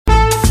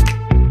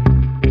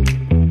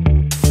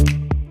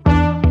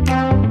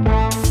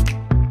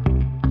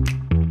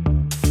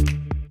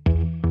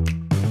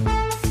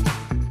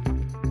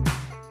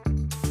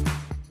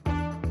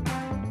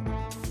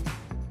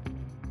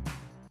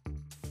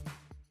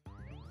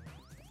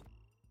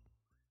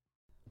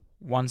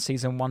one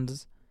season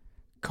wonders,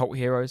 cult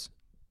heroes,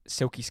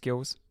 silky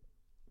skills.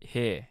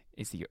 Here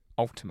is the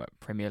ultimate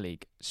Premier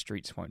League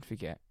Streets Won't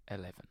Forget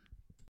 11.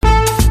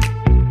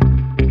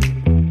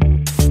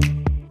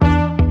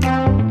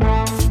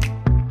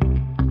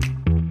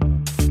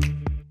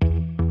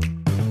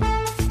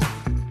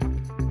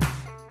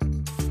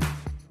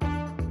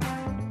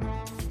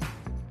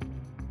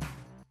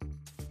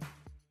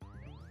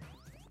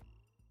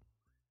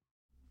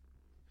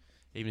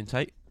 Evening,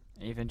 Tate.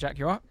 Evening, Jack,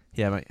 you alright?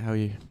 Yeah, mate. How are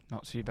you?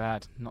 Not too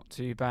bad, not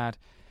too bad.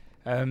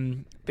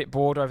 Bit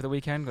bored over the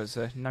weekend because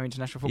no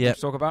international football to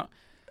talk about.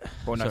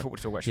 Well, no football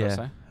to talk about, should I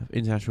say.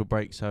 International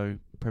break, so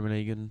Premier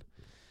League and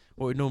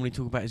what we normally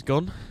talk about is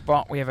gone.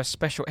 But we have a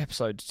special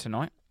episode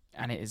tonight,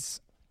 and it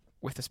is,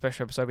 with the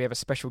special episode, we have a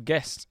special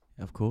guest.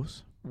 Of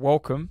course.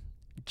 Welcome,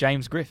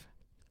 James Griff.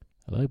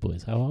 Hello,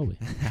 boys. How are we?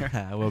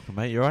 Welcome,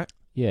 mate. You alright?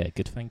 Yeah,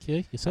 good, thank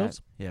you.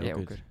 Yourselves? Yeah,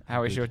 all good.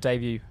 How was your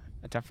debut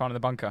at Fun in the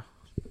Bunker?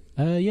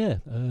 Yeah.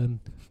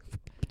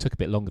 Took a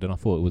bit longer than I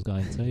thought it was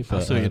going to. But,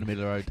 I saw you in the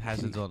middle of the road,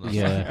 hazards on.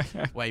 Yeah.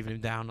 Waving him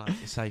down like,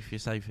 you're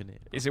safe in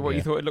it. Is it what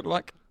you thought it looked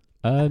like?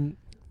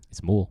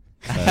 It's more.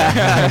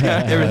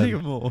 Everything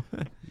and more.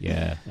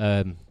 Yeah.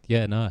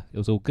 No, it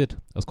was all good. I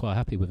was quite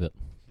happy with it.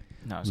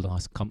 No, it was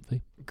nice,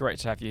 comfy. Great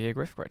to have you here,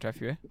 Griff. Great to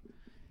have you here.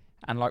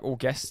 And like all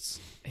guests,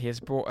 he has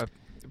brought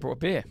a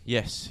beer.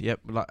 Yes, yep.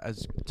 Like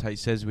as Tate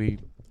says, we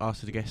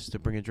asked the guests to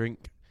bring a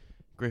drink.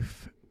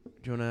 Griff, do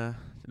you want to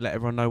let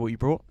everyone know what you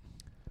brought?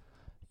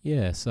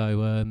 Yeah, so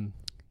you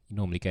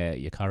normally get it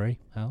at your curry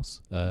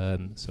house.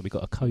 So we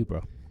got a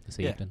Cobra this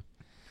evening.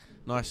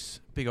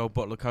 Nice big old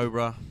bottle of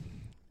Cobra.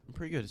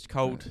 Pretty good. It's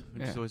cold,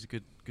 which is always a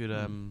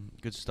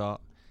good start.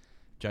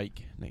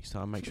 Jake, next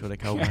time, make sure they're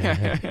cold. Do you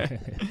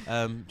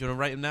want to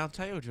rate them now,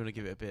 Tay, or do you want to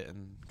give it a bit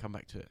and come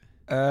back to it?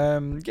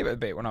 Give it a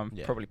bit when I'm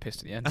probably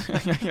pissed at the end.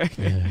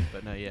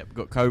 But no, we've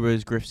got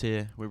Cobras, Griffs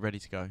here. We're ready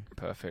to go.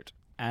 Perfect.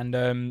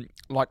 And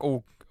like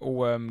all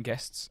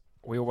guests,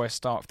 we always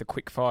start with the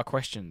quick fire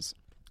questions.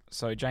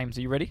 So, James,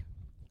 are you ready?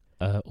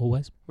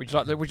 Always. Would you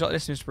like the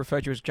listeners to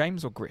refer to you as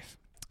James or Griff?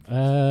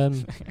 I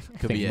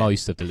think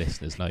most of the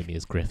listeners know me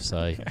as Griff,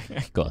 so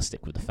got to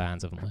stick with the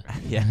fans, haven't we?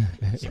 Yeah,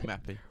 keep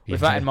happy. With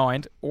that in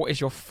mind, what is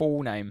your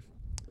full name?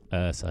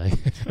 Oh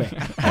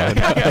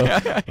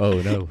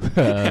no.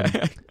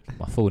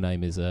 My full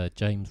name is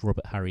James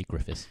Robert Harry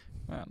Griffiths.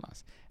 Oh,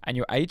 nice. And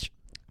your age?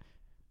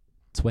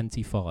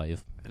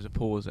 25. There's a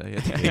pause there.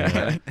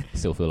 Yeah.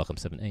 Still feel like I'm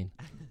 17.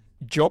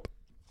 Job?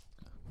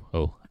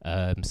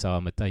 So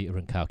I'm a data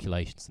and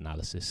calculations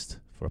analyst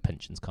for a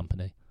pensions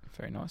company.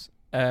 Very nice.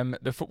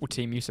 The football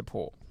team you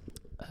support?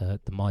 The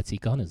Mighty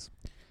Gunners.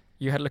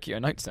 You had a look at your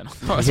notes then.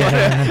 I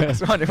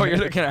was wondering what you're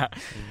looking at.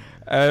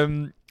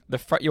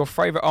 Your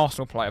favourite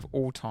Arsenal player of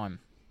all time?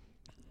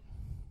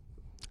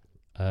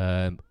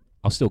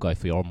 I'll still go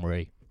for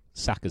Omri.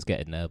 Saka's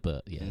getting there,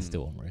 but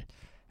still Omri.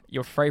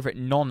 Your favourite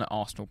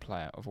non-Arsenal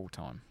player of all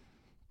time?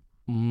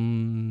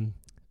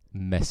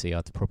 Messi,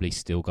 I'd probably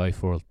still go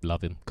for.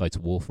 Love him. Go to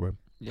war for him.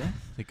 Yeah,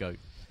 the GOAT.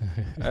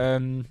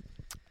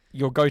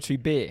 Your go-to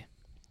beer?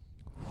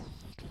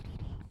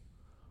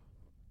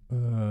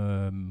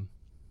 I'm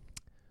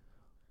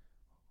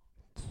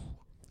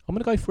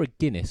gonna go for a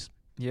Guinness.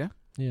 Yeah.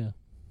 Yeah.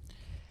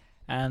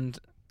 And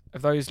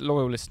of those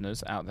loyal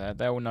listeners out there,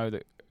 they all know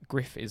that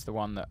Griff is the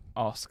one that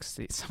asks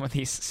some of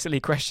these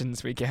silly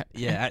questions we get.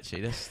 Yeah,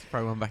 actually, let's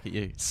throw one back at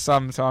you.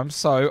 Sometimes.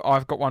 So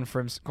I've got one for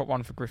him. Got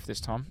one for Griff this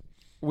time.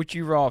 Would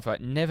you rather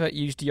never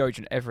use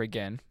deodorant ever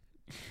again,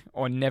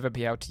 or never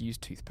be able to use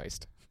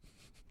toothpaste?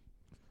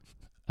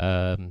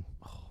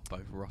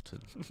 Both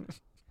rotten.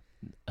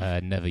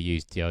 Never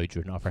use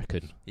deodorant, I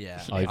reckon.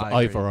 Yeah.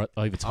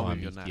 Over time.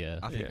 Yeah.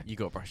 I think you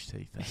got to brush your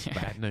teeth. That's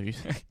bad news.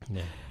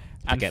 Yeah.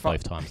 Forget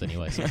both times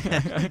anyway. So.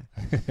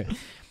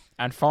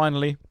 And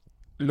finally,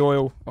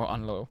 loyal or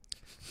unloyal?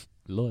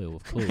 Loyal,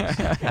 of course.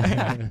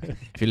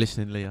 If you're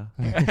listening, Leah.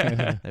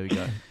 There we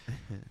go.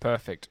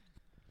 Perfect.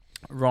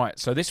 Right,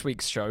 so this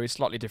week's show is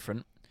slightly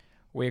different.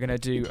 We're going to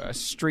do a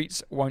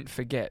Streets Won't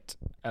Forget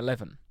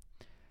 11.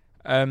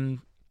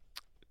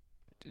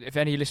 If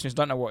any listeners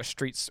don't know what a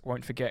Streets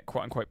Won't Forget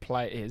quote-unquote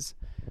player is,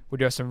 we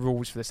do have some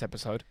rules for this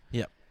episode.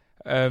 Yep.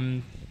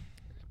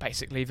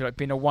 Basically, if you've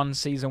been a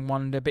one-season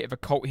wonder, bit of a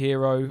cult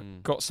hero,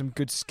 got some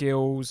good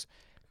skills,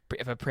 bit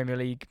of a Premier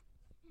League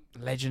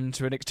legend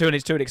to an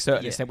certain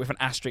extent, with an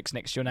asterisk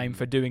next to your name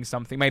for doing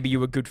something. Maybe you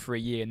were good for a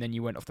year and then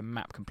you went off the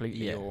map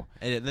completely. Yeah. Or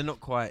they're not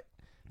quite...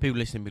 People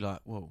listening will be like,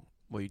 well,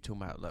 what are you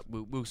talking about? Like,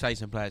 we'll say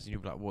some players and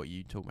you'll be like, what are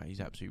you talking about? He's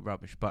absolute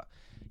rubbish. But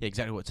yeah,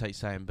 exactly what Tate's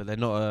saying. But they're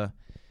not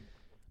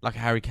like a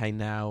Harry Kane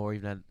now, or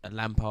even a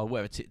Lampard,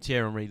 whatever.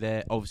 Thierry Henry,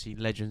 they're obviously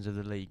legends of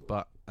the league.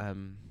 But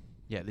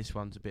this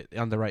one's a bit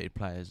underrated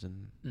players,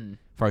 and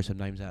throw some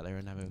names out there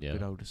and have a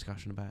good old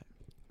discussion about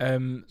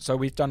it. So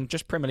we've done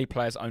just Premier League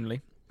players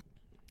only,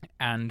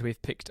 and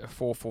we've picked a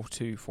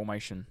 4-4-2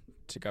 formation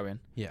to go in.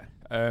 Yeah.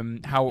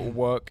 How it will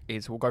work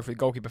is we'll go for the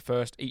goalkeeper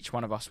first. Each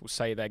one of us will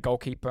say their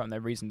goalkeeper and their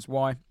reasons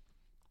why.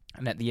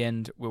 And at the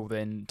end, we'll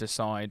then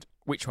decide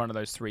which one of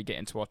those three get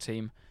into our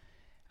team.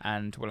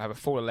 And we'll have a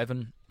full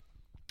 11.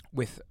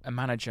 with a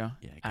manager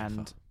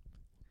gaffer.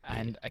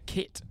 and a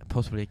kit.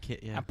 Possibly a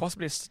kit, yeah. And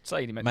possibly a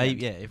stadium. At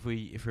Maybe, the end. if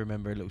we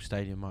remember, a little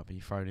stadium might be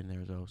thrown in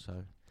there as well.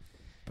 So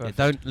Perfect.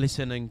 don't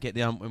listen and get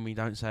the ump when we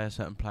don't say a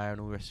certain player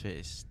and all the rest of it.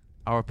 It's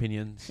our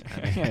opinions.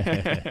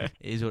 It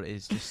is what it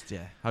is. Just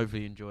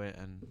hopefully you enjoy it,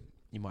 and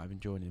you might have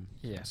enjoyed him.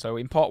 Yeah. So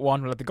in part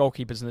 1 we'll have the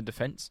goalkeepers and the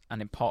defence,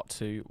 and in part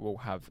 2 we'll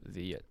have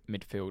the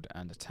midfield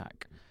and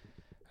attack.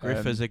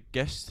 Griff, as a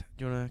guest,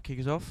 do you want to kick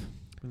us off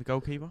with the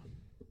goalkeeper?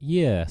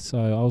 Yeah, so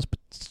I was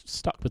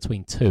stuck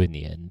between two in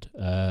the end.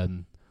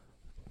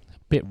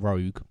 Bit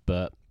rogue,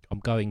 but I'm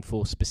going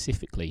for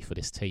specifically for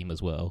this team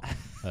as well,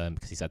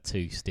 because he's had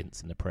 2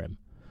 stints in the Prem.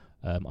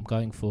 I'm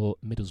going for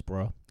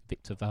Middlesbrough,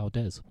 Victor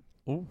Valdez.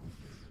 Oh,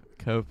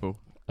 curveball.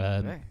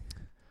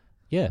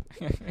 Yeah.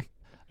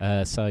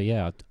 I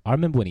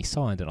remember when he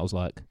signed, and I was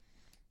like,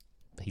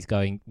 he's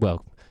going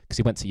well because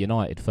he went to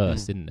United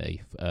first, didn't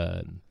he?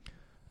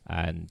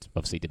 And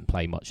obviously didn't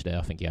play much there.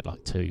 I think he had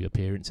like 2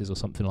 appearances or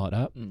something like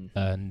that.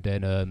 And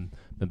then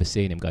remember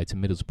seeing him go to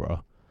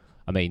Middlesbrough.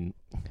 I mean,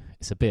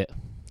 it's a bit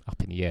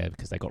up in the air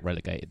because they got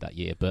relegated that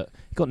year, but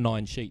he got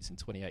 9 sheets in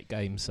 28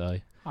 games. So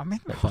I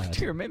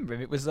do remember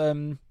him. It was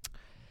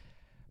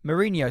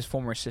Mourinho's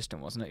former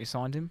assistant, wasn't it, who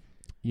signed him?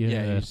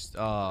 Yeah.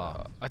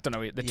 I don't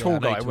know, the tall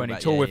guy, weren't he?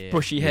 Tall with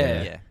bushy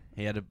hair. Yeah.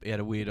 He had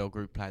a weird old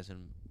group players,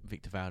 and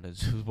Victor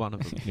Valdez was one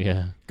of them.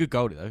 Yeah. Good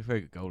goalie though,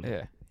 very good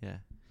goalie. Yeah.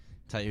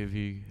 Tell you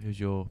who's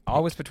your pick? I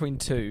was between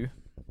 2,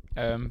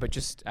 but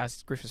just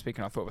as Griff was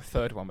speaking, I thought of a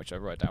third one, which I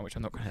wrote down, which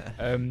I'm not going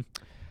to.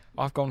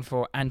 I've gone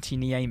for Antti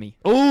Niemi.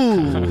 Oh,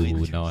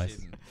 nice.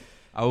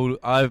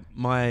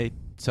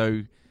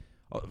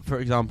 For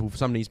example, for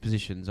some of these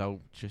positions, I'll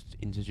just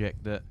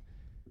interject that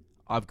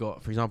I've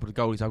got, for example, the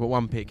goalies. I've got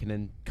 1 pick and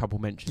then a couple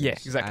mentions. Yeah,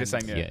 exactly the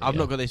same. Yeah. I've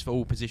not got this for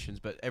all positions,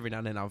 but every now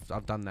and then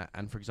I've done that.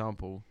 And for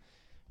example,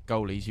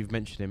 goalies, you've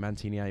mentioned him,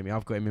 Antti Niemi.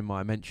 I've got him in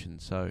my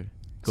mentions, so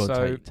go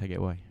on, take it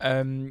away.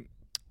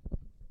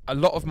 A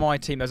lot of my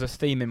team, there's a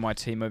theme in my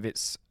team of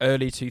its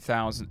early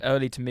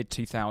to mid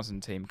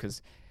 2000 team,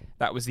 because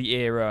that was the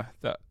era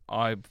that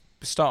I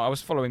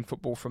was following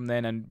football from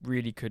then and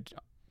really could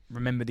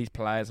remember these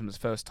players, and it was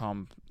the first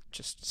time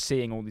just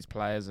seeing all these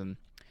players, and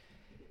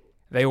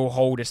they all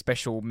hold a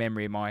special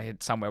memory in my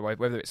head somewhere,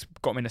 whether it's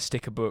got me in a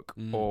sticker book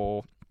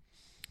or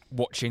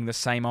watching the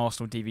same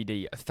Arsenal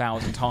DVD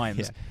 1,000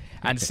 times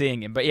and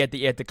seeing him. But he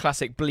had the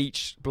classic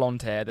bleached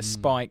blonde hair, the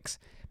spikes,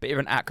 but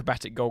even an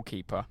acrobatic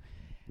goalkeeper.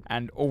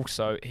 And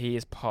also, he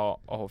is part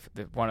of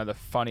one of the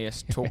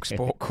funniest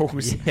TalkSport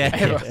calls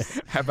ever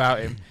about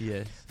him.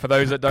 Yes. For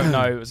those that don't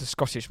know, it was a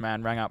Scottish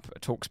man rang up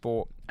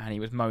TalkSport and he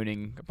was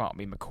moaning about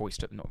me, who's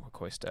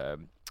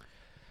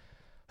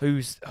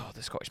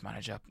the Scottish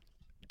manager?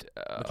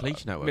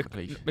 McLeish,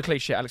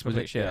 McLeish, Alex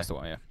McLeish, that's the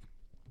one,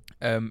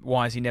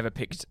 why has he never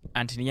picked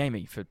Antti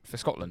Niemi for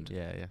Scotland?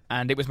 Yeah.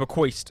 And it was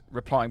McCoist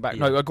replying back.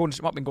 No, it might have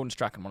been Gordon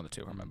Strachan, one of the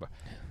two, I remember.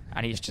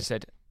 And he's just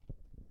said,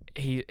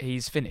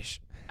 he's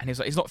Finnish. And he was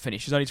like, he's not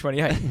Finnish, he's only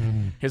 28.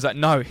 He was like,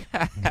 no,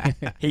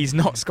 he's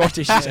not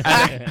Scottish.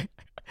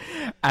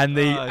 and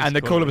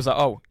the caller was like,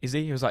 oh, is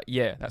he? He was like,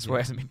 yeah, that's why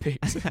he hasn't been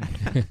picked.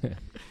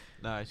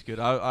 No, it's good.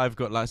 I've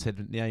got, like I said,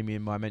 Niemi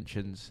in my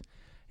mentions.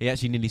 He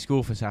actually nearly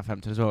scored for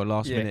Southampton as well.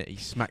 Last minute, he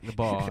smacked the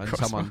bar and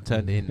someone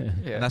turned it in.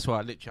 And that's why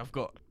I've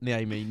got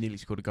Niemi nearly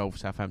scored a goal for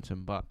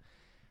Southampton. But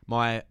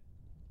my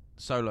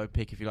solo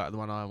pick, if you like, the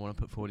one I want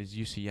to put forward is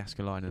Jussi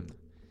Jääskeläinen.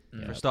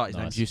 For a start,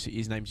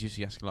 his name's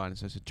Jussi Jääskeläinen,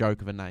 so it's a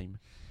joke of a name.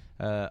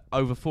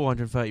 Over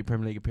 430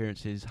 Premier League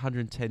appearances,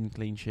 110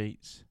 clean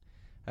sheets.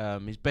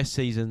 His best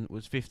season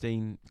was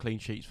 15 clean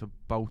sheets for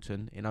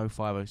Bolton in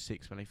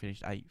 05-06 when they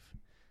finished 8th.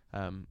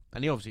 And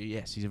he obviously,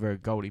 he's a very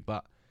good goalie,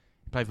 but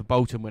he played for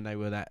Bolton when they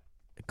were that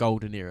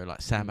golden era,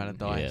 like Sam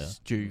Allardyce,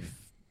 Juve,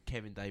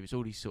 Kevin Davis,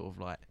 all these sort of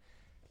like,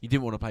 you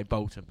didn't want to play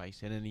Bolton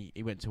basically, and then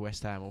he went to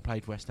West Ham or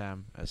played West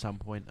Ham at some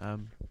point. But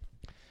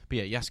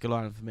yeah,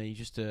 Jääskeläinen for me,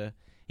 just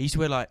he used to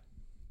wear like,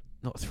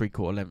 not a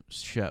 3/4 length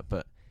shirt,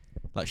 but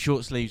like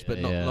short sleeves, but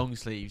not long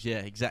sleeves. Yeah,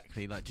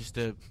 exactly. Like just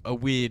a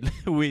weird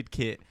weird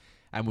kit,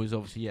 and was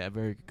obviously a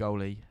very good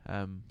goalie.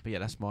 But yeah,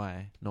 that's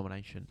my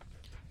nomination.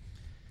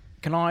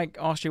 Can I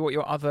ask you what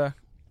your other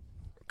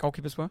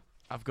goalkeepers were?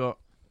 I've got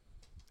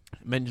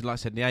mentioned, like I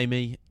said,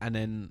 Niemi, and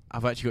then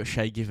I've actually got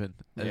Shay Given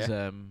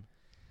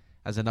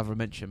as another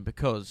mention,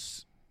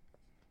 because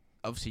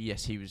obviously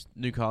he was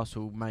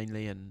Newcastle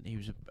mainly, and he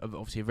was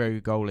obviously a very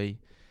good goalie.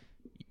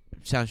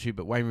 Sounds stupid,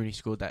 but Wayne Rooney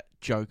scored that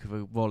joke of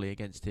a volley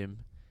against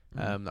him.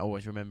 I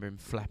always remember him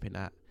flapping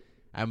that.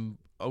 And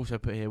also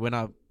put here, when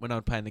I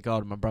would play in the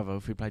garden with my brother,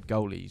 if we played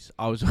goalies,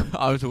 I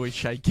was always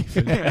Shay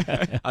Given.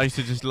 I used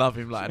to just love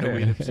him, like, had a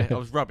weird obsession. I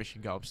was rubbish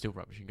in goal. I'm still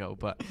rubbish in goal,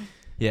 but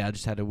yeah, I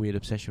just had a weird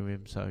obsession with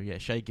him. So yeah,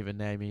 Shay Given,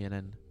 Niemi, and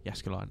then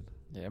Jääskeläinen.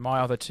 Yeah, my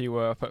other two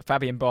were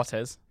Fabian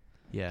Barthez.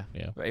 Yeah.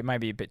 But it may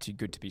be a bit too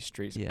good to be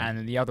streets. Yeah.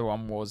 And the other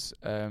one was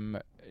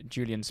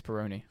Julian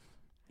Speroni.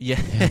 Yeah.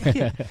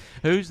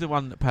 Who's the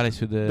one that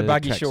Palace with the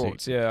baggy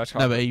shorts? Yeah,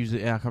 but he was. I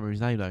can't remember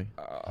his name though.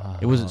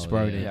 It wasn't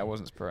Speroni. Yeah, it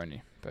wasn't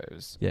Speroni, but it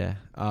was. Yeah,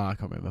 I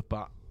can't remember.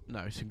 But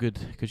No, some good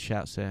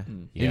shouts there.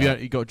 Yeah.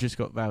 You just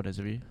got Valdez,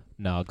 have you?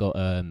 No, I got.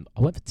 I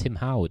went for Tim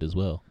Howard as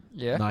well.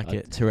 Yeah. Like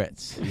it.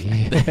 Tourette's.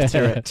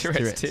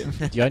 Tourette's Tim.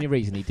 The only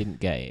reason he didn't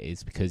get it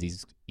is because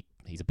he's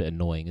a bit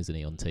annoying, isn't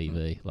he, on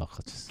TV? Like I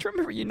just. Do you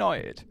remember at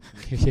United?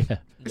 Yeah.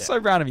 It's so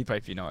random he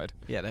played for United.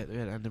 Yeah,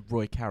 and the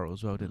Roy Carroll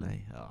as well, didn't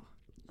they? Oh.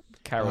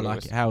 Carroll. I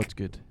like it. Howard's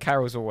good.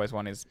 Carroll's always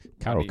won his.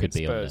 Carroll could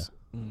be Spurs.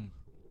 on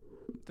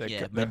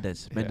Yeah,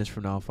 Mendes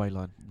from the halfway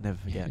line. Never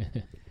forget.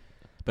 there.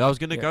 But I was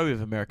going to go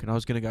with American. I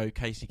was going to go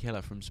Casey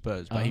Keller from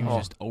Spurs, but he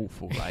was just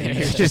awful. Like, He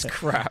was just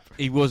crap.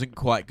 He wasn't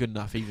quite good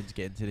enough even to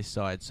get into this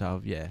side.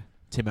 So yeah,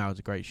 Tim Howard's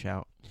a great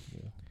shout.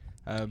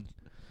 Yeah.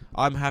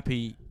 I'm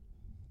happy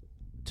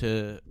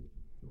to,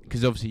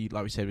 because obviously,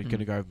 like we said, we're going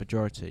to go with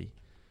majority.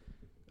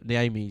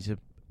 Niami's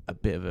a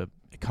bit of a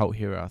cult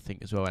hero, I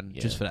think, as well, and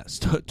just for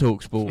that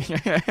talk sport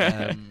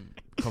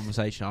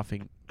conversation, I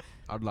think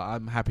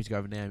I'm happy to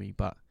go with Niami,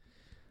 but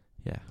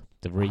yeah.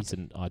 The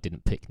reason I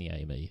didn't pick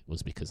Niami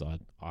was because I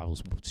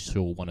was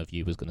sure one of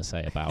you was going to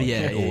say about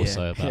he's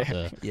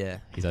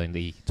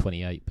only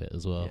 28 bit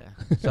as well. Yeah.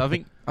 So I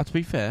think, to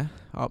be fair,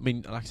 I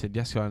mean, like I said,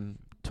 Yasko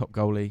top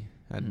goalie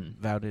and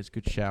Valdez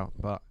good shout,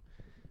 but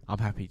I'm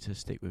happy to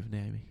stick with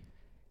Niami.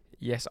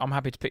 Yes, I'm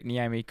happy to pick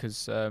Niami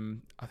because I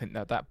think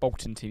that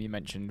Bolton team you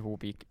mentioned will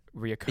be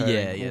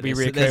reoccurring. Yeah. Will be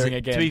reoccurring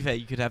again. To be fair,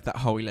 you could have that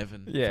whole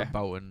 11 for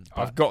Bolton.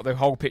 I've got the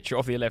whole picture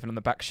of the 11 on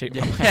the back sheet.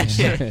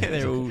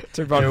 They're all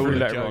to run through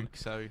later on.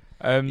 So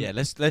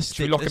let's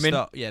lock him in.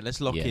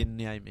 Let's lock in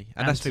Niami,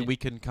 and that's where we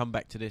can come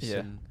back to this.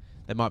 And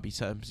there might be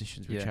certain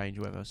positions we change,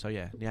 or whatever. So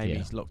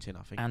Niami's locked in,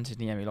 I think.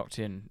 Anthony Niami locked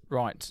in.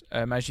 Right.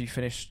 As you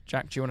finish,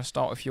 Jack, do you want to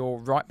start with your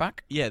right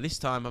back? Yeah, this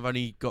time I've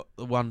only got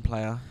the one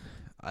player,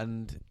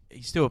 and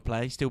he's still a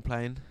player. He's still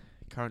playing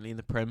currently in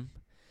the Prem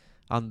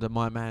under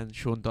my man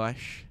Sean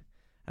Dyche,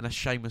 and that's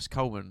Seamus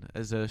Coleman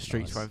as a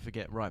Streets Won't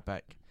Forget right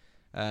back.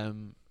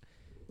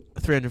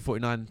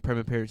 349 Prem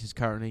appearances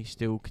currently,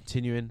 still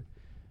continuing.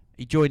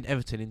 He joined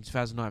Everton in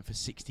 2009 for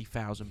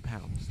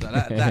 £60,000.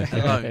 That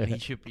alone, he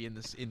should be in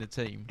the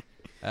team.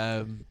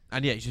 And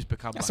he's just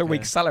become. That's like a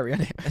week's salary,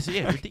 isn't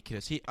it?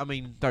 Ridiculous. Don't get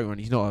me wrong,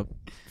 he's not a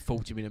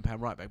 £40 million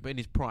right back, but in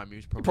his prime, he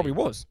was probably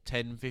was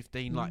 10,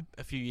 15, like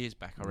a few years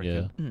back, I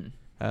reckon.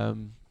 Yeah.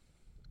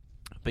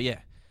 But yeah,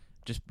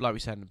 just like we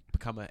said,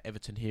 become an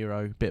Everton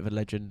hero, bit of a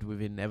legend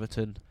within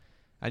Everton,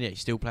 and he's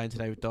still playing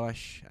today with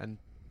Dyche, and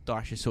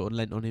Dyche has sort of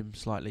lent on him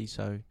slightly.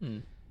 So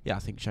I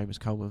think Seamus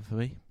Coleman for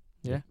me.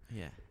 Yeah.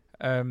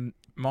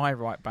 My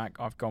right back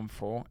I've gone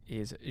for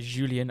is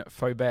Julien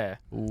Faubert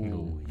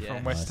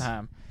from West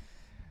Ham.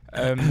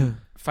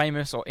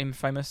 Famous or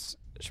infamous,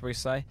 shall we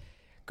say?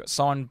 Got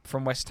signed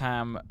from West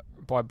Ham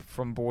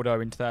from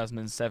Bordeaux in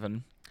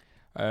 2007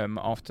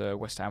 after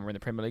West Ham were in the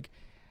Premier League.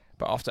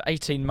 But after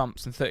 18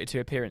 months and 32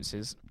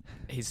 appearances,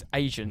 his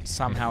agent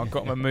somehow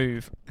got him a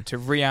move to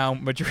Real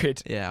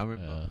Madrid. Yeah, I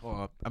remember.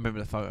 I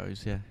remember the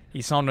photos. Yeah,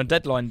 he signed on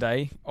deadline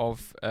day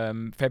of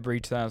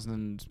February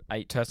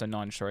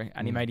 2009. Sorry,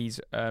 and he made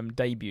his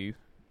debut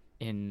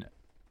in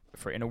a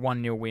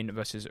 1-0 win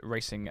versus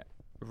Racing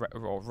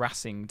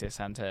de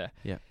Santander.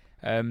 Yeah.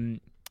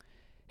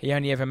 He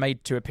only ever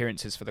made 2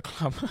 appearances for the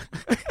club,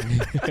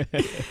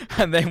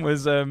 and then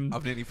was.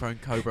 I've nearly thrown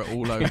Cobra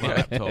all over my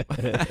laptop.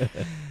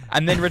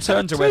 And then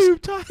returned to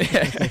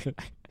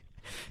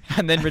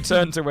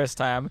returned to West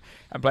Ham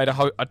and played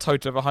a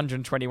total of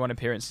 121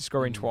 appearances,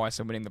 scoring twice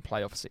and winning the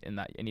playoffs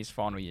in his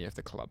final year of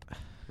the club.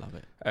 Love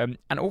it. And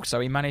also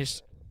he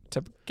managed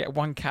to get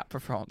 1 cap for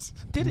France.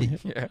 Did he?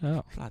 Yeah.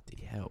 Oh.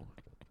 Bloody hell.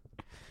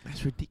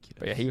 That's ridiculous.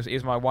 But yeah, he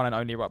was my one and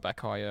only right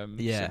back. Go on,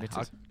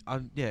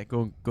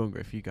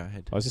 Griff. You go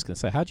ahead. I was just going to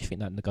say, how do you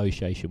think that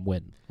negotiation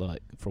went? Like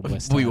from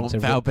West Ham? We want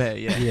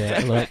Faubert,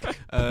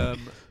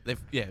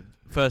 yeah.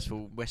 First of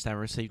all, West Ham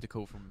received a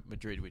call from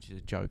Madrid, which is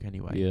a joke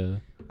anyway. Yeah.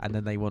 And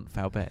then they want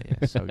Faubert.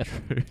 Yeah, so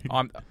true.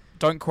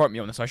 Don't quote me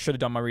on this. I should have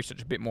done my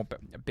research a bit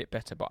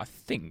better, but I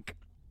think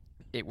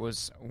it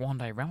was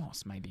Juande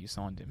Ramos. Maybe you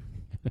signed him.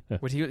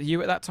 Was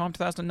you at that time,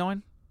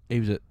 2009? He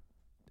was at.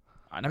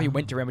 I know he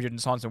went to Real Madrid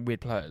and signed some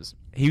weird players.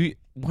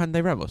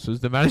 Juande Ramos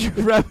was the manager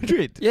of Real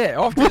Madrid. Yeah,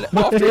 after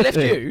he left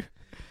you.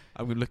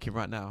 I'm looking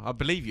right now. I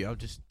believe you.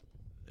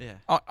 Yeah.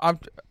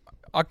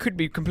 I could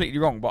be completely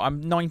wrong, but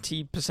I'm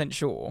 90%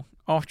 sure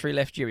after he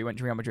left you, he went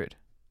to Real Madrid.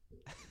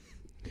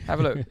 Have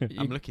a look.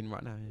 I'm looking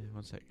right now. Yeah,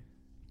 1 sec.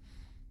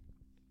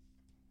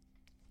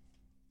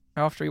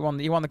 After he won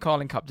the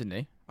Carling Cup, didn't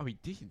he? Oh, he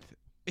did.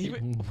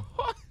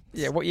 What?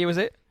 Yeah. What year was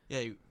it?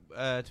 Yeah.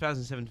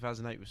 2007,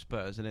 2008 with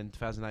Spurs, and then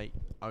 2008,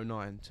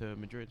 09 to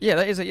Madrid. Yeah,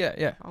 that is it.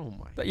 Yeah. Oh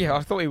my. Yeah,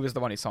 I thought he was the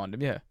one who signed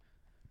him. Yeah.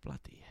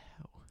 Bloody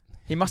hell.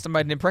 He must have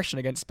made an impression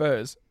against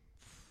Spurs.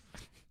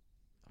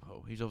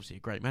 Oh, he's obviously a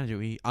great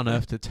manager. He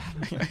unearthed a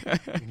talent.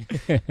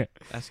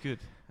 That's good.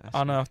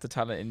 Unearthed the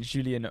talent in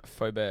Julien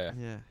Faubert.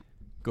 Yeah.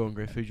 Go on,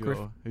 Griff. Who's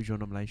your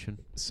nomination?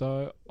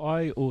 So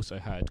I also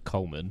had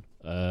Coleman.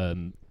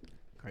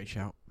 Great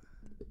shout.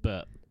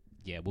 But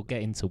yeah, we'll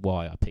get into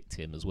why I picked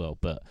him as well.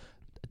 But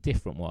a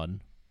different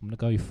one. I'm gonna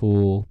go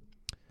for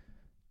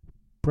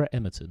Brett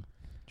Emerton. Do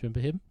you remember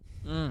him?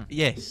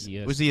 Yes.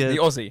 Yes. Was he The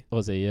Aussie.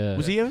 Aussie, yeah.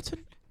 Was he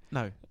Everton?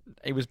 No.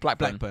 He was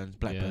Blackburn. Blackburn.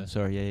 Yeah.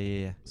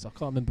 Sorry. Yeah. So I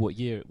can't remember what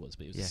year it was,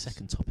 but it was Yes. the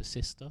second top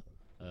assister.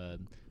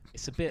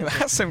 It's a bit.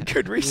 That's some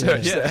good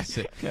research Yeah, there. that's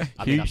it. I mean,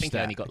 I Huge think he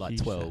stat, only got like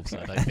huge 12, so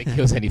stat. I don't think it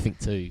was anything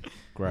too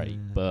great. Yeah.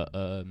 But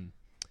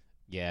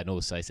yeah, and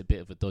also it's a bit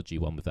of a dodgy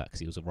one with that because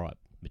he was a right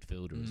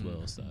midfielder as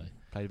well. So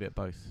Played a bit of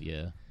both.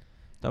 yeah,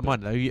 Don't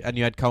mind though. And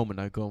you had Coleman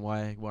though. Go on.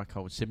 Why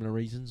Coleman? Similar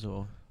reasons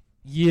or?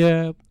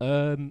 yeah.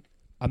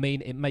 I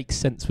mean, it makes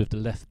sense with the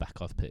left back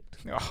I've picked.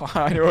 Oh,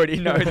 I already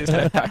know who this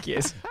left back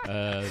is.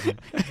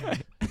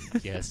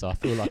 Yeah, so I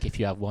feel like if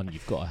you have one,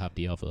 you've got to have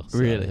the other. So,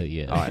 Really?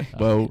 Yeah. All right.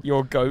 Well.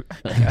 Your goat.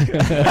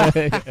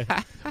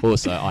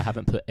 Also, I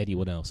haven't put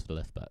anyone else for the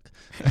left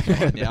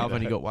back. Yeah, I've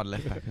only got one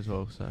left back as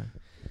well. So,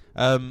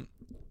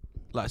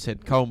 like I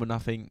said, Coleman. I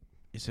think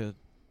it's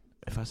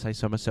if I say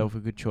so myself, a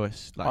good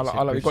choice. Like I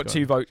said, We've got Griff's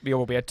 2 votes. We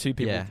had 2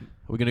 people. Yeah,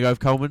 we're gonna go with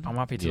Coleman. I'm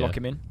happy to Yeah. lock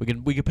him in. We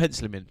can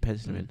pencil him in.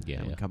 Yeah,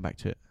 and we'll yeah. come back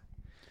to it.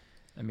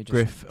 Let me just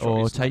Griff jot or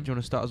his Tate, name. do you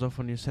want to start us off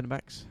on your centre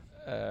backs?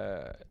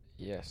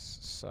 Yes.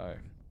 So,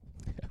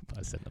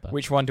 I sent the back.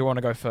 which one do I want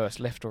to go first,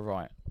 left or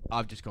right?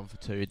 I've just gone for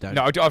 2. It don't.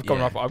 No, I've gone.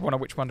 yeah. I want to.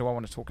 Which one do I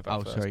want to talk about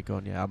Oh, first? sorry, go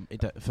on. Yeah,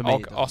 for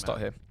me, I'll start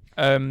here.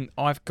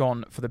 I've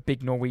gone for the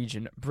big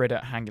Norwegian, Brede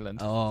Hangeland.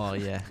 Oh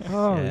yeah.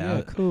 Oh,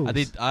 yeah, cool.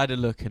 I had a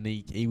look and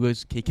he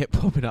kept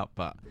popping up,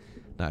 but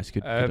no, it's a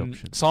good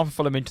option. Signed for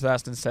Fulham in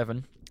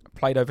 2007,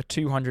 played over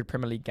 200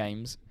 Premier League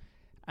games,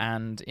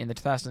 and in the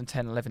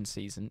 2010-11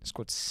 season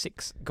scored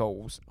 6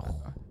 goals.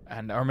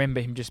 And I remember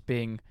him just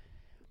being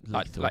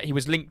like he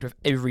was linked with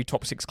every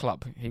top 6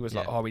 club. He was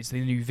like, he's the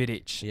new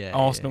Vidic. Yeah,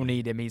 Arsenal yeah.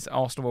 need him.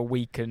 Arsenal are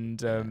weak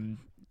and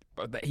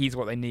but he's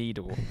what they need.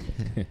 Or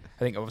I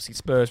think obviously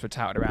Spurs were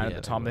touted around at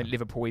the time. Then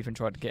Liverpool even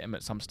tried to get him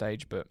at some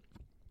stage, but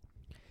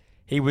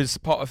he was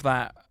part of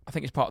that. I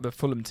think he's part of the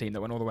Fulham team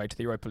that went all the way to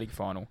the Europa League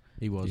final.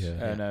 He was. Yeah.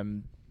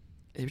 And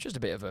he was just a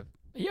bit of a.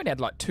 He only had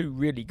like 2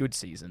 really good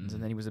seasons,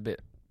 and then he was a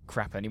bit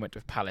crap, and he went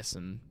to Palace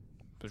and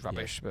was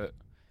rubbish. But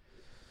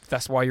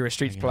that's why you're a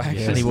Streets player.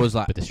 Yeah. And he was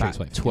like But the Streets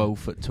about went for 12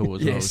 foot tall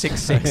as Yeah, well.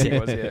 6'6" he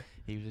was. Yeah.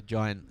 He was a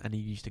giant, and he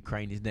used to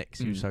crane his neck 'cause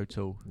he was so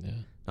tall. Yeah.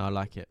 No, I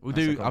like it. We'll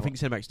That's a do. good I one. think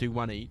centre backs do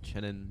 1 each,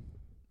 and then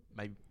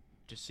maybe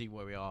just see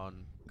where we are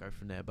and go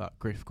from there. But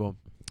Griff, go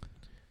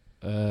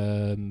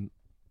on.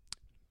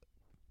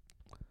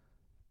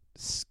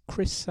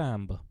 Chris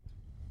Samba.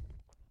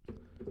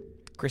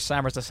 Chris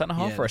Sammer as a centre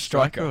half Yeah, or a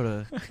striker?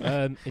 or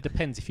It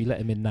depends if you let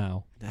him in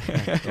now.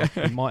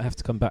 the- You might have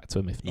to come back to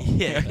him if not.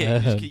 yeah,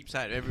 just Um, keep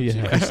saying it every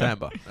yeah. Chris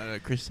Samba.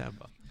 Chris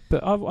Samba.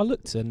 But I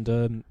looked and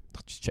I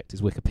just checked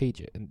his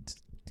Wikipedia, and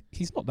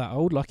he's not that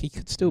old. Like, he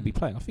could still be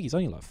playing. I think he's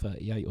only like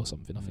 38 or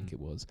something. I think it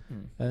was.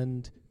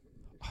 And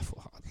I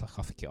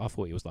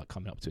thought he was like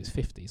coming up to his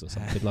 50s or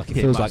something. Like, it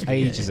Yeah, feels must like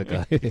be, yeah, ages yeah.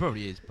 ago. He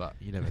probably is, but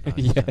you never know.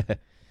 Yeah. So.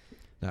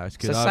 No, it's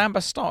good. So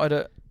Samba started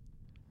at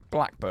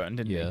Blackburn,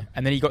 didn't Yeah. he?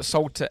 And then he got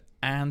sold to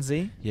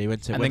Annecy, Yeah, he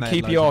went to. and when then they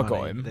had loads QPR of got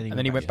money, him, and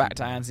then he went back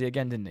to Annecy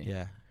again, didn't he?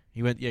 Yeah,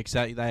 he went. Yeah,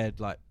 exactly. They had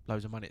like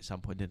loads of money at some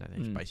point, didn't they?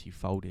 They just Mm. basically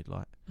folded.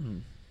 Like,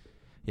 Mm.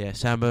 yeah,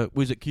 Samba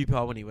was at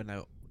QPR when he went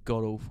out.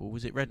 God awful.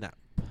 Was it Redknapp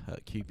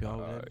at QPR?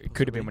 with him, It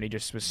could have been possibly? when he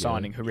just was Yeah.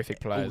 signing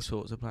horrific All players.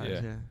 sorts of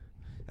players. Yeah. Yeah,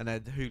 and they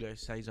had Julio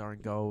Cesar in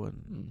goal,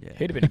 and yeah,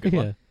 He'd have been a good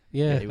one.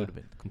 Yeah, he would have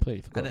been.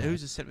 completely forgot. And about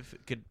who's the centre?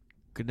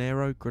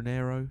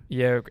 Granero.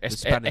 Yeah,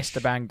 Spanish.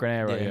 Esteban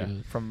Granero, Yeah.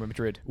 yeah, from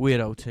Madrid.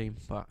 Weird old team,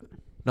 but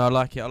no, I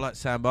like it. I like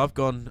Samba.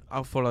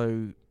 I'll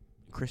follow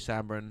Chris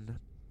Samba and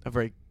a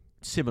very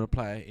similar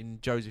player in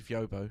Joseph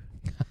Yobo.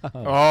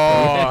 Oh,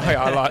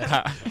 I like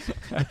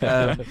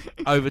that.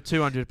 Over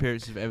 200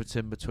 appearances for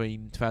Everton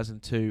between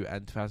 2002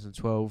 and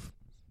 2012.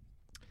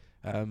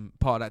 Part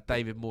of that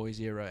David Moyes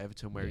era at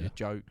Everton where he was a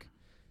joke.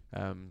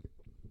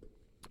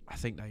 I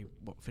think they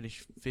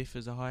finished 5th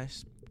as the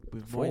highest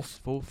with Moyes.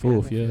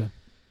 Fourth, yeah.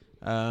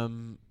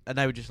 And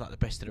they were just like the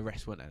best of the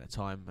rest, weren't they, at the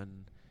time?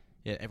 And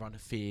yeah, everyone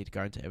feared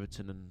going to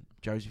Everton, and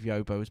Joseph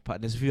Yobo was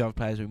part. There's a few other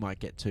players we might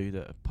get to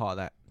that are part of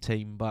that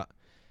team, but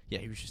yeah,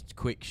 he was just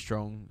quick,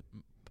 strong,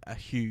 a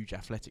huge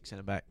athletic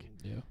centre back.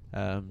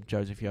 Yeah.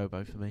 Joseph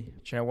Yobo for me. Do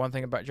you know one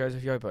thing about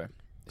Joseph Yobo?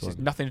 This Go has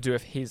on. nothing to do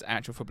with his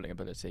actual footballing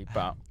ability,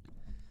 but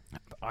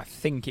I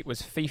think it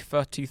was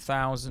FIFA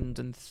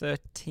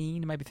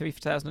 2013, maybe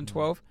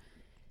 2012.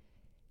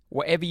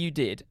 Whatever you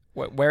did,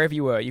 wherever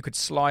you were, you could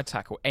slide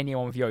tackle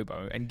anyone with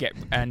Yobo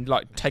and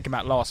like take him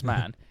out last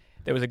man.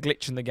 There was a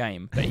glitch in the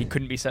game that he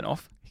couldn't be sent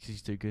off. Because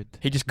he's too good.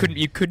 He just couldn't.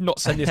 You could not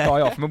send this guy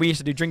off. I mean, we used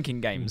to do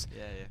drinking games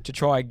Yeah, to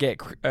try and get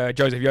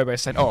Joseph Yobo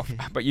sent off,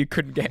 but you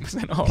couldn't get him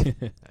sent off.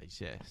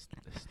 He's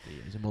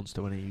a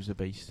monster when he was a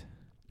beast.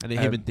 And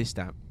him and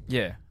Distamp.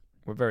 Yeah,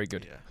 we're very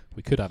good. Yeah.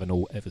 We could have an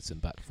all Everton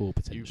back four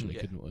potentially,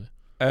 yeah. couldn't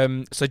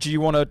we? So do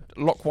you want to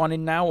lock one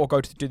in now, or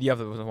go to do the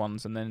other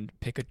ones and then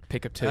pick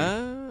a two?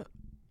 I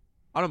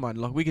don't mind.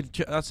 Like we can.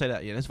 I'd say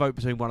that. Yeah, let's vote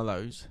between one of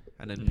those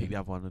and then pick the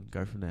other one and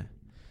go from there.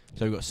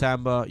 So we've got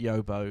Samba,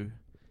 Yobo,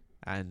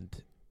 and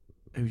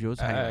who's yours?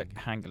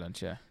 Hangeland,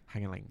 yeah.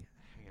 Hangeling.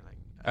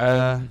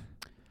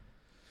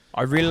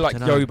 I really like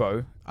dunno.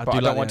 Yobo, but I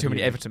don't want too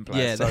many Everton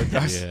players. Yeah, So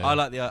that's, I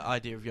like the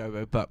idea of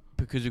Yobo, but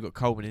because we've got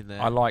Coleman in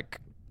there, I like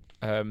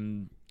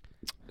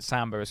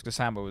Samba, because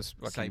Samba was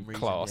like same in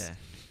reason, class. yeah.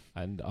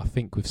 And I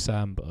think with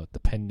Samba,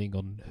 depending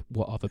on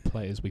what other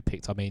players we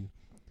picked, I mean,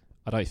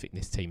 I don't think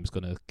this team's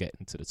going to get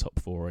into the top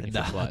 4 or anything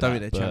No, like that. I don't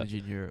think they're but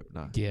challenging Europe.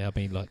 No. yeah, I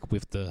mean, like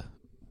with the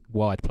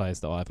wide players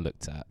that I've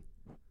looked at,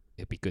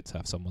 it'd be good to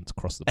have someone to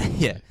cross the ball.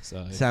 Yeah.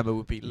 So Samba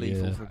would be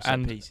lethal Yeah. from set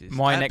And pieces.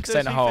 my And next to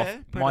centre be half,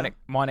 fair,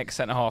 my next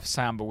centre half,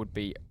 Samba would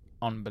be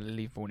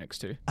unbelievable next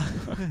to.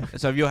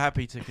 So if you're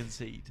happy to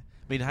concede,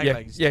 I mean,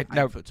 Hagelang's yeah,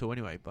 no. 8 foot tall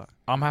anyway, but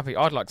I'm happy.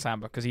 I'd like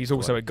Samba because he's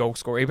also a goal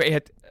scorer.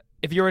 But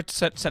if you're a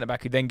centre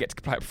back who then gets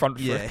to play up front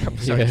for a couple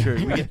of so Yeah. true.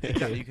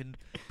 Exactly, you can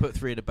put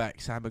 3 in the back.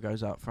 Samba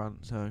goes up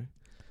front, so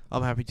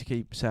I'm happy to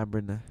keep Samba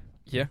in there.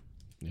 Yeah.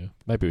 yeah,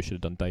 maybe we should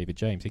have done David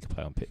James. He could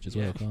play on pitch as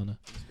Yeah. well, can't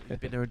he?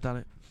 Been there and done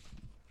it.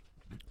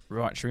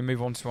 Right, should we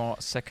move on to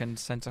our second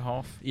centre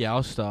half? Yeah,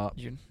 I'll start.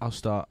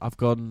 I've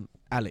gone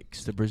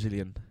Alex, the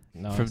Brazilian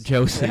Nice. from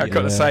Chelsea. Yeah, I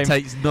got the same.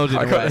 Takes nodding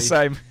I away got the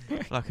same.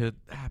 like a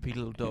happy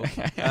little dog.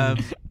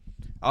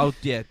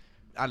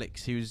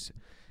 Alex. He was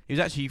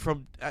actually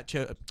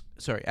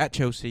at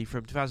Chelsea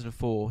from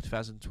 2004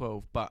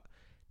 2012, but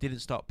didn't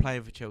start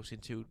playing for Chelsea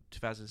until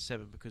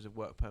 2007 because of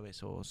work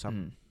permits or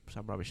some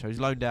rubbish. So he's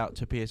loaned out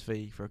to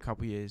PSV for a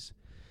couple of years,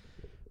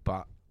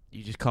 but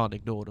you just can't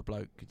ignore the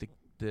bloke.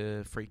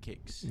 The free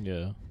kicks.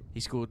 Yeah. He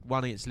scored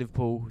 1 against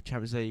Liverpool,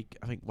 Champions League.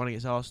 I think 1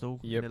 against Arsenal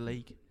in the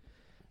league.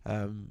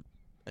 And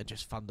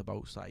just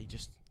thunderbolts. Like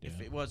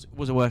if it was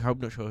a work, I'm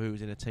not sure who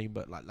was in a team,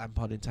 but like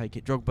Lampard didn't take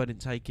it, Drogba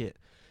didn't take it.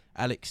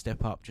 Alex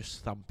step up,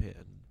 just thump it,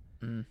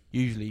 and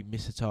usually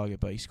miss a target,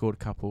 but he scored a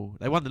couple.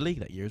 They won the league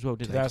that year as well,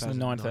 didn't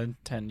 2009, they?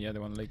 2010, yeah, they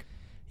won the league.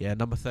 Yeah,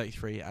 number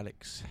 33,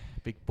 Alex,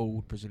 big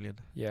bald Brazilian.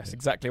 Yes,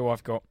 exactly what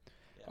I've got.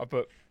 I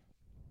put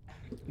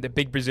the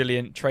big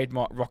Brazilian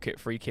trademark rocket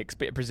free kicks,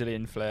 bit of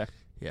Brazilian flair.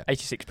 Yeah.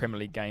 86 Premier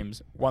League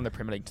games, won the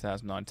Premier League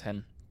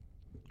 2009-10.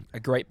 A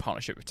great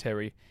partnership with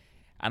Terry,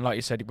 and like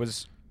you said, he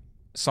was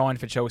signed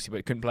for Chelsea, but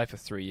he couldn't play for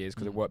 3 years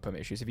because of work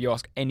permit issues. If you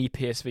ask any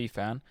PSV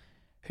fan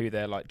who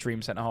their like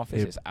dream centre half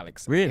is, it's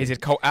Alex. Really? He's a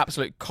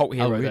absolute cult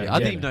hero. Oh, really? There. I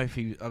didn't even know if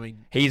he. I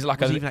mean, he's like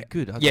was he even that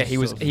good? He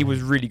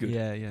was really good.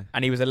 Yeah, yeah.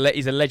 And he's a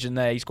legend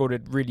there. He scored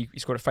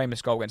a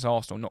famous goal against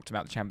Arsenal, knocked him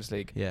out of the Champions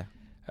League. Yeah.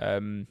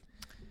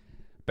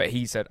 But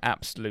he's an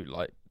absolute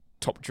like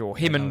top draw.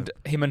 Him and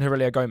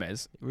Aurelio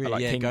Gomez Really,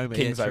 are like Gomez,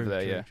 kings true, over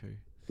there. true, Yeah, true.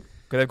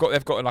 because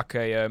they've got like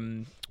a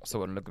what's the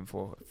word I'm looking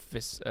for?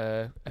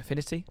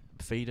 Affinity.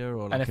 Feeder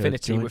or like An a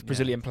affinity joint, with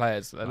Brazilian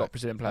players. A lot of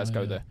Brazilian players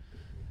go there.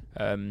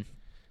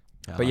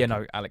 But yeah,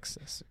 no,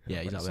 Alex.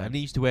 Yeah, he's up there. And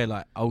he used to wear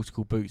like old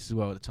school boots as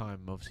well at the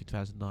time. Obviously,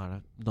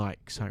 2009, Nike,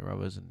 Saint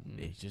Rubbers, and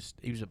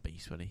he was a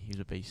beast, wasn't he? He was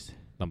a beast.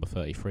 Number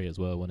 33 as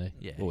well, wasn't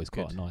he? Yeah, always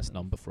good. quite a nice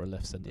number for a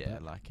left centre Yeah,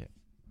 back. I like it.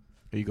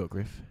 Who you got,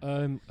 Griff?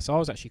 So I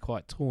was actually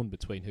quite torn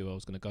between who I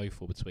was going to go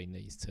for between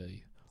these two.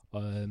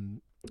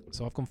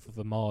 So I've gone for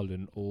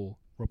Vermaelen or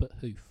Robert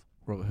Huth.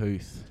 Robert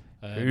Huth.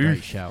 Huth.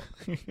 Great shout.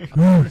 I've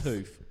gone for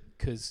Huth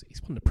because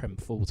he's won the Prem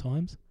 4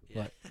 times.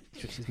 Like,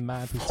 which is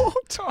mad. 4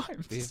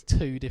 times. With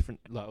 2 different,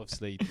 like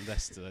obviously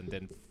Leicester, and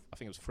then I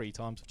think it was 3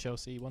 times with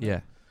Chelsea. He won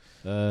Yeah.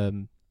 it.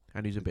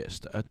 And he's a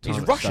bit of He's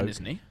Russian,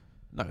 isn't he?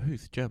 No,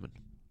 Huth, German.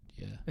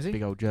 Yeah. Is he?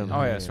 Big old German.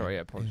 Oh yeah, sorry,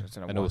 yeah. Apologies. I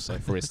don't know And why. also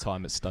for his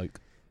time at Stoke.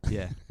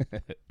 Yeah.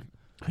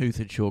 Huth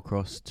and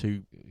Shawcross,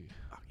 2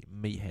 fucking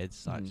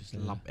meatheads, like just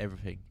lump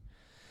everything.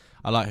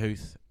 I like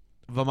Huth.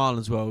 Vermaelen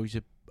as well.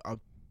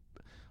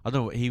 I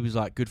don't know. He was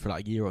like good for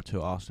like a year or 2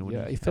 at Arsenal.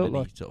 Yeah, he he felt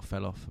like he sort of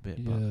fell off a bit.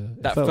 Yeah,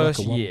 it That felt first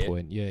like at year- one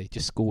point, he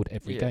just scored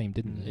every game,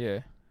 didn't he? Yeah.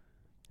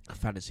 But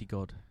fantasy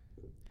god.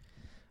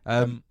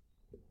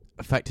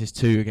 Fact is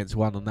 2 against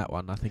 1 on that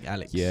one. I think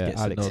Alex gets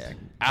Alex. the nod. Yeah.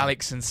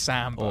 Alex and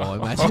Samba. Oh,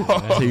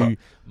 imagine 2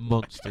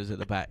 monsters at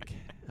the back.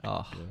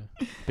 Oh,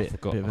 Yeah. bit I of a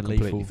completely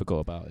lethal, forgot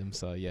about him,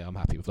 so yeah, I'm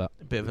happy with that.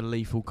 bit of a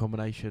lethal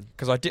combination.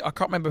 Because I can't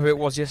remember who it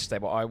was yesterday,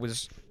 but I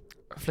was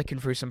flicking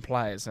through some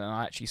players and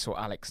I actually saw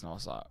Alex and I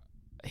was like,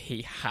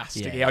 he has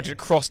to. Yeah. I just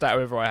crossed out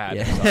whoever I had.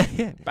 Yeah. I was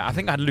like, but I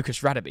think I had Lucas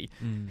Radaby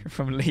Mm.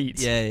 from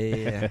Leeds.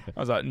 Yeah. I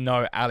was like,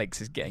 no,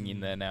 Alex is getting in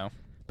there now.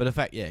 But the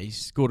fact, he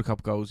scored a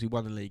couple goals. He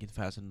won the league in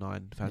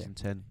 2009,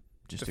 2010.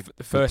 Just The a the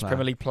good first player.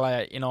 Premier League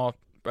player in our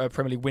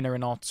Premier League winner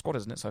in our squad,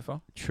 isn't it, so far?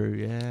 True,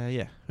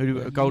 yeah. Who do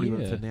a goalie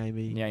went for Yeah.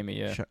 Niami? Niami,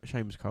 yeah.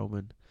 Seamus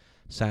Coleman,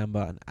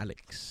 Samba, and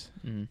Alex.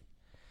 Mm.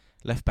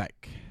 Left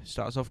back.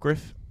 Start us off,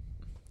 Griff.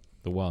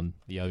 The one,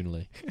 the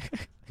only,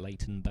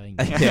 Leighton Baines.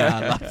 Yeah,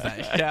 I love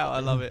that shout. I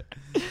love it.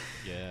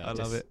 Yeah, I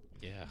love it.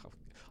 Yeah, I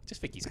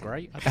just think he's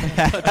great. I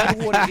don't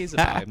know what it is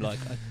about him.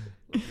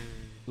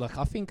 Like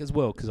I think as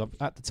well because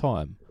at the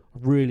time I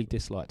really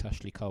disliked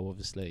Ashley Cole.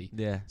 Obviously,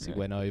 Yeah. he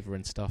went over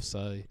and stuff. So,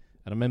 and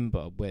I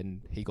remember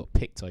when he got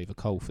picked over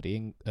Cole for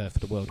the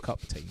World Cup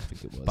team. I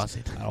think it was.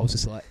 Buzzing. And I was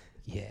just like,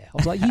 yeah. I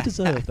was like, you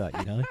deserve that,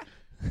 you know.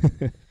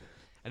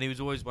 And he was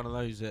always one of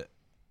those that,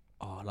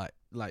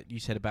 like you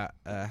said about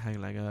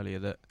Hang Lang earlier,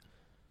 that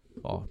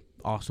or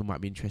Arsenal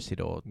might be interested,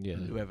 or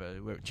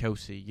whoever,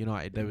 Chelsea,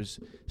 United. There was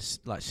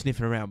like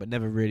sniffing around, but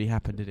never really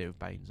happened, did it, with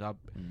Baines? Not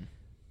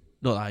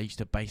that I used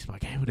to base my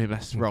game on him,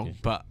 that's wrong,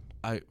 but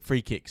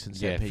free kicks and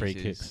set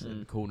pieces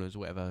and corners,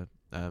 whatever.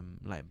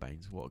 Leighton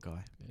Baines, what a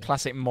guy.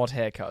 Classic mod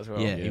haircut as well.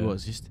 Yeah, he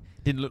was. Just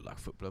didn't look like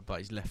a footballer, but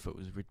his left foot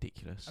was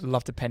ridiculous.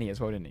 Loved a penny as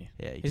well, didn't he?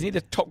 Yeah. Isn't he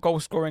the top goal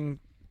scoring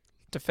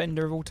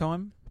defender of all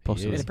time?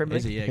 Possibly. In the Premier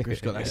League? Is he? Yeah,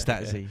 Griff's got that stat,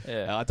 has he?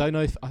 Yeah. I don't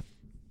know if...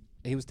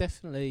 He was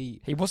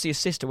definitely... He was the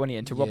assister, wasn't he?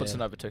 Until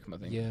Robertson overtook him, I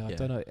think. Yeah, I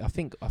don't know. I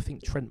think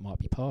Trent might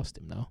be past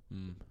him now.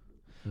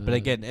 But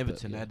again,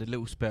 Everton had a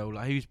little spell.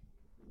 Like,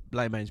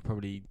 Leighton Baines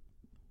probably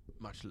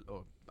much...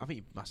 Or I think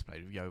he must have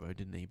played with Yovo,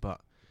 didn't he?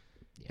 But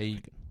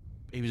he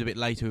was a bit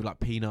later with like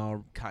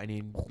Pienaar cutting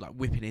in, like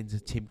whipping into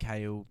Tim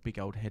Cahill, big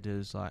old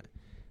headers. Like,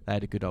 they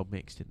had a good old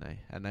mix, didn't they?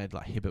 And they had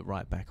like Hibbert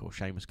right back or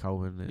Seamus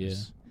Coleman.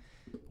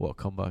 What a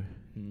combo.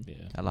 Yeah.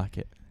 I like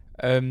it.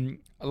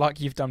 Like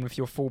you've done with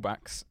your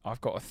fullbacks, I've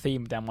got a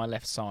theme down my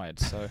left side.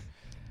 So,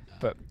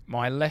 but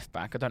my left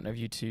back, I don't know if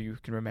you two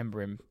can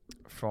remember him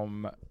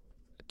from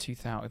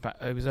 2000.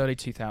 It was early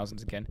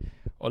 2000s again.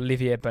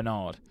 Olivier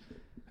Bernard,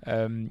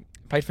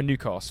 played for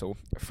Newcastle,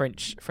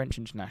 French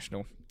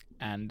international,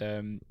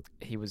 and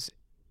he was.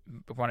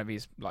 One of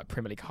his like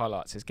Premier League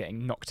highlights is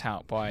getting knocked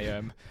out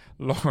by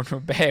Laurent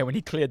Robert when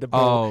he cleared the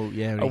ball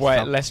away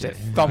at Leicester,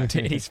 thumped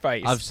it in his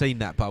face. I've seen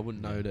that, but I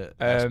wouldn't know that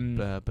that's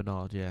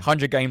Bernard. Yeah,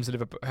 100 games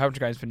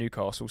for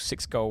Newcastle,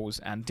 6 goals,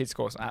 and did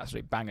score some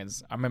absolute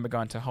bangers. I remember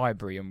going to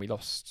Highbury and we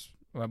lost.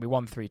 Well, we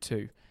won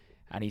 3-2,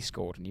 and he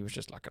scored, and he was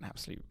just like an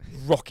absolute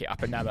rocket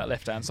up and down that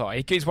left hand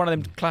side. He's one of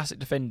them classic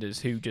defenders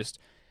who just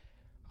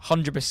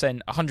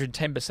 100%,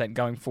 110%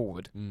 going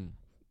forward.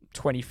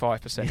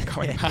 25%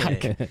 going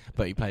back.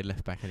 But he played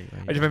left back anyway.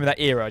 I just remember that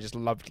era. I just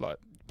loved like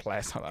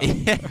players like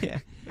that. Yeah.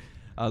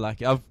 I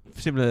like it. I've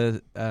similar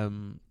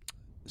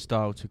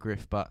style to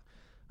Griff, but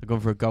I've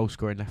gone for a goal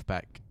scoring left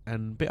back,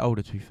 and a bit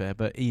older to be fair,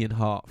 but Ian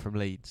Hart from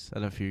Leeds. I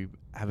don't know if you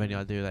have any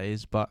idea who that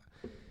is, but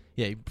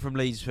yeah, from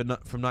Leeds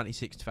from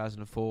 96 to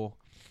 2004.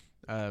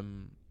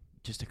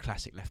 Just a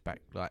classic left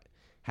back. Like,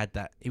 had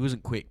that. He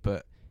wasn't quick,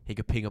 but he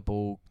could ping a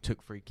ball,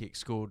 took free kicks,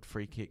 scored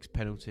free kicks,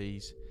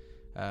 penalties.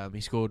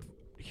 He scored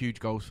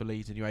huge goals for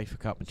Leeds in UEFA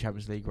Cup and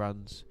Champions League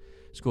runs.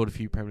 Scored a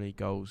few Premier League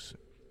goals.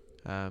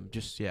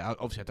 Obviously I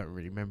don't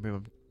really remember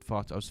him.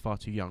 I was far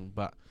too young.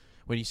 But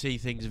when you see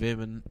things of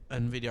him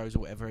and videos or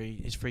whatever,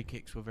 his free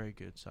kicks were very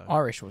good. So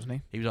Irish, wasn't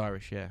he? He was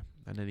Irish, yeah.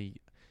 And then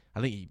I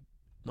think he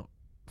not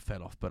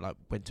fell off, but like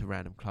went to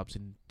random clubs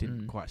and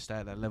didn't quite stay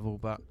at that level.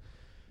 But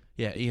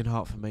yeah, Ian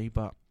Hart for me.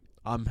 But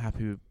I'm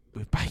happy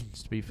with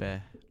Baines, to be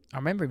fair. I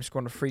remember him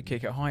scoring a free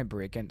kick at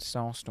Highbury against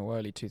Arsenal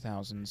early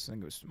 2000s. I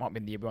think might have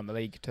been the year we won the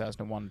league,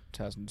 2001,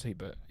 2002.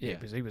 But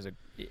because he was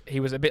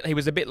a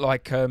bit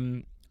like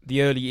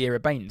the early era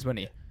Baines,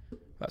 wasn't he?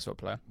 That sort of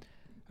player.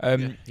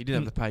 He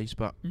didn't have the pace,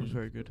 but it was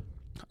very good.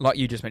 Like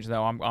you just mentioned,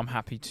 though, I'm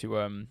happy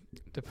to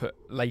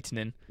put Leighton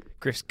in.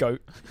 Griff's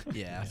GOAT.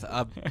 Yeah,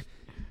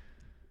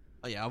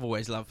 I've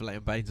always loved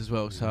Leighton Baines as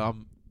well. So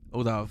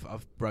although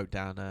I've broke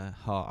down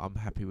Hart, I'm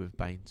happy with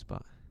Baines.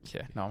 But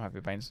I'm happy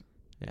with Baines.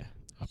 Yeah.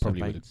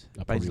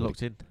 Baines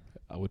locked in.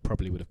 I would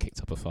have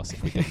kicked up a fuss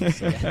if we didn't.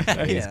 So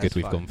it's good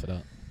we've gone for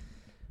that.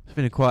 It's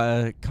been quite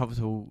a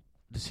comfortable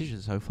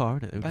decision so far,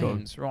 isn't it?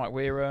 Baines, right?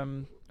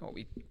 We're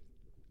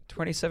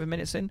 27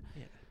 minutes in.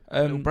 Yeah.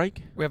 A little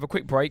break. We have a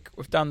quick break.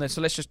 We've done this,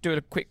 so let's just do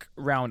a quick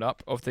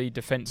roundup of the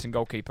defence and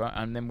goalkeeper,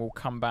 and then we'll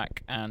come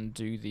back and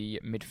do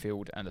the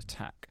midfield and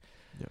attack.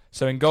 Yep.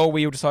 So in goal,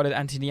 we all decided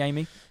Anthony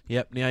Niemi.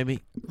 Yep, Niemi.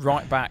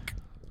 Right back,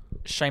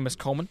 Seamus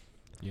Coleman.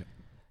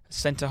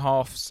 Centre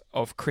halves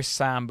of Chris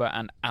Samba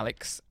and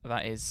Alex.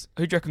 That is,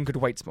 who do you reckon could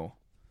weights more?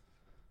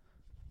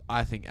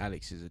 I think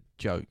Alex is a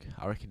joke.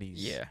 I reckon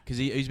he's because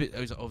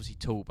he's obviously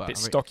tall, but a bit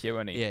stockier,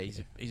 isn't he? Yeah,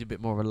 he's a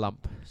bit more of a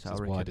lump. So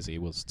as wide as he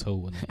was tall,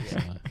 wasn't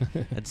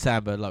he? And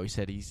Samba, like we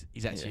said, he's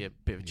actually a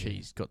bit of a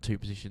cheese. Got 2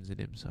 positions in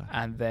him. So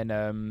and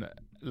then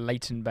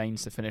Leighton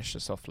Baines to finish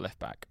us off left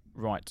back.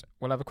 Right,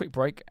 we'll have a quick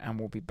break and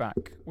we'll be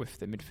back with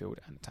the midfield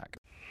and attack.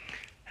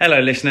 Hello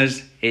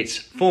listeners, it's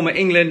former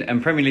England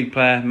and Premier League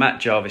player Matt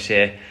Jarvis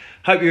here.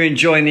 Hope you're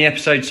enjoying the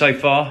episode so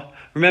far.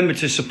 Remember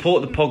to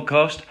support the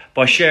podcast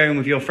by sharing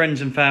with your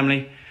friends and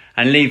family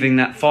and leaving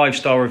that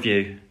 5-star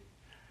review.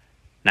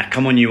 Now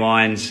come on you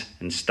Irons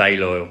and stay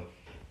loyal.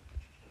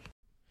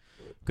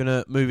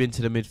 Gonna move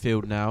into the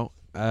midfield now.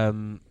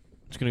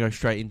 Just gonna go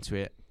straight into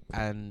it,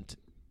 and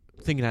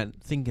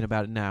thinking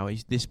about it now,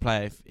 this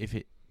player, if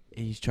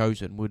he's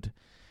chosen, would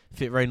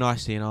fit very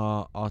nicely in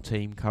our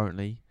team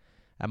currently.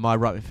 And my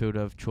right midfielder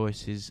of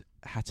choice is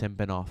Hatem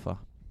Ben Arfa.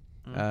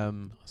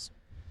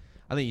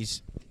 I think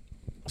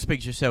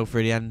speaks for yourself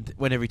really, and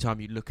every time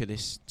you look at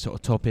this sort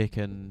of topic,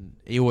 and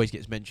he always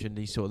gets mentioned,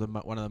 he's sort of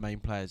one of the main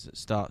players that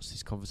starts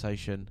this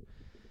conversation.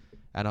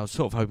 And I was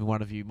sort of hoping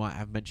one of you might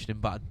have mentioned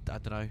him, but I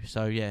don't know.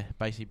 So yeah,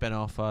 basically Ben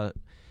Arfa,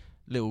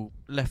 little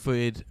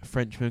left-footed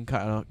Frenchman,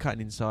 cutting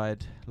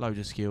inside, loads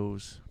of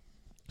skills,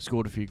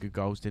 scored a few good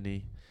goals, didn't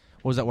he?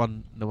 What was that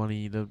one? The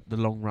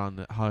long run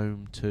at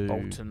home to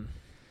Bolton.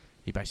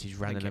 he basically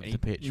just ran the length of the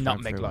pitch.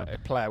 Nutmeg like a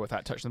player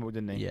without touching the ball,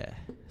 didn't he? Yeah.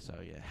 So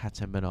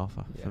Hatem Ben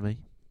Arfa for me.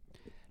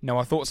 No,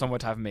 I thought someone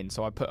would have him in,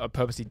 so I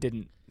purposely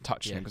didn't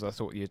touch him because I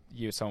thought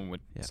someone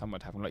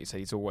would have him. Like you say,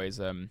 he's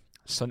always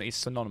he's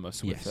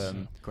synonymous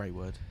with great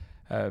word.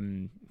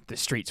 The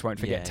streets won't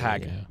forget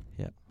tag.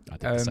 Yeah. I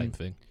did the same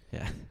thing.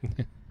 Yeah.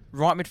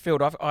 Right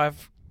midfield,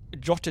 I've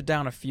jotted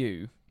down a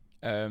few.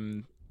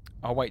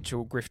 I'll wait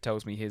till Griff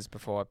tells me his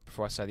before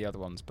I say the other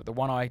ones. But the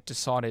one I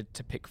decided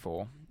to pick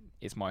for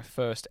is my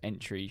first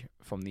entry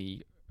from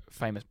the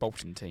famous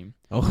Bolton team.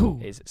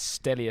 Is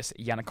Stelios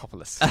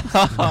Yiannakopoulos.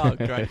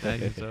 Great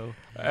name as well.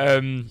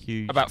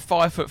 Huge. About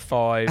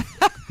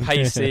 5'5",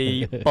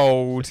 pacey,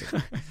 bold,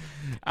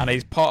 and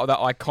he's part of that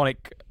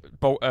iconic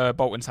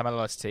Bolton Sam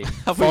Allardyce team.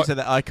 I thought you said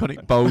that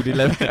iconic bold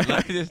 11.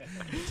 Like this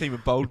team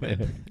of bold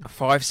men.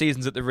 5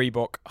 seasons at the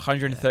Reebok,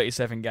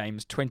 137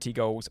 games, 20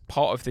 goals,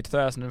 part of the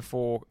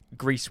 2004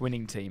 Greece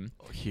winning team.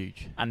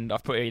 Huge. And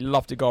I've put he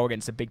loved to go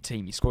against a big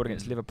team. He scored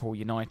against Liverpool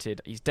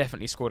United. He's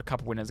definitely scored a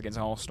couple of winners against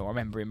Arsenal. I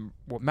remember him.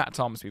 Well, Matt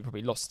Tarmsby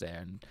probably lost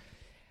there,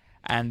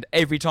 and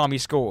every time he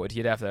scored,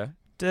 he'd have the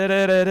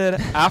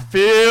I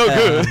feel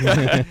good.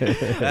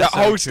 That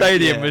whole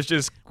stadium was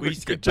just. We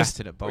used to get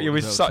battered at Bolton. It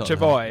was such a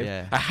vibe.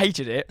 Yeah. I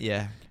hated it.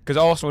 Yeah. Because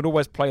Arsenal would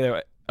always play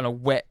there on a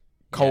wet,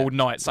 cold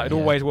night, so it'd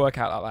always work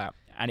out like that.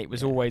 And it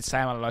was always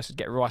Sam Allardyce would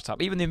get right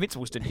up. Even the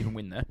Invincibles didn't even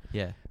win there.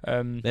 Yeah.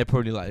 They're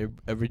probably like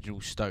the original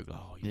Stoke.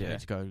 You need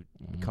to go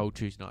cold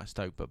Tuesday night at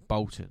Stoke, but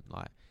Bolton,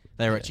 like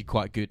they were actually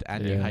quite good,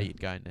 and you hated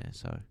going there.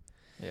 So.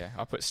 Yeah,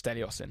 I put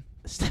Stelios in.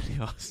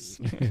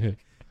 Stelios.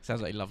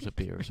 Sounds like he loves a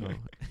beer as well.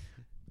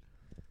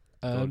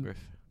 Have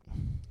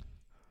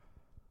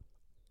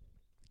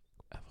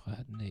I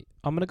had any?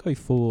 I'm going to go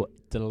for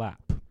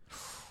Delap.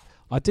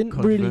 I didn't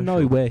really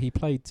know where he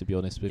played, to be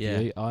honest with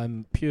you.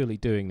 I'm purely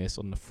doing this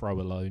on the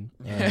throw alone.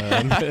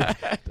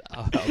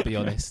 I'll be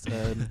honest.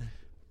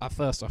 At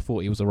first, I thought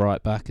he was a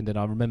right back, and then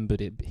I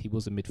remembered he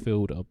was a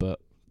midfielder,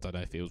 but I don't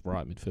know if he was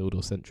right midfield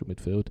or central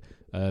midfield.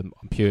 I'm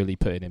purely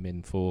putting him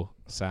in for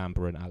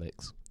Samba and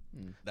Alex.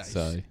 That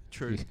is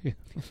true.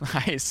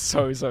 That is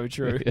so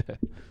true.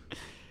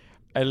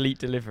 Elite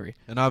delivery.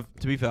 And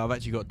to be fair, I've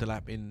actually got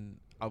Delap in.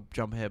 I'll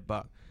jump ahead,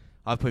 but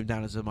I've put him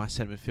down as my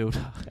centre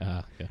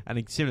midfielder.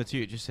 And similar to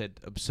you, it just said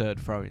absurd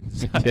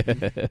throw-ins.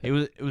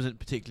 It wasn't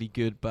particularly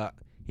good, but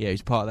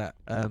he's part of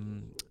that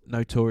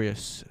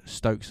notorious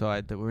Stoke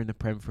side that were in the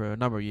Prem for a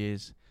number of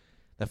years.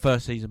 Their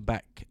first season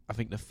back, I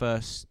think the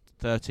first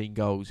 13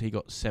 goals, he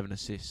got 7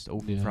 assists,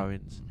 all from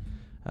throw-ins.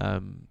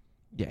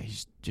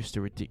 He's just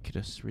a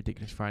ridiculous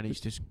throw-in.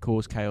 He's just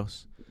caused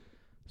chaos.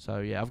 So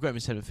I've got him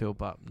in centre field,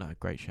 but no,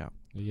 great shout.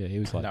 Yeah, he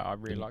was like. No, I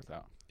really like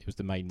that. It was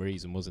the main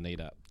reason, wasn't he,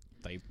 that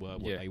they were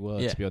what they were.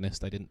 Yeah. To be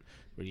honest, they didn't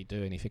really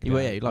do anything.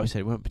 Like I said,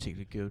 it weren't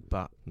particularly good,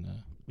 but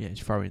his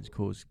throw-ins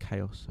caused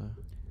chaos. So.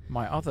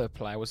 My other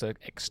player was an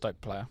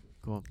ex-Stoke player.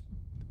 Go on.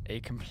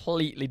 A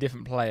completely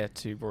different player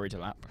to Rory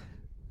Delap.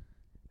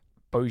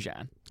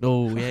 Bojan.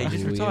 Oh yeah, he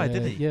just retired,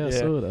 didn't he? Yeah, I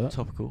saw that.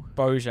 Topical.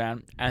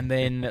 Bojan, and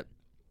then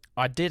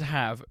I did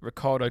have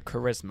Ricardo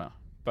Quaresma,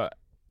 but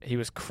he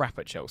was crap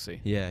at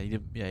Chelsea. Yeah, he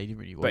didn't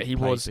really. But he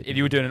was. If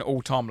you were doing an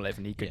all-time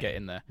 11, he could get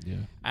in there. Yeah.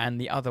 And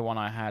the other one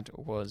I had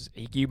was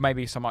you might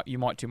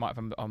have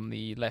him on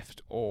the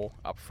left or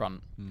up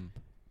front.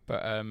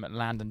 But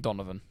Landon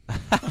Donovan.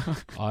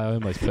 I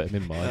almost put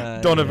him in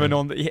mine.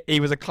 Donovan he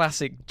was a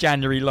classic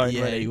January loan.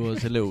 Yeah, really. He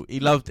was a little. He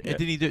loved. Didn't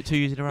he do it 2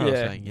 years in a row?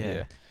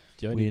 Yeah.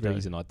 The only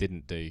reason I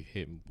didn't do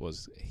him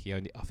was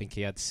I think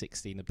he had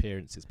 16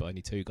 appearances but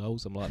only 2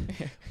 goals. I'm like,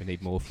 we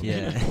need more from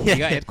him. He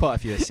had quite a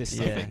few assists,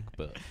 I think.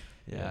 But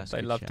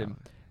they loved him.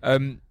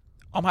 I'm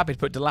happy to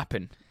put Delap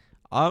in.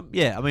 I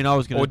mean, I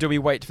was going to. Or do we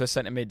wait for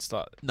centre mids?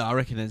 No, I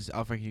reckon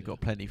you've got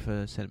plenty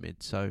for centre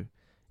mid. So,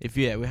 I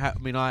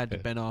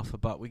had Ben Arthur,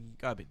 but we can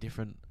go a bit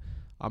different.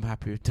 I'm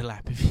happy with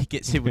Delap if he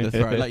gets in with a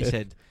throw. Like you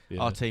said,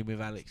 our team with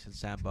Alex and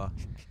Samba.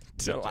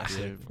 That's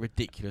a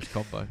ridiculous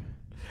combo.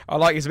 I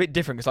like it's a bit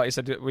different because, like you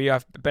said, we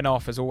have Ben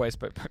Arthur as always,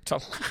 but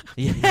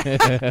he's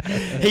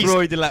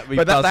Roy Delap.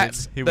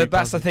 But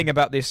that's the thing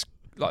about this.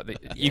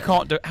 You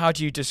can't. How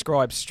do you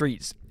describe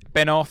streets?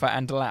 Ben Arthur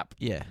and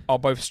Delap are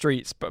both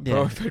streets, but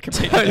both for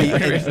completely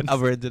different reasons.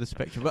 Other end of the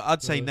spectrum. But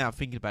I'd say now,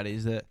 thinking about it,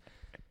 is that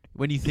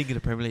when you think of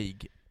the Premier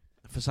League,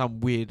 for some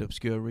weird,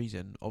 obscure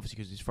reason, obviously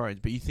because it's throw-ins,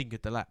 but you think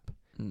of Delap.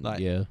 Not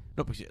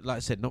like I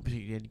said, not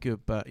particularly any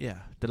good, but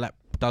Delap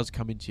does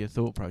come into your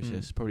thought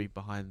process, probably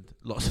behind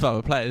lots of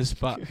other players.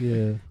 But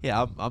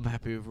I'm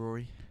happy with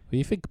Rory. When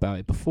you think about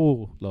it,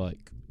 before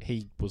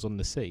he was on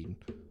the scene,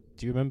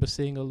 do you remember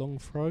seeing a long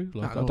throw?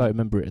 I don't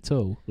remember it at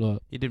all.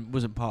 It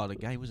wasn't part of the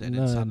game, was it? And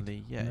then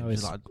suddenly, it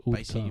was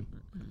basically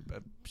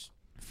a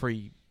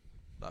free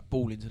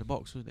ball into the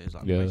box, wasn't it? It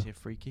was basically a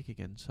free kick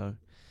again. So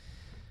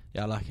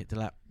I like it.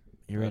 Delap.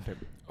 You're in.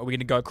 Are we going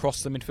to go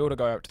across the midfield or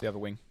go out to the other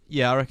wing?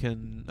 Yeah, I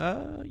reckon.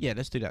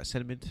 Let's do that.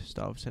 Centre mid.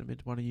 Start with centre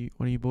mid. One of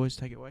you boys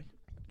take it away. Do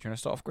you want to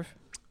start off, Griff?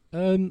 So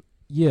I'm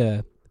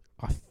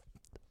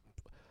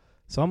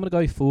going to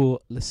go for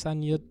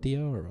Lasagna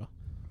Diarra.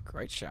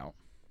 Great shout.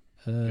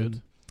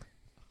 Good.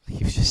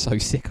 he was just so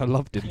sick. I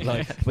loved him.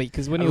 Like,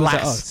 because when he was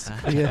at us,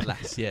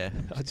 Lass, yeah.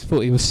 I just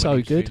thought he was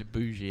so good.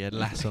 Bougie and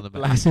Lass on the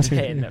back. Last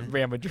 10 at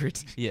Real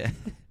Madrid. Yeah.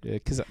 Yeah,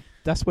 because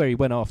that's where he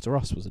went after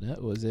us, wasn't it?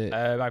 Or was it?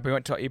 We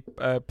went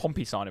to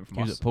Pompey signed him from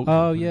He was us. at Portsmouth,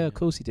 Oh yeah, of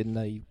course he did. And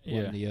they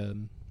won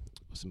the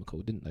what's it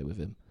called? Didn't they with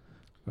him?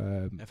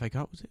 FA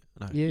Cup, was it?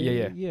 No.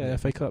 Yeah,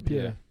 FA Cup.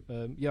 Yeah.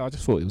 I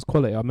just thought it was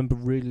quality. I remember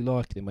really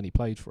liking him when he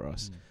played for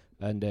us,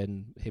 and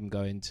then him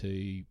going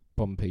to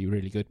Pompey,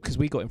 really good, because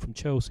we got him from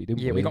Chelsea, didn't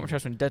we? Yeah, we got him from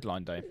Chelsea on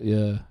deadline day.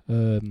 Yeah.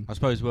 I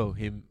suppose,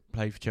 him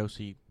played for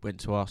Chelsea, went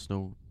to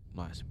Arsenal.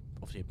 Like, it's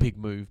obviously a big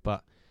move,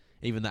 but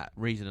even that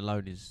reason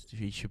alone is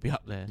he should be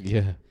up there.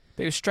 Yeah.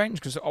 But it was strange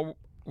because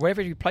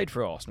wherever he played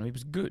for Arsenal, he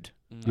was good.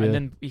 Yeah. And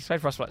then he played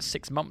for us for like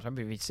 6 months,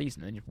 remember his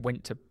season, and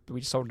then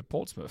we just sold him to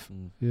Portsmouth.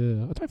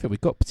 Yeah, I don't think we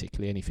got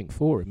particularly anything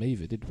for him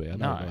either, did we? I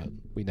know No.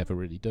 we never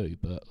really do,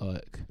 but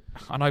like...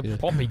 I know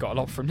Pompey got a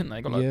lot from him, didn't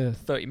they? Got like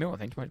 30 mil, I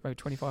think, maybe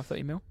 25,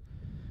 30 mil.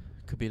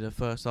 Could be the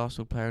first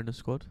Arsenal player in the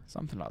squad.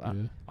 Something like that.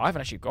 Yeah. I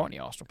haven't actually got any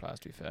Arsenal players,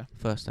 to be fair.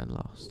 First and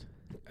last.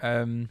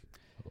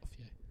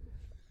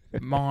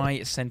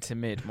 My centre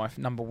mid, my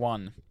number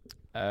one,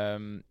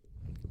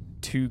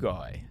 two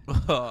guy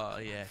Oh,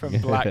 yeah. from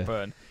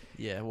Blackburn.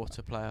 Yeah, what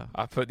a player.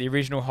 I put the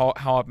original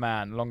hard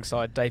man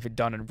alongside David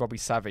Dunn and Robbie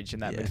Savage in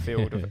that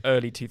midfield of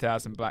early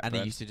 2000 Blackburn.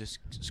 And he used to just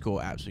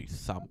score absolute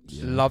thumps.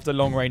 Yeah. Loved a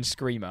long-range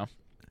screamer.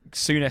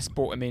 Souness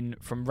brought him in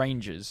from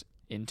Rangers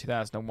in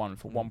 2001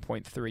 for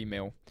 1.3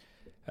 mil.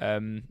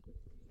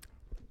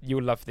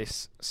 You'll love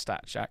this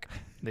stat, Jack.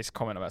 This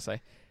comment I'm about to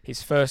say.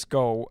 His first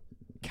goal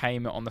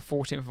came on the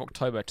 14th of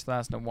October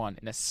 2001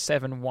 in a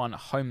 7-1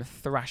 home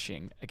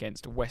thrashing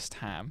against West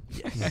Ham.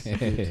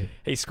 Yes.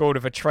 He scored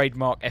with a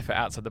trademark effort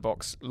outside the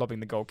box, lobbing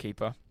the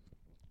goalkeeper.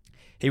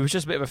 He was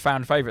just a bit of a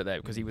fan favourite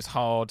there because he was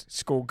hard,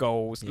 scored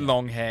goals,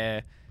 long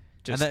hair.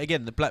 And then,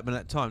 again, the Blackburn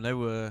at the time, they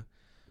were,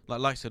 like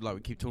I said, like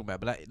we keep talking about,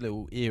 but that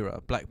little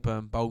era,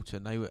 Blackburn,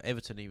 Bolton, they were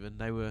Everton even,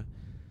 they were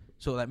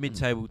sort of that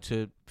mid-table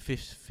to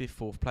fifth,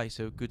 fourth place.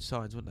 They were good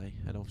sides, weren't they?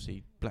 And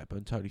obviously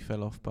Blackburn totally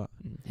fell off. But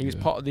he was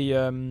part of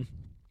the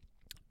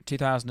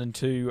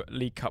 2002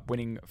 League Cup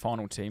winning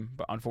final team,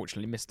 but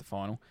unfortunately missed the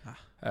final.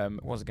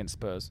 It was against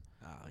Spurs.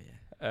 Oh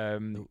yeah,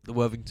 the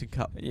Worthington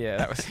Cup. Yeah,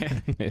 that was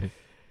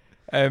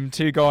it.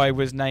 Two guy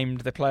was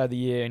named the Player of the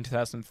Year in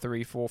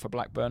 2003-4 for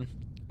Blackburn.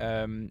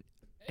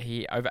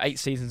 He over 8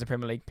 seasons in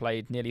Premier League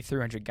played nearly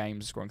 300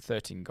 games, scoring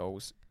 13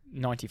 goals,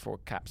 94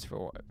 caps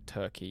for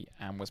Turkey,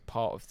 and was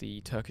part of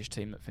the Turkish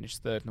team that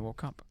finished third in the World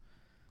Cup.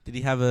 Did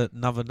he have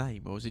another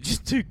name, or was it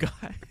just two guys?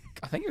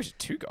 I think it was just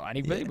two guys.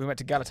 And we went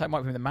to Galatasaray. Might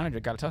have been the manager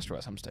of Galatasaray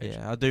at some stage.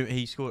 Yeah, I do.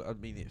 He scored. I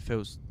mean, it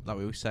feels like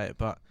we always say it,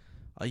 but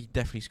he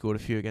definitely scored a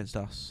few against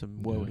us. Some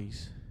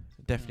worldies.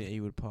 Definitely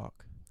at Ewood Park.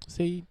 Is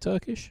he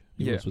Turkish?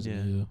 Yeah.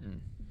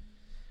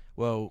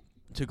 Well,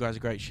 two guys, a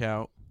great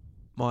shout.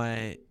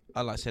 Like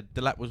I said,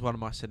 Delap was one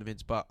of my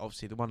sentiments, but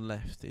obviously the one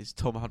left is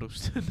Tom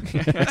Huddleston.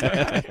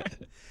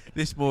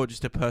 This more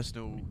just a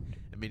personal.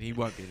 I mean, he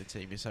won't be in the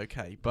team. It's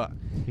okay, but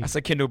that's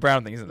a Kendall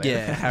Brown thing, isn't it?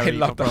 Yeah, Harry,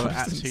 my brother,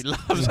 absolutely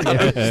loves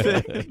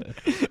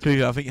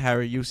Huddleston. I think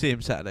Harry, you'll see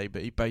him Saturday,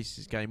 but he bases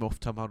his game off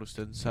Tom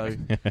Huddleston, so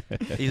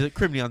he's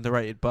criminally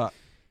underrated. But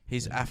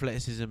his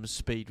athleticism and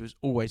speed was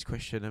always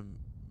questioned, and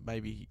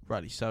maybe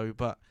rightly so.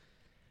 But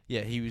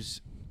yeah, he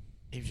was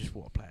just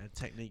what a player.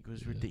 Technique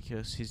was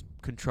ridiculous. His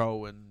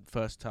control and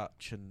first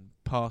touch and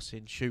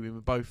passing, shooting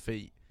with both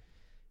feet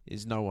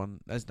is I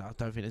don't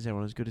think there's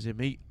anyone as good as him.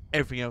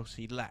 Everything else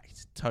he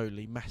lacked,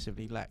 totally,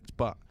 massively lacked.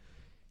 But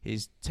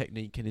his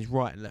technique and his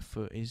right and left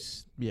foot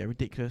is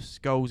ridiculous.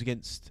 Goals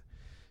against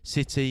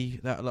City,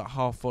 that like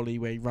half volley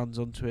where he runs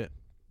onto it,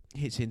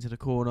 hits into the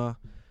corner.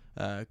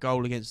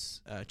 Goal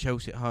against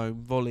Chelsea at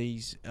home,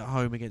 volleys at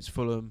home against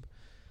Fulham.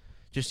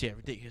 Just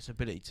ridiculous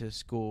ability to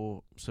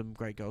score some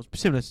great goals.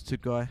 Similar to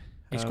Guy.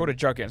 He scored a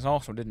joke against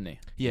Arsenal, didn't he?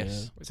 Yes.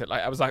 Yeah. Was it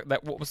like? I was like that.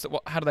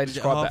 How do they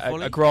describe that?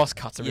 Volley? A grass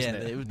cutter, isn't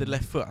it? Yeah, it was the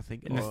left foot, I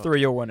think. In the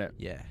 3-0, wasn't it?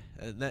 Yeah.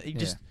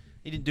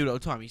 He didn't do it all the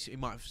time. He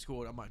might have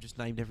scored. I might have just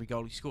named every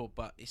goal he scored,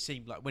 but it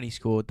seemed like when he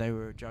scored, they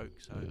were a joke.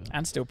 So.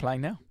 And still playing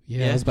now.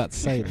 Yeah, I was about to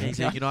say that. He's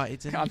at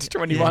United. Under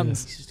 21s.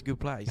 He's just a good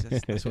player.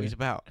 That's what he's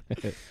about.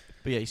 But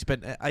yeah, he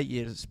spent 8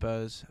 years at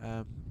Spurs.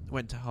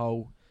 Went to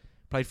Hull.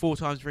 Played 4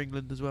 times for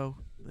England as well.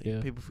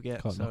 Yeah. People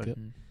forget. Can't knock it.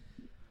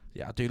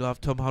 Yeah, I do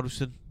love Tom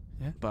Huddleston.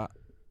 Yeah. But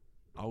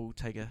I will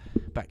take a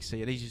back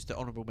seat. And he's just an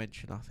honourable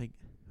mention, I think,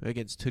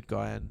 against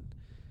Tudgay and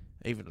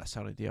even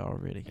Lassana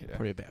Diarra, really. Yeah.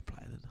 Probably a better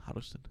player than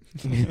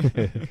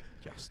Huddleston.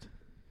 Just.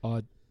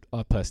 I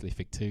personally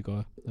think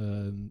Tudgay.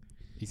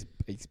 He's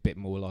a bit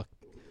more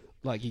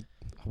like he.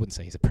 I wouldn't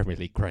say he's a Premier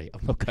League great.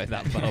 I'm not going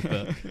that far,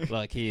 but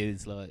like he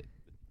is like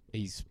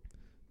he's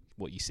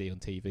what you see on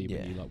TV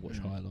when you like watch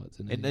highlights.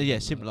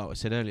 And similar like I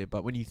said earlier.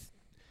 But when you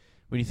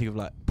think of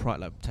like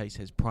like Tay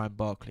says, Prime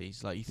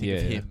Barclays, like you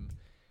think of him.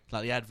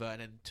 Like the advert,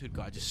 and then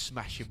Tudgay just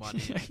smashing one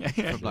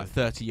from like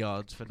 30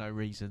 yards for no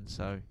reason.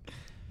 So,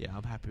 yeah,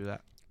 I'm happy with that.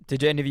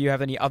 Did any of you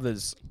have any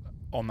others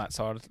on that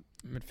side of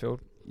midfield?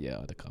 Yeah, I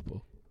had a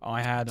couple.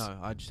 I had. No,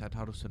 I just had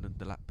Huddleston and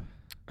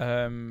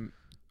Delap.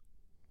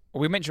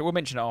 We'll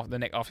mention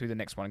it after the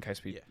next one in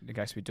case we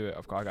do it.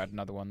 I got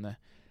another one there.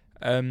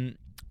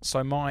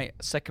 So my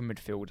second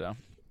midfielder,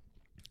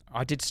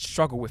 I did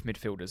struggle with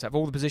midfielders. Of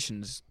all the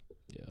positions,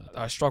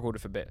 I struggled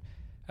with a bit.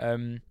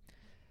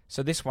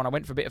 So this one, I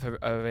went for a bit of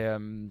a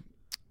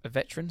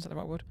veteran. Is that the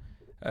right word?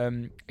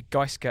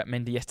 Gaisca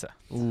Mendieta.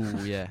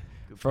 Ooh, yeah.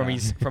 from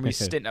his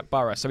stint at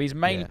Borough. So his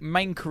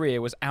main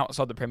career was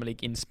outside the Premier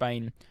League in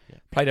Spain. Yeah.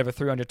 Played over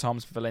 300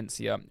 times for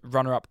Valencia.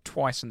 Runner-up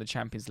twice in the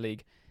Champions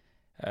League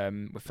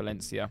with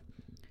Valencia.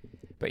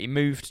 But he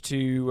moved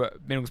to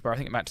Middlesbrough, I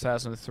think, about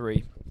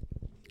 2003.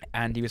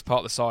 And he was part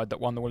of the side that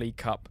won the League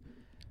Cup,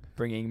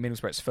 bringing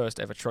Middlesbrough's first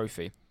ever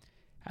trophy.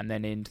 And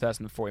then in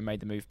 2004, he made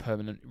the move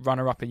permanent.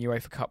 Runner-up in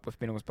UEFA Cup with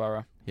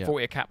Middlesbrough.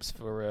 40 caps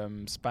for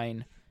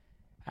Spain.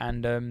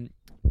 And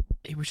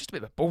he was just a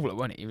bit of a baller,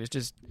 wasn't he?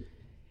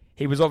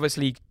 He was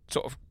obviously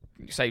sort of,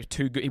 say,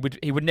 too good.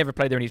 He would never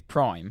play there in his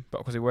prime, but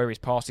because where he's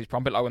past his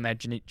prime, a bit like when they had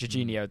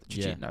Juninho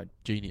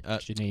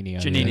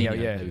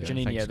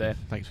there.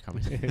 Thanks for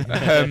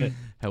coming.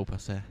 Help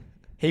us there.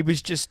 He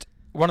was just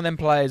one of them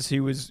players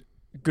who was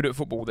good at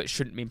football that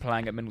shouldn't be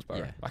playing at Middlesbrough.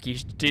 Yeah. Like he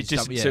did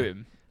just to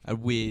him. A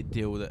weird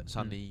deal that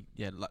suddenly,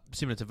 like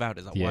similar to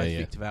Valdez. Like why is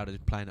Victor Valdez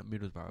playing at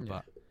Middlesbrough?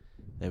 But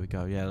there we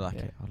go. Yeah, I like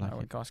it. I like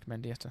it. Gaisca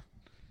Mendieta.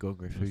 Go on,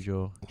 Griff. Who's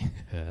your?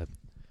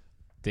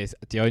 There's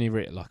the only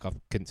I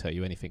couldn't tell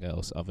you anything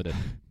else other than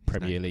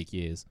Premier League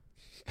years.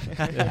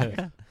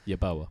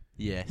 Yeboah.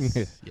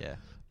 Yes. Yeah.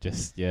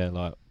 Just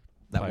like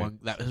that one.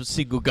 That was a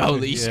single goal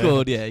that he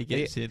scored. Yeah, he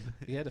gets in.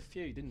 He had a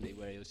few, didn't he?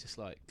 Where he was just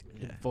like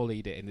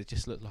volleyed it, and it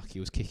just looked like he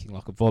was kicking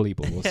like a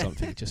volleyball or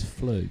something. It just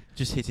flew.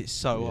 Just hit it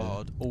so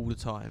hard all the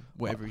time.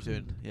 Whatever he's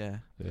doing. Yeah.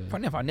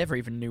 Funny enough, I never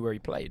even knew where he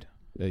played.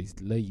 He's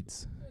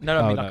Leeds. No,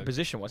 I mean like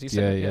position was. He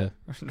said,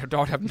 I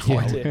have no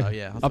idea. Oh,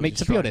 yeah. I mean,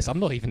 to be honest, I'm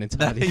not even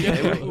entirely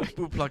sure.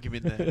 We'll plug him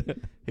in there.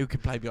 He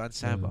could play behind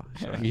Samba.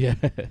 Yeah.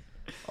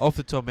 Off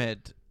the top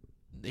head,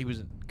 he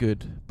wasn't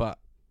good, but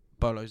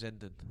Bolo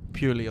Zenden,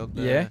 purely on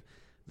the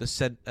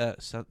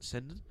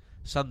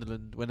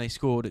Sunderland when they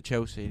scored at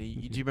Chelsea. And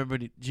do you remember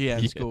when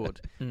Gian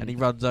scored and he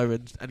runs over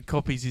and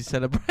copies his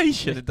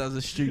celebration and does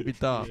a stupid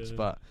dance?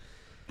 But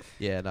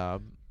if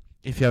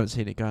you haven't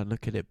seen it, go and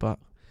look at it. But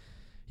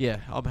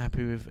yeah, I'm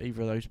happy with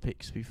either of those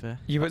picks. To be fair,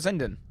 you got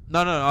Zenden?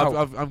 No,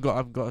 I've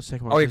got a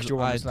second one. Oh, yeah, because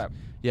you're on Delap.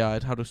 Yeah, I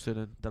had Huddleston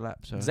and Delap.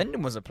 So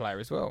Zenden was a player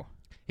as well.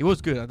 He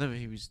was good. I know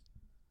he was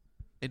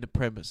in the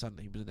Prem at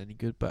Sunday. He wasn't any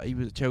good, but he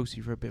was at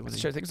Chelsea for a bit. I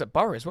think it was at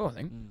Borough as well.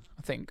 I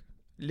think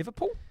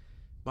Liverpool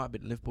might have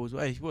been Liverpool as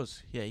well. He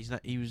was. Yeah,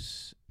 he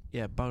was.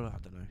 Yeah, Bolo. I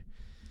don't know.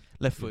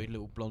 Left-footed,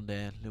 little blonde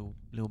hair, little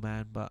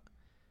man. But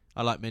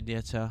I like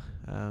Mendieta.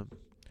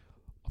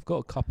 I've got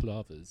a couple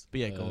of others. But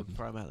go on,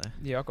 throw them out there.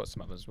 Yeah, I've got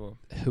some others as well.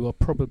 Who are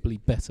probably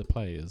better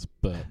players,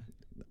 but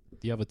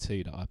the other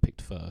two that I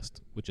picked first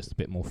were just a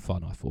bit more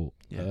fun, I thought.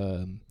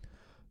 Yeah.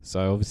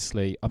 So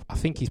obviously, I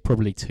think he's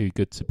probably too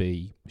good to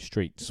be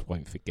Streets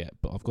won't forget,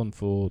 but I've gone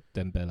for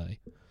Dembele.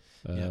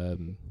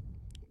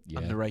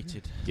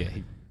 Underrated. Yeah,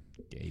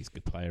 he's a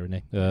good player,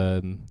 isn't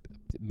he?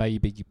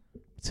 Maybe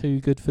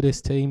too good for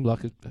this team.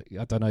 Like,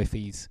 I don't know if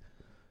he's...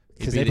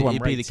 Because everyone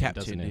he'd be the rates him,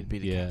 captain. doesn't he? He'd be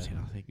the captain,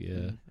 I think.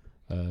 Yeah.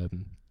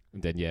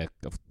 And then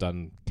I've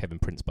done Kevin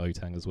Prince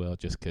Boateng as well,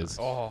 just because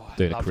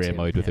doing a career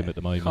mode with him at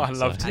the moment. I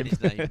loved him.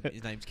 And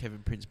his name's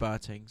Kevin Prince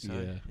Boateng.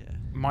 So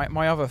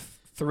my other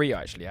three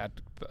I actually had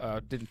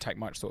didn't take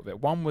much thought of it.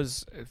 One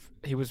was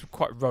he was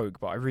quite rogue,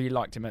 but I really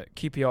liked him at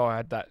QPR.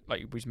 Had that,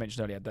 like we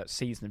mentioned earlier, had that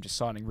season of just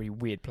signing really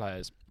weird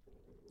players.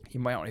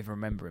 You might not even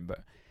remember him,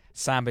 but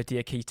Samba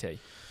Diakite.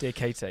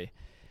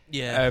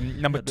 Yeah.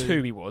 Number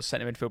 2 he was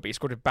centre midfield, but he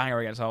scored a banger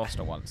against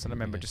Arsenal once, and I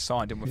remember just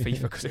signed him with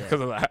FIFA because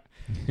of that.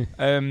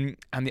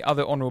 And the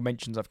other honourable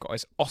mentions I've got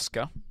is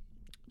Oscar.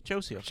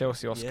 Chelsea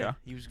Oscar. Yeah,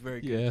 he was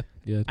very good.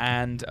 Yeah.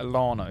 And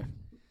Alano.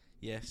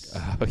 Yes.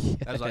 Oh, yeah.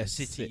 That was like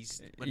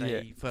City's when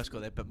they first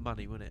got their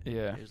money, wasn't it?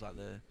 Yeah. It was like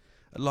the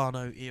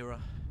Alano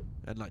era.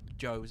 And like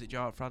Joe, was it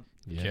Joe up front?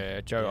 Yeah,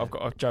 Joe. Yeah. I've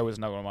got Joe was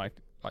another one of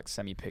my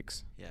semi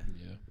picks. Yeah.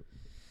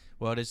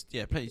 Well, there's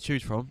plenty to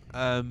choose from.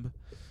 Do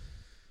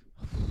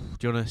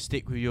you want to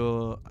stick with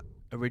your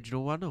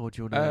original one, or do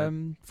you want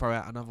to throw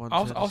out another one?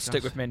 I'll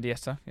stick with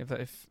Mendieta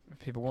if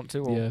people want to.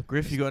 Or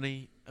Griff, you got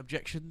any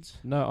objections?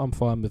 No, I'm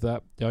fine with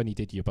that. I only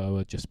did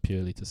Yeboah just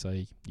purely to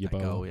say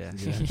Yeboah. Goal,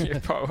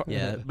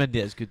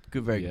 Mendieta's good,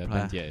 very good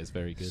player. Mendieta is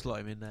very good. Slot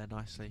him in there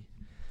nicely.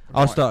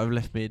 I'll start with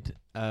left mid.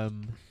 I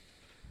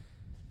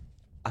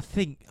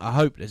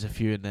hope there's a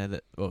few in there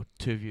that, well,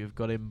 2 of you have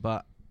got him,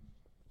 but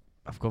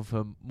I've gone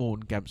for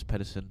Morten Gamst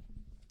Pedersen.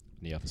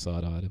 On the other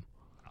side, I had him.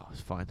 Oh,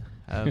 it's fine.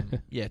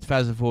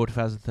 2004,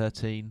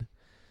 2013.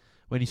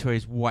 When he saw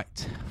his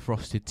white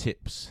frosted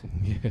tips,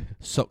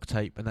 sock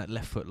tape, and that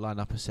left foot line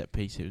up a set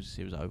piece, it was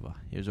over.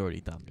 It was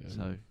already done. Yeah.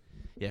 So,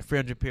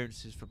 300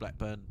 appearances for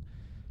Blackburn.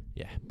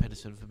 Yeah,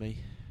 Pedersen for me.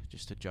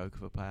 Just a joke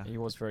of a player. He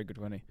was very good,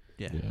 wasn't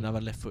he? Yeah.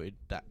 Another left-footed.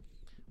 That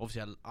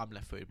obviously I'm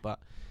left-footed, but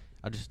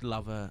I just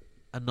love a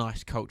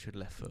nice cultured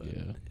left foot.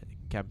 Yeah.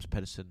 Gamst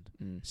Pedersen,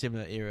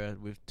 similar era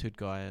with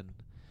Tudgay and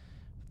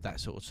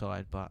that sort of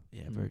side, but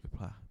very good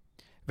player.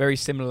 very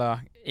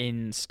similar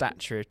in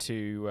stature to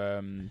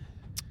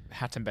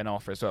Hatem Ben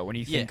Arfa as well. When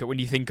you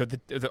think of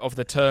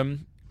the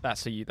term,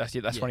 that's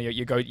one of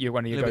your go-tos. A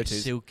little bit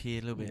silky,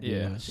 a little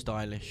bit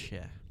stylish.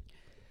 Yeah.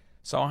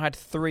 So I had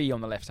 3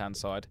 on the left-hand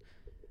side.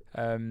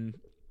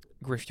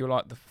 Griff, you're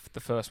like the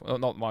first one. Well,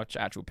 not my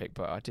actual pick,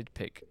 but I did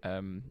pick. I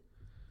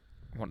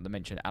wanted to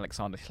mention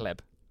Alexander Hleb.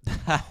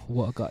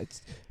 What a guy!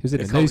 He was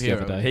in the news the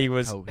other day.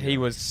 He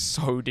was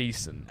so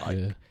decent,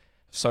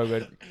 so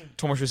good.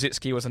 Tomasz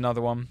Rosicky was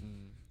another one.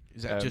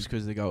 Is that just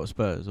because they go at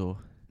Spurs, or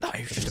no?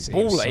 He was just a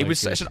baller. He was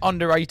such an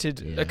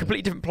underrated, a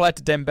completely different player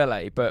to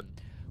Dembele, but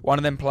one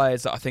of them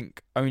players that I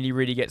think only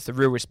really gets the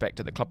real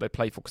respect at the club they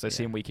play for because they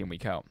see him week in,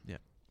 week out. Yeah.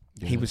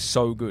 He was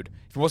so good.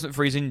 If it wasn't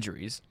for his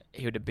injuries,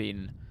 he would have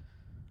been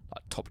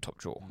like top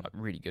draw, like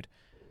really good.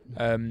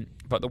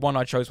 But the one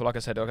I chose, well, like I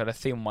said, I got a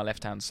theme on my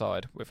left-hand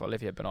side with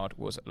Olivier Bernard,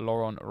 was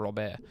Laurent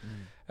Robert.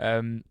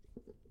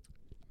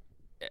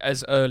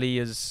 As early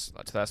as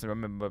 2000, I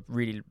remember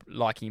really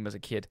liking him as a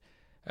kid.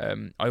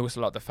 I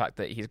also like the fact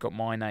that he's got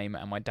my name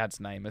and my dad's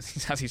name as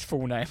his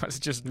full name. I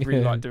just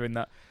really like doing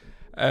that.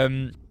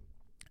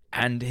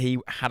 And he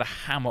had a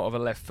hammer of a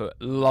left foot,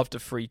 loved a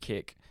free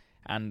kick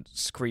and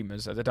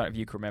screamers. I don't know if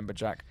you can remember,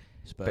 Jack,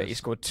 Spurs. but he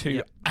scored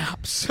 2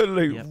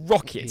 absolute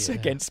rockets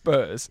against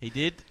Spurs. He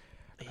did.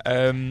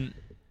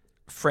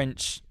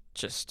 French,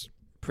 just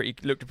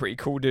looked a pretty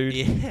cool dude.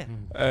 Yeah.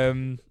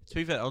 To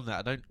be fair on that,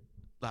 I don't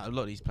like a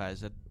lot of these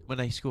players. When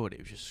they scored, it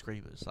was just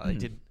screamers. Like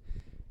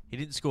he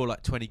didn't score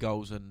like 20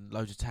 goals and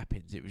loads of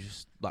tap-ins. It was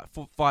just like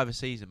 5 a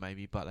season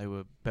maybe, but they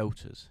were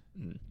belters.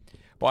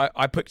 But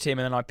I picked him,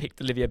 and then I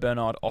picked Olivier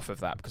Bernard off of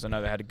that because I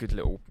know they had a good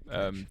little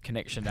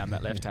connection down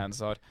that left-hand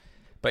side.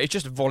 But it's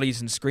just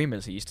volleys and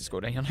screamers he used to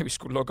score. I know he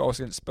scored a lot of goals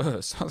against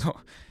Spurs, so I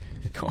thought,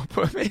 can't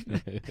put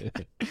him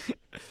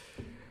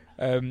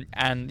in.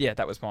 And yeah,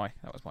 that was my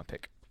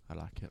pick. I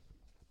like it.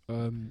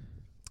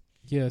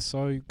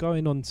 So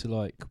going on to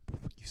like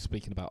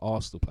speaking about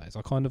Arsenal players,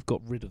 I kind of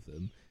got rid of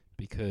them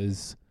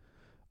because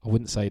I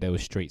wouldn't say they were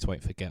streets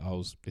won't forget.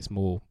 It's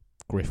more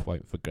Griff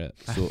won't forget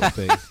sort of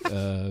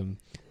thing.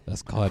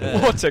 That's kind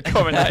of what a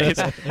comment that is.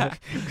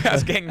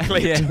 That's getting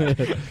clear.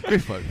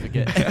 Griff won't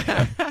forget.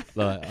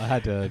 Like I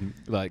had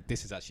like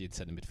this is actually in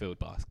centre midfield,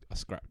 but I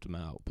scrapped them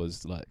out.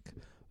 Was like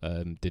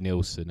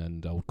Denilson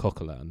and old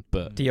Coquelin,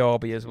 but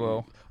Diaby as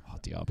well. Oh,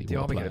 Diaby could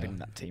have been in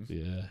that team.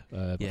 Yeah,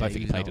 I don't think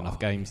he played enough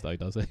games though,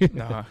 does he?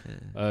 No.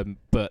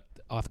 But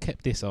I've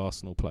kept this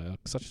Arsenal player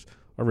because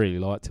I really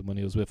liked him when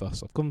he was with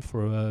us. I've gone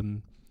for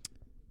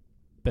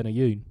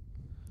Benayoun.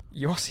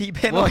 Yossi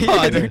Benayoun.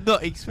 I did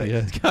not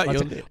expect to cut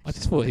your lips. I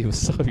just thought he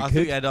was so good. I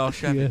think you had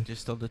Arshavin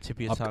just on the tip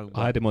of your tongue.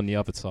 I had him on the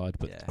other side,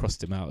 but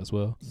crossed him out as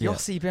well.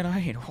 Yossi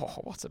Benayoun.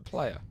 Oh, what a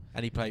player.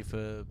 And he played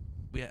for...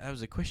 Yeah, that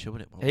was a question,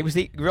 wasn't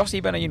it?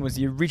 Yossi Benayoun was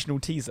the original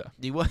teaser.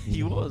 He was,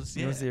 He was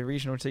the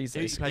original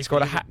teaser. He's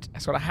got a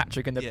hat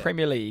trick in the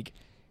Premier League,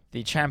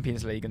 the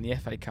Champions League, and the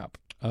FA Cup.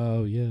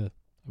 Oh yeah, I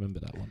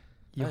remember that one.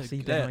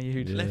 Yossi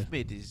Benayoun. Left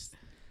mid is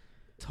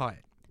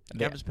tight.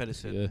 Gabs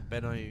Pedersen,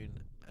 Benayoun,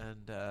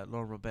 and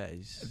Laurent Robert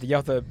is... The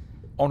other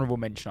honourable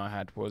mention I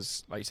had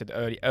was, like you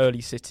said,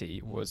 early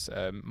City was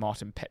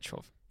Martin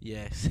Petrov.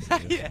 Yes.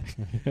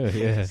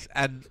 Yes.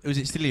 And was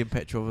it Stilian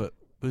Petrov?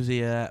 Was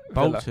he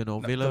Bolton or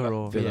Villa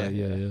or Villa?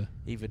 Yeah.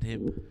 Even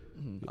him.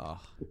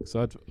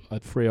 So I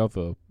had 3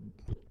 other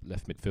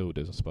left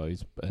midfielders, I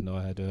suppose, and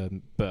I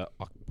had but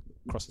I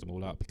crossed them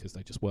all out because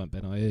they just weren't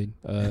Benayoun.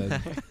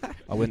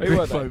 I went.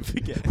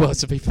 Well,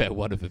 to be fair,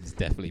 one of them's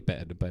definitely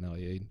better than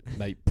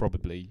Benayoun.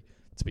 Probably.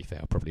 To be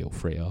fair, probably all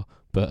 3 are.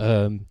 But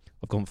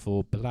I've gone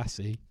for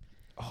Balassi.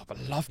 Oh, I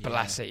love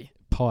Balassi.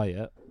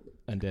 Payet,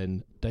 and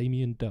then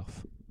Damien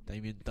Duff.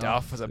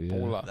 Duff was a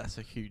baller. That's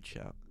a huge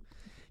shout.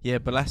 Yeah,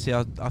 Balassi,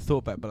 I thought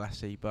about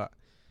Balassi, but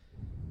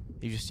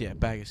he's just a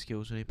bag of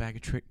skills and a bag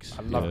of tricks.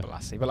 I love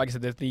Balassi, but like I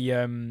said, there's the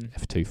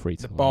F2 free.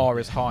 The bar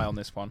is high on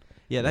this one.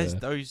 Yeah,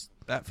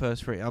 that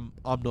first 3. I'm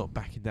not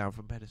backing down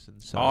from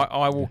Pedersen. So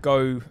I will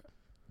go.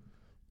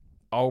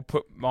 I'll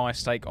put my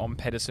stake on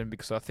Pedersen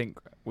because I think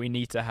we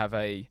need to have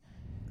a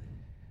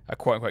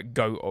quote unquote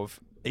goat of.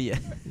 Yeah,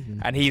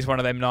 and he's one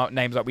of them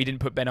names like we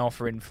didn't put Ben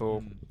Arfa in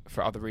for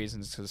other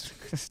reasons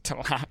because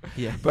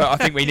yeah. But I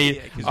think we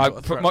need.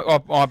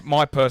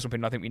 My personal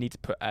opinion, I think we need to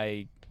put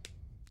a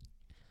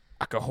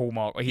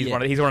hallmark. He's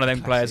one of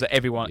them classic players that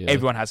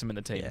everyone has him in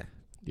the team.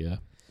 Yeah.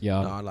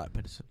 No, I like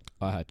Pedersen.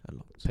 I had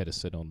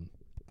Pedersen on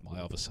my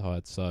other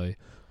side, so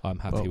I'm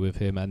happy with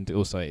him, and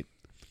also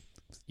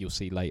you'll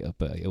see later,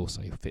 but it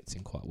also fits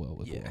in quite well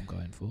with what I'm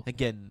going for.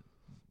 Again,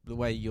 the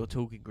way you're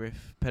talking,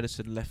 Griff,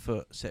 Pedersen left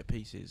foot set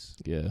pieces.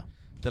 Yeah.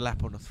 The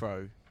lap on a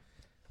throw.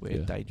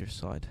 We're dangerous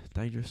side.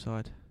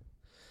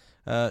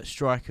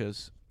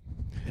 Strikers.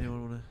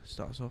 Anyone want to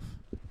start us off?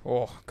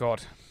 Oh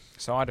God.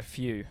 So I had a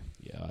few.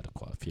 Yeah, I had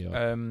quite a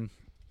few.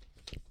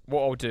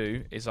 What I'll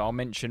do is I'll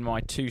mention my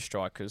 2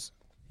 strikers,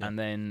 and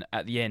then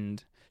at the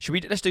end,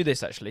 let's do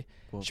this actually.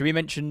 Should we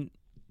mention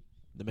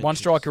one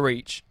striker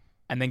each,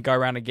 and then go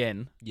around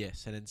again,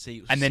 Yes, and then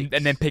see. and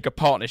then pick a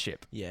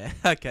partnership. Yeah.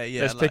 Okay.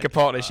 Yeah. Let's pick a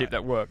partnership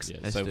that works. Yeah,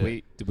 Let's so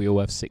do did we all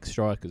have 6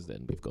 strikers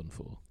then? We've gone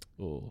for,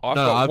 or I've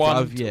No, got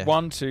I've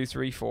 1, 2,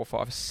 3, 4,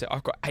 5, 6.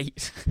 I've got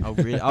 8. Oh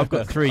really? I've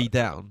got 3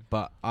 down,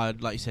 but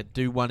I'd like you said,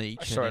 do one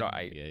each. Sorry, and not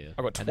then 8. yeah,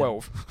 I've got And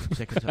 12.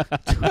 Second time.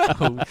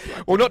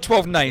 12. Well, not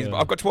 12 names, Yeah. but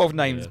I've got 12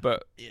 names. Yeah.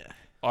 But Yeah.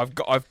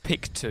 I've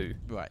picked 2.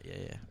 Right.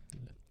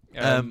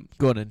 Yeah.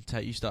 Go on and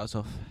you start us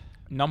off.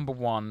 Number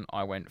 1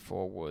 I went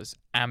for was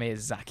Amir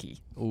Zaki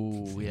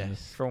Oh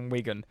yes. from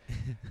Wigan.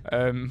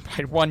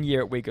 Played 1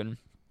 year at Wigan,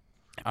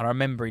 and I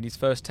remember in his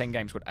first 10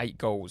 games got 8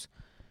 goals.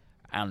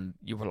 And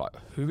you were like,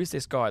 who is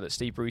this guy that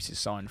Steve Bruce has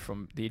signed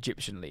from the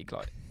Egyptian league?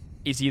 Like,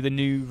 is he the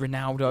new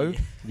Ronaldo?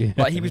 yeah.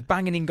 Like, he was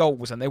banging in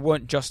goals, and they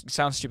weren't just,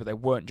 sounds stupid, they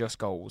weren't just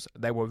goals.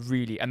 They were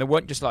really, and they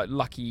weren't just like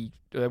lucky,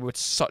 they were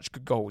such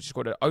good goals. He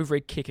scored an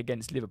overhead kick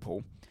against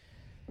Liverpool,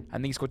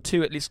 and then he scored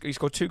 2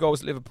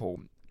 goals at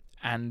Liverpool,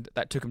 and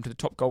that took him to the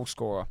top goal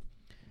scorer.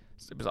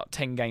 So it was like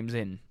 10 games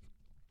in.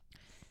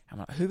 I'm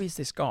like, who is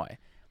this guy?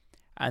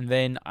 And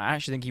then I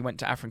actually think he went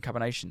to African Cup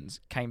of Nations,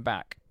 came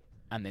back,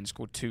 and then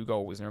scored 2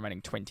 goals in the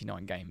remaining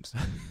 29 games.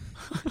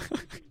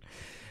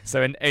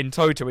 So in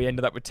total, he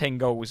ended up with 10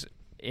 goals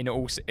in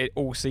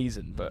all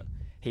season. But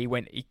he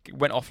went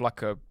off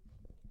like a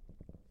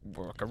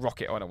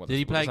rocket. I don't know what. Did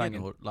he play what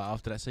again or, like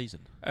after that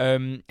season?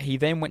 He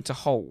then went to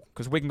Hull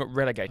because Wigan got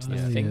relegated. I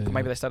think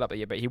maybe they stayed up that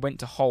year, but he went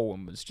to Hull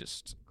and was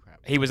just Crap.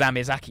 he was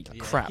Amir Zaki,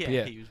 crap.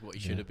 Yeah. He was what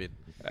he should have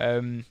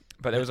been.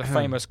 But there was a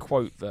famous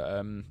quote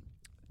that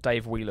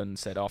Dave Whelan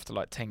said after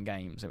like 10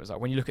 games. It was like,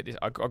 when you look at this,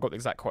 I got the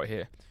exact quote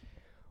here.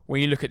 When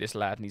you look at this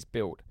lad and he's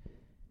built,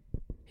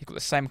 he's got the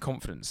same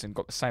confidence and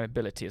got the same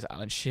ability as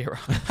Alan Shearer.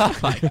 Oh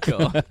my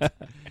god.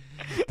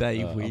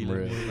 Dave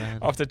Wheeler. unreal. Man.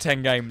 After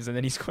 10 games, and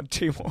then he's got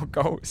 2 more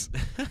goals.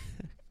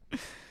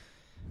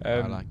 I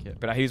like it.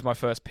 But he was my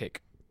first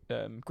pick.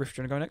 Griff,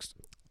 do you want to go next?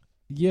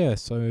 Yeah,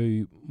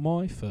 so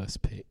my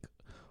first pick,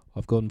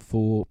 I've gone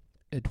for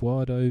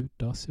Eduardo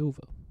da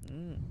Silva.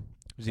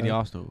 Was he the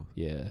Arsenal?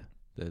 Yeah,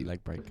 The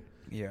leg break.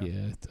 yeah.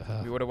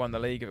 We would have won the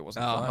league if it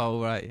wasn't for that.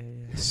 Oh right.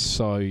 Yeah.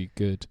 So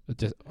good.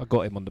 I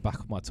got him on the back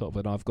of my top,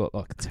 and I've got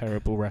like a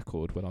terrible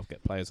record when I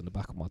get players on the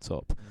back of my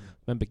top.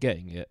 Remember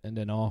getting it, and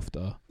then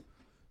after,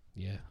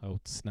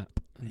 old snap.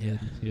 Yeah.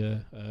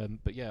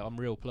 But yeah,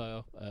 unreal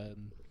player.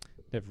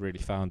 Never really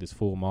found his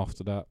form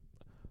after that.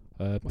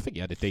 I think he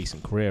had a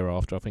decent career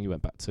after. I think he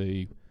went back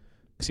to,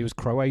 because he was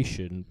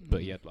Croatian,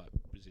 but he had like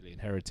Brazilian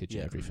heritage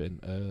and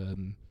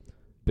everything.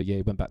 But yeah,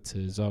 he went back to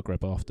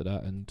Zagreb after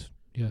that, and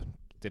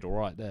did all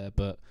right there.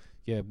 But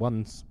yeah,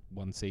 one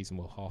season,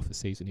 well, half a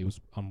season, he was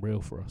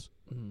unreal for us.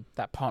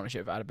 That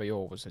partnership with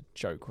Adebayor was a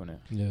joke, wasn't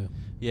it? Yeah.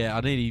 Yeah,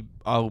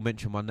 I'll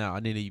mention one now. I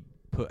nearly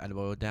put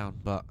Adebayor down,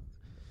 but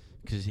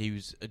because he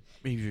was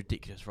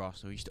ridiculous for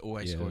Arsenal. He used to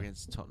always score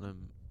against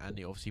Tottenham, and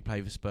he obviously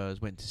played for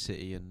Spurs. Went to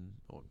City, and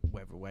or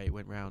whatever way it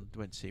went round.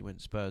 Went to City, went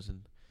to Spurs,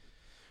 and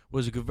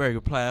was a very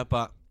good player.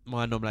 But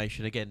my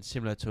nomination again,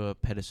 similar to a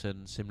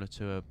Pedersen, similar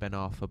to a Ben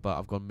Arthur, but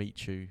I've gone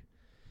Michu.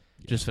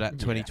 Just for that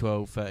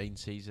 2012-13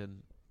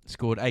 season,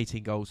 scored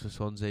 18 goals for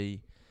Swansea.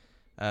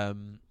 That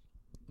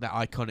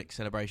iconic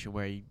celebration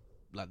where he,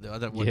 like, I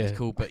don't know what it's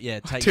called, but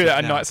takes do it that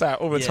at now. nights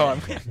out all the time.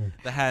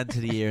 The hand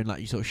to the ear and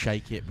like you sort of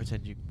shake it,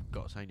 pretend you've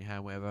got something in your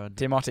hand, whatever. And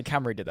Diamante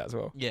Camry did that as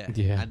well. yeah.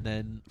 And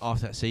then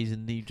after that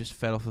season, he just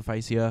fell off the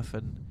face of the earth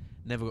and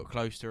never got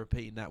close to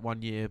repeating that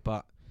 1 year.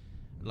 But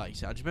like you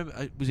said, I just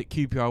remember, was it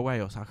QPR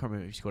away or something? I can't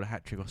remember if he scored a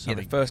hat trick or something.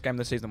 Yeah, the first game of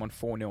the season, they won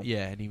 4-0.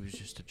 Yeah, and he was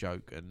just a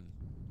joke. And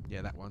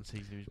yeah, that one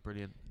season he was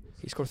brilliant.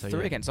 He scored So,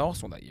 3 against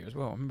Arsenal that year as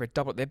well. I remember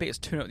they beat us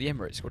 2-0 at the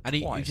Emirates. Scored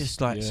And twice. he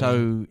just like,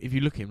 so if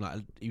you look at him,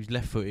 like, he was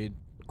left-footed,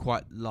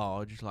 quite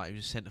large, like he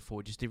was a centre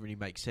forward, just didn't really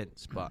make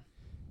sense. But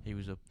he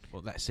was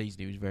that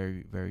season he was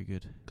very, very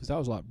good. Because that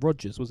was like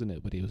Rodgers, wasn't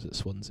it, when he was at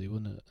Swansea,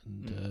 wasn't it?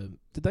 And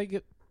they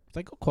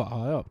got quite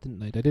high up, didn't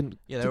they? They didn't.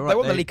 Yeah, They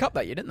won the League Cup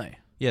that year, didn't they?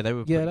 Yeah, they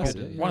were. Yeah, pretty that's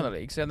good. it, One of the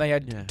leagues. And they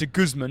had De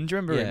Guzman, do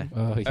you remember him?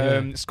 Oh,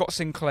 yeah. Scott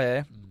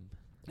Sinclair,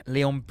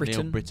 Leon Britton.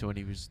 Leon Britton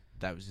when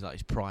that was like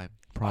his prime.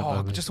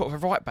 Oh, just sort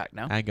of a right back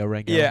now. Angel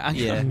Rengo. Yeah, I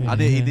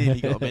knew he nearly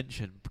got a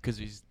mention because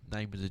his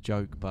name was a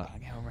joke, but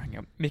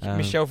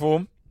Michel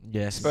Vorm,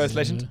 yes, Spurs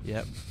legend.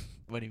 Yep,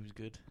 when he was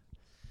good.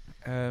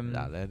 They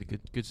They're the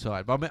good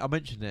side. But I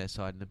mentioned their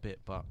side in a bit,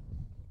 but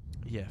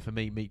yeah, for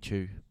me,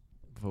 Michu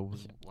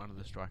was one of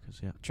the strikers.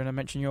 Yeah. Do you want to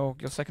mention your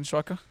second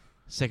striker?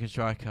 Second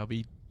striker, I'll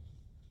be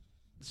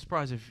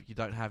surprised if you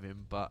don't have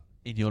him, but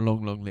in your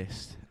long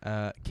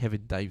I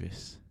Kevin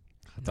Davis.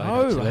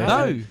 No,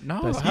 actually.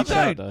 no, That's I a haven't.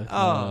 shout, though.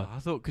 Oh, I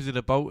thought because of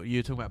the Bolton, you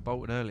were talking about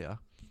Bolton earlier.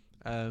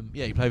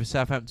 He played for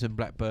Southampton,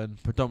 Blackburn,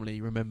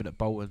 predominantly remembered at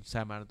Bolton,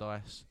 Sam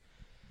Allardyce.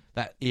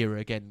 That era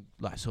again,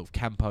 like sort of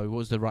Campo. What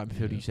was the right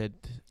midfielder you said?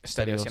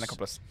 Stelios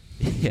Yiannopoulos.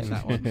 Yeah,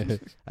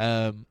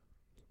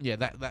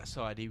 that one. That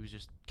side, he was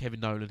just Kevin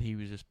Nolan. He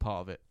was just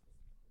part of it.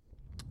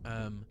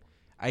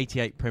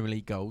 88 Premier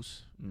League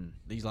goals.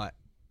 He's like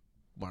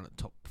one of the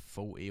top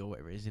 40 or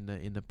whatever it is in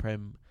the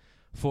Prem.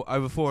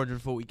 Over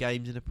 440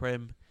 games in the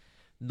Prem.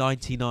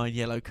 99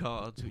 yellow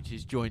cards, which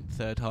is joint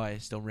third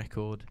highest on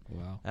record.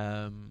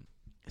 Wow.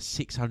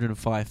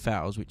 605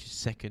 fouls, which is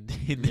second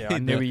in I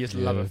knew he used to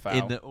love a foul.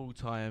 in the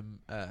all-time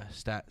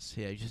stats.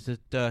 Yeah, he's just a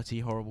dirty,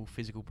 horrible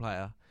physical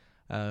player.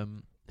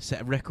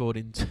 Set a record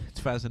in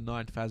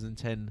 2009,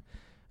 2010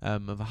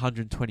 of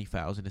 120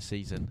 fouls in a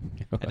season,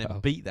 and then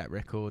beat that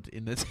record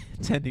in the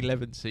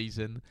 10-11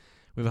 season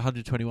with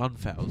 121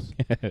 fouls.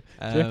 Do you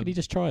reckon he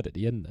just tried at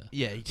the end there?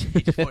 Yeah, he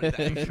just wanted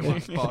that extra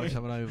one to bar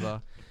someone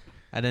over.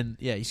 And then,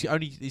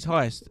 his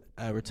highest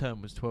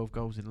return was 12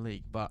 goals in the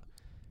league, but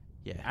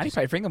yeah. And he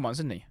played for England once,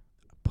 didn't he?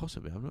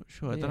 Possibly, I'm not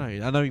sure. I Yeah. don't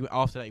know. I know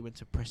after that he went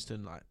to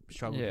Preston,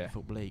 struggled in the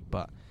Football League,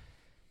 but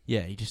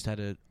yeah, he just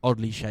had an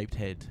oddly shaped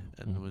head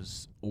and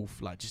was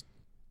awful, just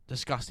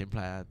disgusting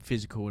player,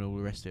 physical and all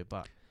the rest of it.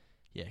 But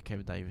yeah,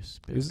 Kevin Davis,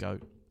 bit of a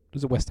goat. It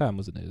was at West Ham,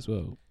 wasn't it, as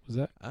well? Was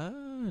that?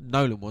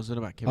 Nolan wasn't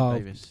about Kevin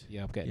Davis.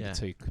 Yeah, I'm getting the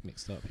two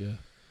mixed up, yeah.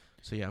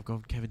 So yeah, I've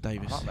gone Kevin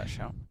Davis. I like that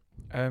shout.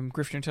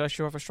 Griffin, tell us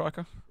you have a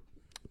striker?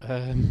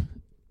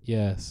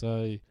 Yeah,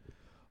 so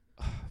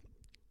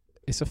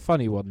it's a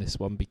funny one, this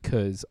one,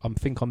 because I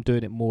think I'm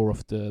doing it more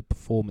off the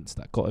performance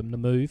that got him the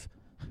move,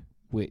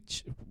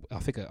 which I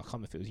can't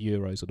remember if it was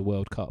Euros or the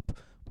World Cup.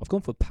 I've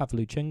gone for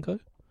Pavlyuchenko.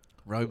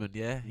 Roman,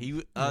 yeah.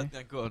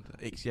 Go on.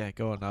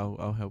 Go on.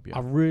 I'll help you. I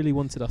really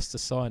wanted us to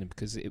sign him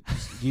because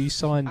you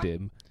signed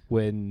him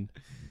when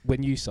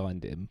you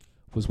signed him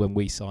was when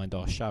we signed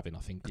Arshavin. I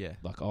think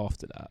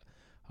after that,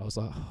 I was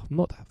like, I'm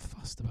not that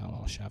fussed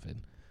about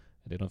Arshavin.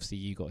 And then obviously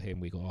you got him,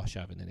 we got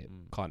Arshavin, and it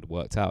kind of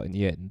worked out in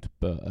the end.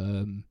 But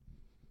I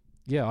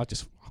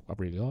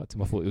really liked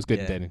him. I thought it was good.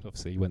 Yeah. And then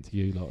obviously he went to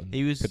you lot. And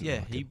he was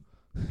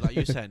like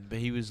you were saying, but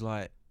he was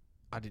like,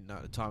 I didn't know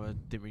at the time. I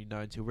didn't really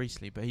know until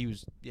recently, but he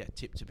was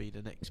tipped to be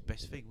the next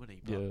best thing, wasn't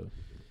he? But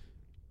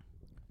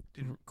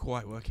didn't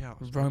quite work out.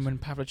 Roman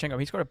Pavlyuchenko.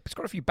 He's got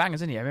a few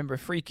bangers, isn't he? I remember a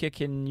free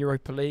kick in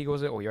Europa League,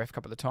 was it, or UEFA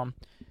Cup at the time.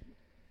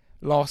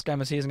 Last game of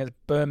the season against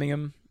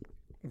Birmingham,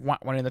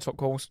 whacked one in the top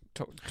goal.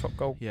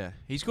 Yeah,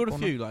 he's got a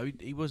few.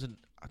 He wasn't.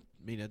 I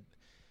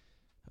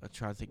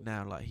try to think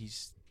now.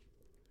 He's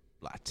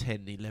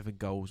 10, 11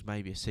 goals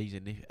maybe a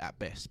season at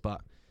best,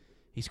 but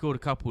he scored a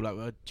couple.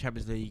 A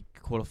Champions League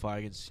qualifier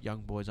against Young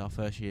Boys our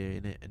first year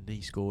in it, and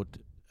he scored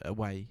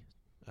away.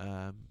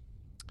 But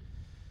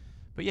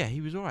yeah,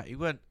 he was alright.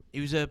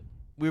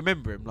 We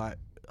remember him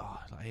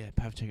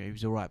Pavlyuchenko. He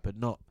was alright, but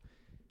not.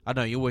 I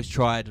know he always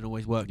tried and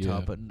always worked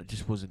hard, but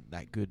just wasn't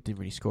that good. Didn't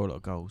really score a lot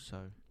of goals. So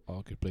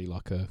arguably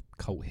like a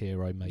cult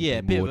hero, maybe. Yeah,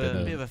 a bit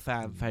of a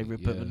fan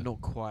favourite, but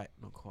not quite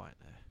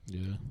there.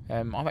 Yeah.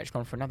 I've actually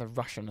gone for another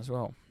Russian as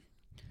well.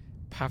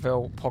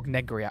 Pavel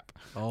Pogregriap.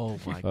 Oh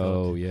my god.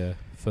 Oh yeah,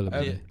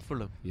 Fulham.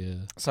 Fulham. Yeah.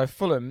 So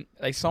Fulham,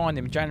 they signed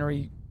him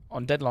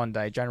on deadline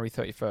day, January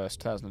 31st,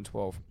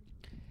 2012,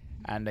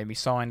 and then he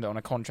signed on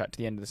a contract to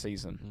the end of the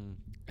season.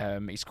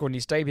 He scored in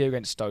his debut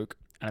against Stoke,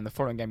 and in the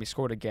following game he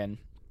scored again,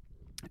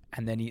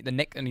 and then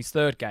in his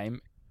third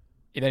game,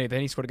 then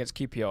he scored against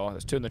QPR.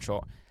 That's 2 in the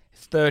trot.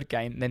 His third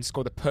game, then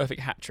scored the perfect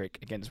hat trick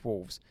against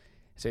Wolves.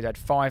 So he'd had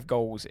 5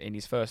 goals in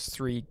his first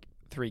three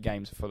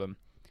games for Fulham.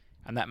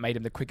 And that made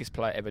him the quickest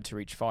player ever to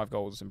reach 5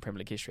 goals in Premier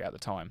League history at the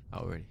time.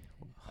 Oh, really?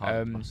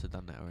 Hart must have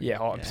done that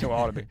already. Still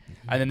hard a bit.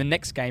 And then the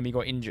next game he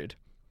got injured,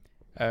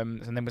 and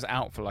then was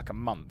out for a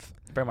month.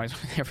 Bear in mind, he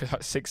was there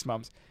for 6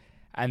 months.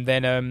 And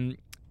then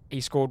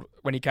he scored,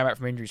 when he came back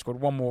from injury, he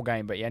scored 1 more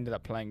game, but he ended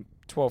up playing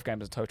 12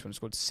 games in total and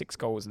scored 6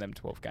 goals in them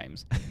 12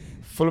 games.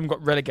 Fulham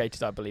got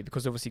relegated, I believe,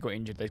 because obviously he got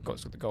injured, they got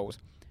the goals.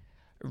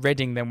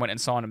 Reading then went and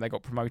signed him, they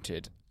got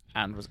promoted.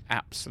 And was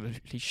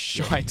absolutely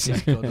shite.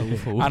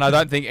 And I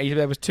don't think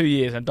there was 2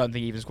 years, and I don't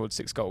think he even scored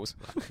 6 goals.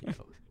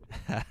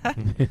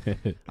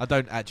 I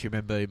don't actually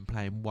remember him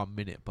playing 1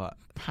 minute, but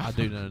I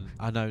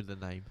know the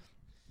name.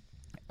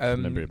 I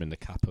remember him in the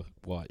Kappa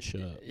white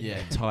shirt.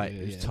 Yeah, tight.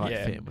 It was tight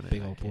fit, wasn't it?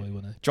 Big old boy,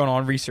 wasn't it? John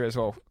Arnrisa as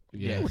well.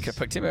 Yeah, we could have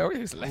picked him out. He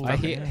was left back.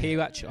 He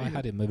actually, I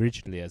had him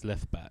originally as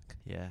left back.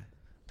 Yeah,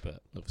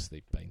 but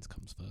obviously Baines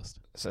comes first.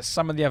 So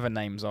some of the other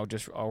names I'll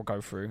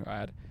go through. I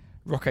had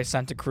Roque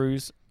Santa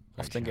Cruz.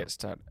 Often gets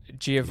to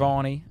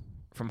Giovanni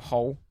from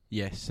Hull.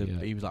 Yes,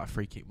 he was like a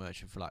free kick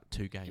merchant for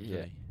 2 games. Yeah,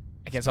 really.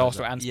 against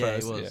Arsenal and Yeah,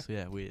 Spurs. it was.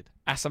 Yeah, weird.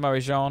 Asamoah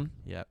Gyan.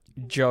 Yeah.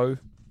 Joe.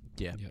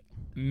 Yeah.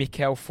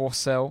 Mikel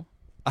Forsell.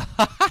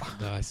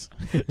 Nice.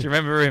 Do you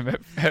remember him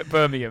at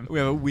Birmingham? We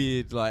have a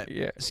weird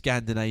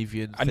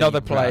Scandinavian.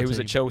 Another player who was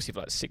at Chelsea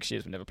for 6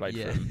 years, but never played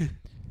for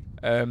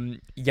him.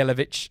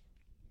 Jelavic.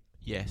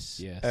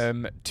 Yes.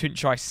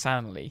 Tunchai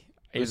Sanley.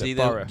 He was at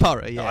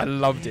Borough. Yeah. I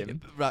loved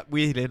him. Right,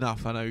 weirdly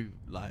enough, I know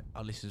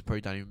our listeners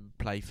probably don't even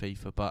play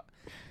FIFA, but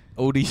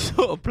all these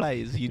sort of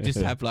players, you just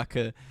have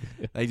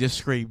they just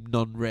scream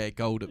non-rare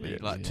gold at me.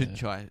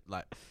 Tunchai,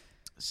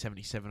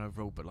 77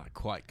 overall, but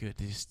quite good.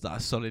 He's just a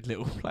solid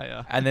little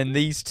player. And then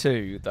these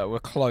two that were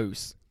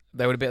close,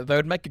 they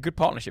would make a good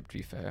partnership, to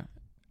be fair.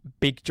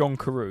 Big John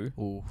Carew.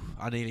 Oh,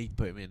 I nearly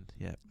put him in.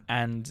 Yeah.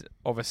 And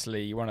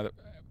obviously one of the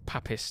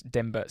Papis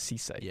Demba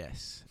Cisse.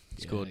 Yes,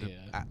 he scored an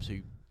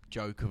absolute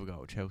joke of a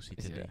goal at Chelsea,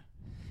 didn't he?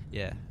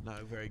 Yeah, no,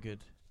 very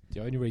good. The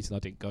only reason I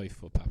didn't go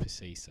for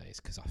Papiss Cisse is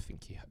because I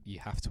think you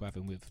have to have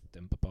him with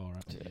Demba Ba,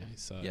 haven't you?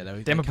 So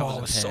Demba Ba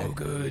was so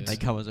good. They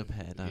come as a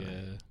pair, don't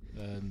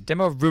yeah.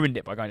 Demba ruined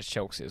it by going to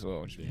Chelsea as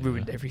well. Just Yeah.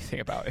 ruined everything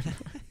about him.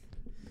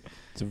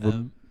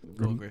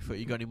 Go on, Griffith.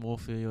 You got any more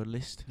for your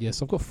list?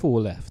 Yes, I've got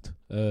 4 left.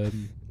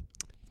 Gone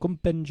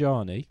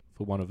Benjani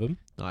for one of them.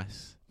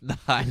 Nice.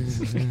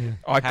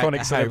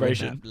 Iconic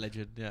celebration.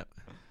 Legend, yeah.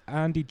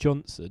 Andy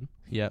Johnson.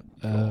 Yep.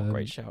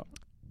 Great shout.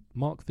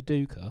 Mark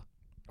Viduka.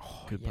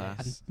 Oh, Good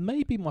pass. And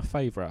maybe my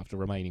favourite out of the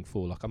remaining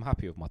 4. Like, I'm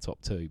happy with my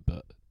top 2,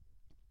 but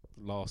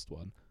last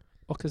one,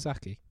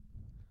 Okazaki.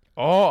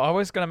 Oh, I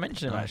was going to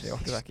mention him Nice. actually.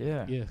 Okazaki,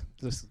 yeah. Yeah,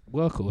 this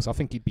workhorse. I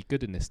think he'd be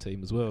good in this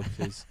team as well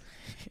because,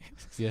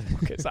 yeah.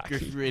 Griff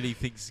Okazaki. really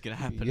thinks it's going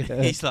to happen.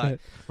 Yeah. He's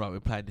like, right, we're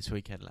playing this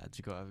weekend, lads.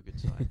 You've got to have a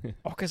good time.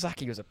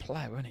 Okazaki was a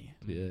player, wasn't he?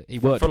 Yeah, he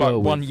worked For like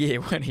well 1 with- year,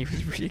 wasn't he? He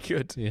was really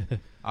good. Yeah.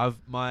 I've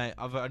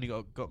only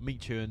got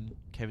Michu and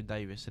Kevin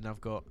Davis, and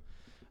I've got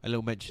a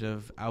little mention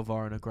of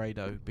Alvaro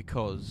Negredo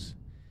because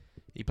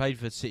he played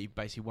for City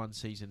basically one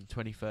season,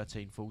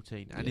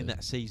 2013-14, and in Yeah.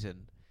 that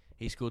season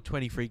he scored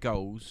 23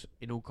 goals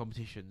in all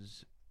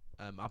competitions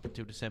up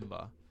until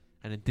December,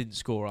 and then didn't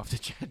score after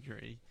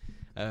January.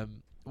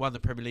 Won the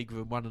Premier League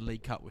with him, won the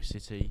League Cup with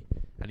City,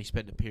 and he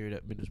spent a period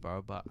at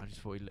Middlesbrough. But I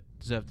just thought he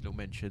deserved a little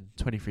mention.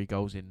 23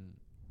 goals in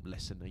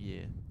less than a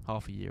year,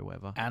 half a year, or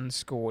whatever. And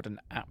scored an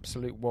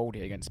absolute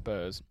worldie against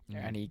Spurs.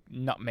 Mm. And he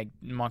nutmegged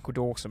Michael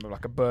Dawson with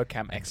like a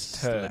Bergkamp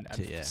X-turn slapped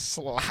and it, yeah.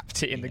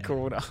 slapped it in the Yeah.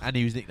 corner. And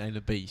he was nicknamed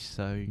the Beast,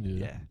 so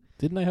yeah.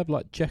 Didn't they have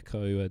like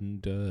Dzeko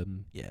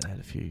and Yeah, they had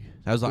a few.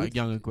 That was like a Good.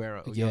 young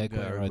Aguero. yeah,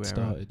 Aguero had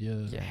started,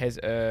 yeah.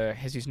 Yeah,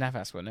 Jesus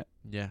Navas, wasn't it?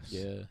 Yes.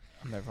 Yeah.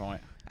 No, right.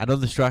 And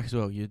on the strike as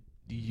well,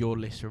 your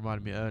list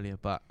reminded me earlier,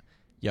 but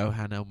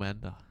Johan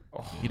Elmander.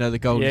 Oh. You know the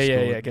goal he Yeah,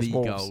 scored, yeah, against the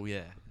Wolves. goal,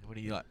 yeah. When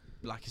he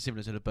like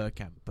similar to the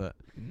Bergkamp, but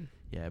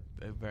yeah,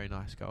 a very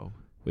nice goal.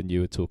 When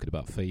you were talking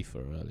about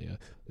FIFA earlier,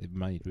 it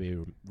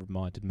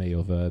reminded me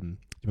of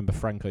you remember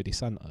Franco Di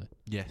Santo?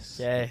 Yes.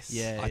 Yes.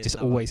 Yeah. I just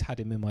another- always had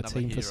him in my another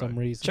team for hero. some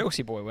reason.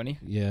 Chelsea boy, wasn't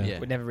he? Yeah. Yeah.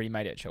 We never really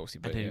made it at Chelsea,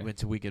 but And then yeah. he went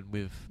to Wigan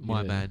with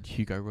my Yeah. man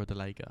Hugo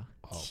Rodallega.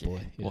 Oh Yeah.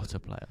 boy. Yeah. What a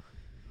player.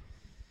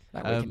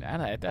 That weekend,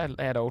 and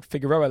they had old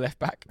Figueroa left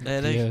back. They're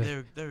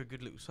a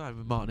good little side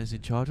with Martinez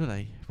in charge, weren't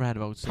they?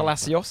 Random old centre back.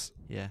 Palacios.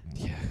 Yeah.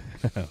 Yeah.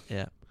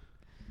 Yeah.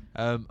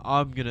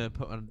 I'm gonna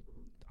put on.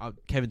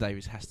 Kevin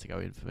Davis has to go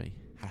in for me.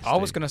 I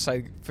was going to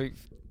say,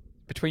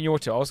 between your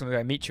two, I was going to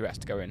go Michu has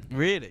to go in.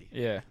 Really.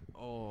 Yeah.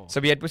 Oh. So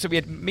we had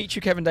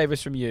Michu, Kevin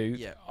Davis from you.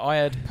 Yeah. I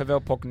had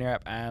Pavel Pogniak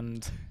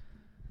and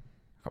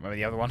I can't remember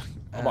the other one.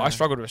 I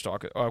struggled with a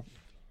striker.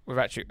 With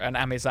actually and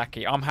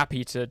Amizaki. I'm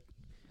happy to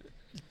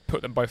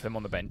put both of them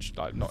on the bench.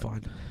 Like not.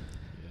 Fine.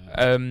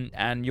 Yeah.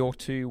 And your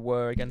two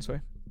were again,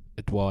 sorry.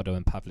 Eduardo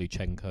and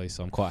Pavlyuchenko,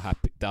 so I'm quite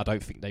happy. I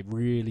don't think they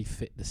really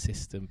fit the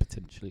system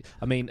potentially.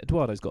 I mean,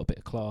 Eduardo's got a bit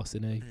of class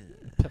in he.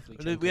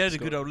 Well, we had a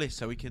good old list,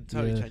 so we can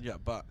totally change it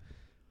up. But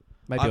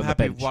Maybe I'm on the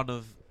happy bench.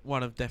 with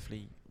one of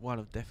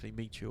definitely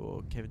Michu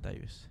or Kevin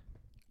Davis.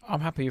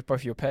 I'm happy with both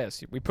of your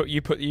pairs. You put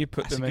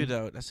That's them a in. good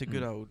old. That's a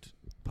good old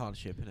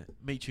partnership, isn't it?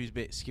 Michu's a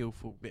bit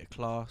skillful, bit of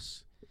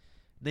class.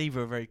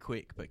 Neither are very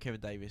quick, but Kevin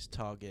Davis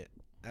target,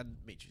 and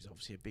Michu's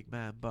obviously a big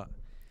man. But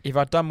If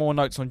I'd done more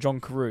notes on John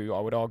Carew, I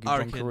would argue I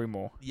John reckon- Carew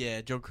more.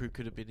 yeah, John Crew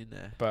could have been in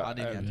there, But, I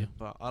didn't have yeah. him.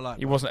 But I like.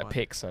 He both wasn't a mine.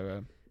 pick,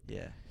 so. Yeah.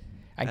 And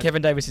And-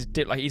 Kevin Davis is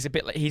he's a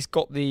bit like he's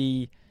got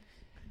the.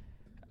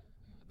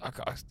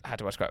 How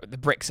do I describe it? The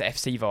Brexit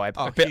FC vibe.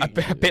 Oh, a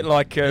bit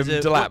like There's a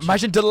Delap. watch-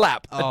 Imagine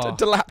Delap. Oh,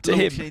 Delap to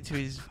Launch him. into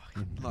his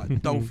fucking,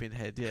 like dolphin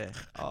head. Yeah.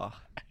 Oh.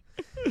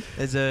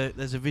 There's a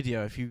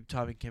video if you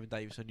type in Kevin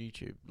Davis on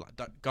YouTube, like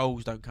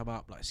goals don't come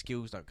up, like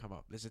skills don't come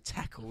up. There's a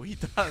tackle he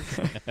does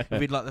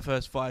within like the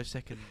first 5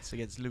 seconds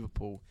against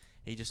Liverpool.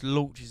 He just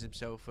launches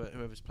himself at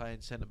whoever's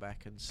playing centre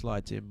back and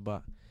slides in.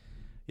 But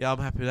yeah, I'm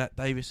happy with that.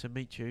 Davis and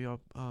Michu.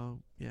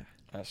 Yeah,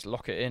 Let's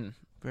lock it in.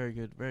 very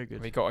good, very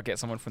good. We got to get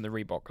someone from the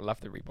Reebok. I love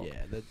the Reebok.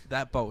 Yeah,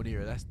 that Bolton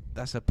era,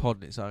 that's a pod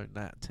on its own.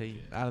 That team,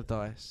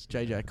 Allardyce,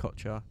 JJ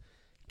Kocher,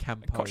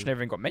 Campo. Koch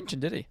never even got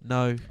mentioned, did he?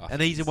 No, I and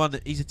think he's the one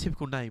that he's a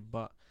typical name,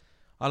 but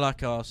I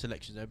like our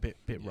selections. They're a bit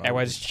right.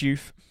 Edwards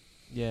Juve.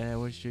 Yeah,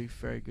 Edwards Juve,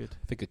 very good.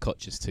 I think a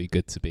Koch is too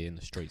good to be in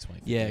the streets.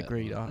 Mate. Yeah,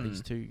 agreed.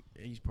 Mm.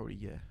 He's probably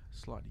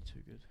slightly too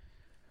good.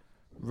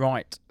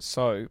 Right.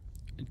 So,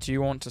 do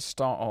you want to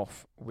start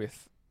off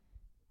with?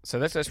 So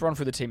let's run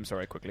through the team.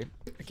 Sorry, quickly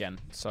again.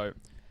 So,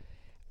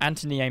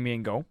 Anthony Amy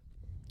in goal.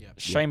 Yeah.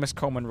 Seamus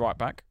Coleman right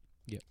back.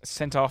 Yep.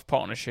 Centre half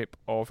partnership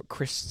of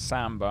Chris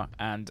Samba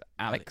and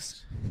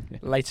Alex.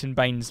 Leighton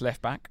Baines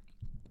left back.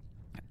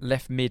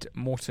 Left mid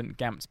Morton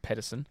Gamps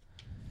Pedersen.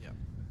 Yep.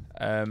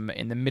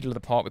 In the middle of the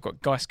park we've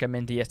got Geiska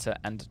Mendieta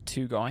and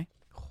Tugai.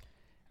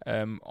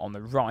 On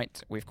the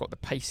right we've got the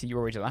pacey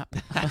Rory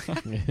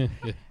Delap.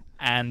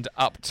 And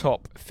up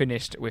top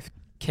finished with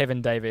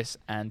Kevin Davis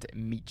and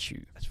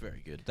Michu. That's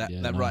very good. That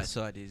Yeah, that right nice.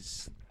 side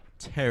is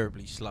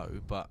terribly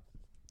slow, but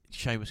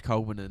Seamus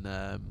Coleman and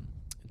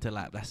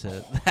Delap.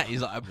 That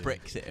is like a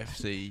Brexit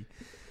FC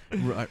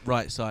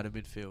right side of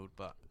midfield,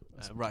 but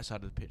right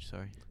side of the pitch.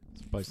 Sorry. I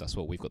suppose that's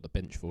what we've got the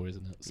bench for,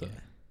 isn't it? So.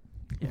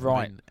 Yeah,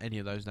 Right. I mean, any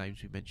of those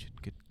names we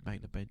mentioned could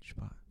make the bench,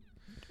 but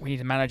We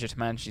need a manager to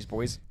manage these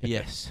boys.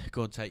 yes,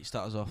 go on, Tate,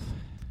 start us off.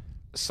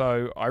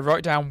 So I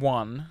wrote down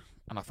one,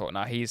 and I thought,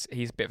 no, he's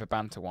a bit of a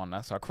banter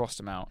one. So I crossed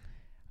him out,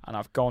 and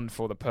I've gone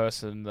for the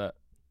person that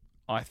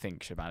I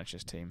think should manage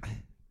this team,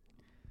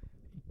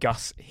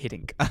 Gus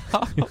Hiddink.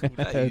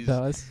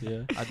 Nice,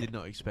 yeah. I did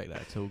not expect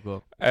that at all.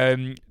 Go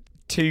on.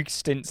 2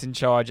 stints in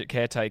charge at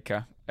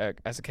caretaker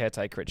as a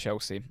caretaker at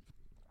Chelsea.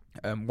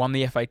 Won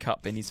the FA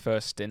Cup in his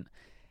first stint,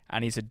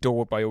 and he's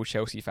adored by all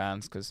Chelsea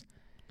fans because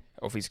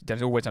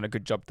he's always done a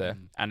good job there.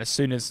 And as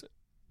soon as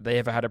they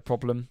ever had a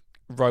problem,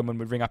 Roman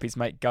would ring up his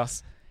mate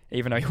Gus,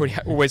 even though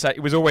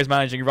he was always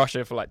managing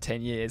Russia for like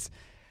 10 years.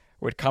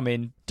 Would come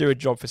in, do a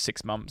job for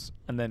 6 months,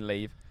 and then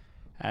leave.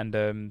 And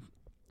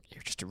he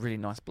was just a really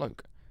nice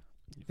bloke.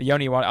 The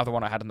only other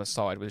one I had on the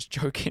side was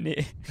Joe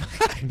Kinnear.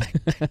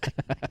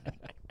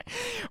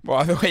 Well,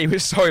 I thought he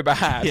was so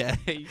bad. Yeah,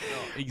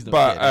 he's not.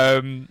 But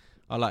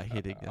I like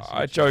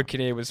Hiddink. Joe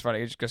Kinnear was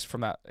funny just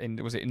from that.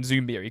 Was it in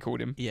Zumbia he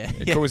called him? Yeah,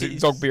 He calls it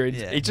Zogbia.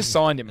 Yeah. He just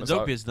signed him.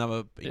 Zogbia's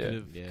another. He Yeah.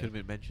 could have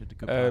been mentioned.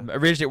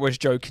 Originally it was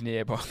Joe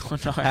Kinnear, but I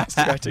thought no, I have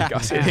to go to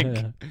Gus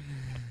Hiddink.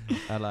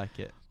 I like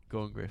it.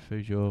 Go on, Griff.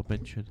 Who's your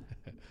mention?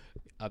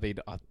 I mean,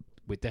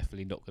 we're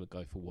definitely not going to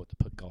go for what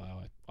the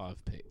guy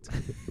I've picked.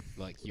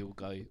 Like, you'll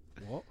go,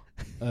 what?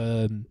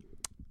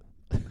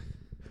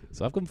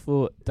 So I've gone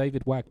for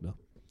David Wagner.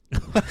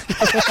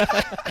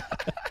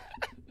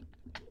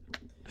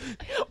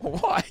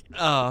 Why?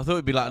 Oh, I thought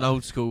it'd be like an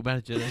old school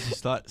manager. That's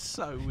just like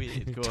so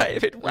weird. Go on.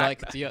 David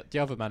Wagner. Like, the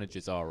other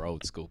managers are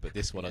old school, but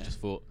this one I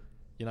just thought,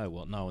 you know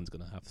what, no one's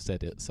going to have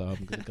said it, so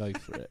I'm going to go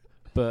for it.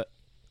 But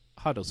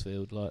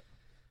Huddersfield, like,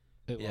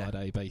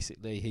 Eduardo,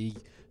 basically,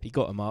 he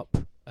got him up,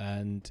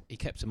 and he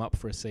kept him up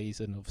for a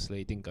season. Obviously,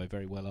 he didn't go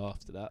very well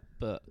after that,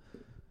 but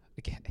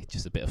again, it's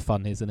just a bit of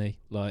fun, isn't he?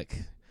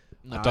 Like,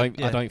 No, I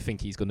don't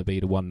think he's going to be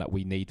the one that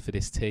we need for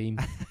this team,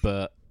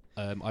 but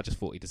I just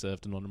thought he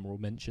deserved an honourable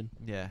mention.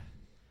 Yeah,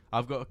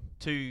 I've got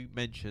 2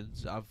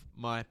 mentions.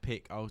 My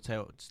pick. I'll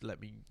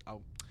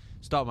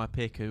start my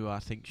pick who I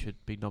think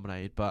should be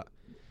nominated, but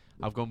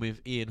I've gone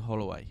with Ian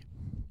Holloway.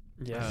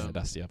 Yes.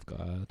 That's the other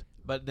guy I had.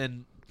 But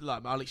then,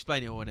 like, I'll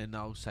explain it all and then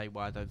I'll say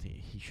why I don't think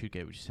he should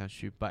get it, which sounds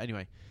stupid. But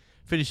anyway,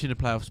 finishing the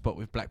playoff spot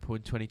with Blackpool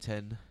in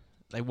 2010.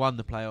 They won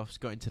the playoffs,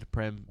 got into the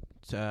Prem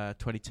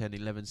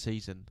 2010-11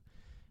 season.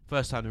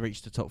 First time they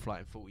reached the top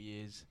flight in 40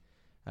 years.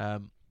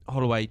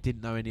 Holloway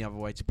didn't know any other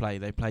way to play.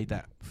 They played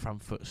that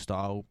front foot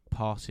style,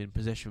 passing,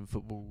 possession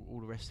football, all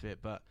the rest of it.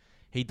 But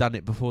he'd done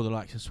it before the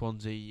likes of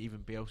Swansea,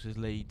 even Bielsa's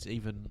Leeds,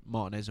 even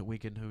Martinez at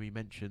Wigan, who he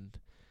mentioned.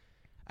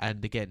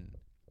 And again,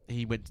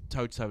 he went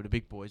toe-to-toe with the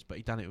big boys, but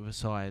he'd done it with a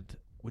side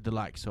with the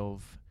likes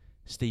of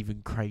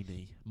Stephen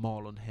Craney,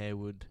 Marlon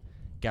Harewood,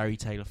 Gary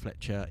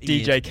Taylor-Fletcher,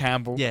 DJ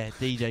Campbell. Yeah,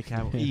 DJ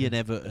Campbell, Ian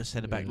Everett at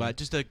centre-back. Like,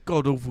 just a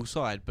god-awful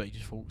side, but he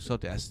just thought,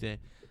 sod it,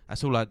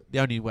 that's all. The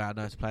only way I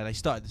know to play. They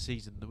started the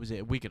season. Was it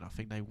at Wigan? I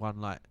think they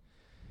won like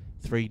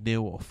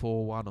 3-0 or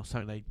 4-1 or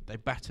something. They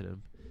battered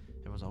them.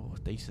 Everyone's like, oh,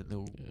 decent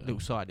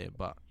little side here,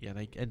 but yeah,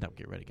 they end up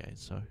getting relegated.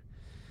 So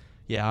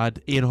yeah, I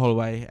had Ian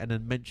Holloway and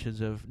then mentions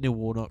of Neil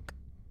Warnock.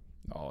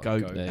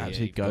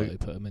 Absolute goat.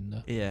 Put him in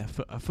there. Yeah,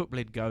 a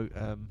footballing goat,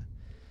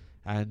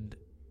 and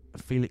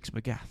Felix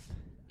Magath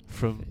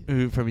from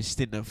his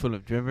stint at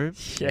Fulham. Do you remember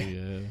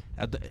him?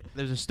 Yeah.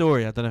 There's a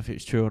story. I don't know if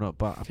it's true or not,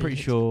 but I'm pretty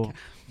sure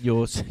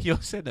your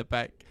centre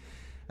back,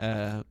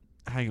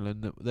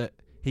 Hangeland, that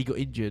he got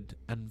injured,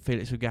 and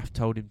Felix Magath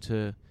told him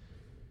to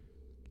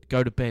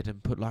go to bed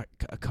and put like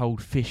a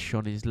cold fish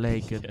on his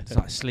leg and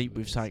like sleep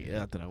with something.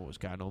 I don't know what was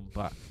going on,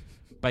 but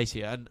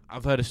basically, and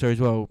I've heard a story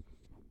as well.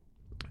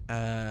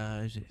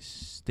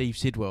 Steve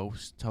Sidwell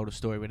told a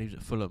story when he was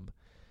at Fulham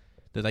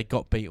that they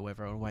got beat or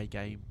whatever on a away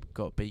game,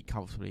 got beat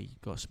comfortably,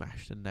 got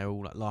smashed, and they were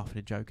all like laughing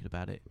and joking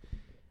about it.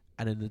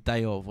 And then the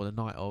day of or the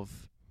night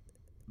of,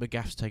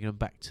 McGaff's taken them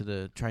back to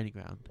the training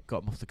ground,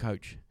 got them off the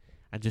coach,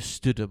 and just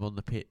stood them on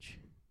the pitch,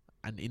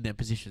 and in their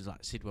positions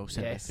like Sidwell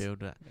centre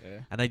field,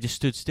 and they just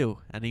stood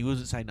still, and he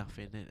wasn't saying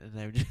nothing, and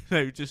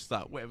they were just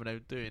like whatever they were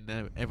doing.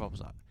 Everyone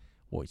was like,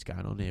 "What is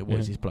going on here? What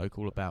is this bloke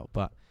all about?"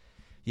 But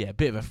yeah, a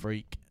bit of a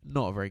freak,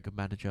 not a very good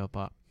manager,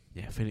 but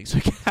yeah, Felix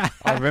Magath.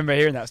 I remember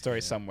hearing that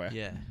story somewhere.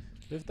 Yeah.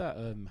 With that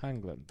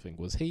Hangeland thing,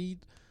 was he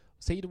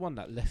the one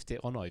that left it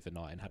on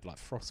overnight and had like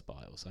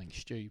frostbite or something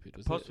stupid?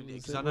 Possibly,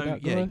 because I know.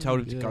 Yeah, he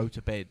told him to go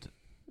to bed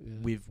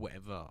with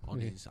whatever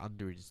on his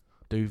under his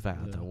duvet.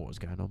 I don't know what was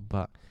going on,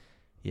 but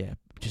yeah,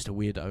 just a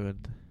weirdo,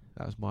 and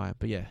that was mine.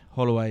 But yeah,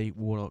 Holloway,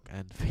 Warnock,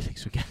 and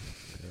Felix Magath.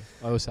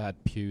 I also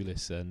had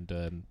Pulis,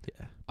 and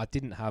I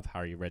didn't have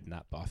Harry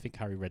Redknapp, but I think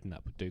Harry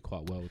Redknapp would do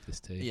quite well with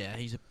this team. Yeah,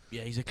 he's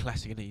a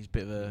classic, and he's a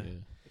bit of a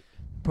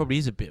probably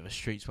is a bit of a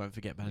streets won't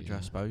forget manager,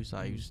 I suppose.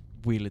 Like, he was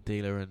wheeler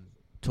dealer and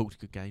talked a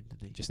good game,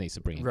 didn't he? Just needs to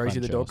bring in Rosie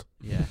the dog.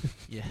 Yeah,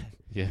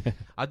 yeah.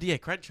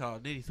 Cranchar. I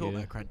nearly thought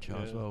about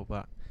Cranchar as well,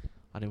 but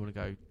I didn't want to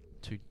go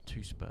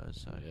too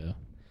Spurs. So yeah.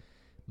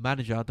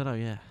 Manager, I don't know.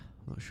 Yeah,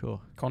 I'm not sure.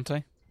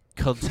 Conte.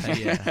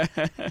 Conte, yeah.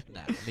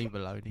 Nah, leave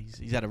him alone.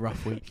 He's had a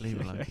rough week. Leave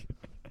him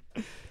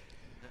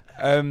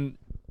alone.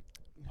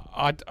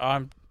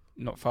 I'm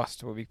not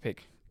fussed what we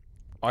pick.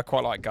 I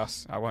quite like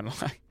Gus. I won't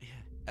lie.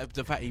 Yeah.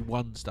 The fact he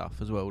won stuff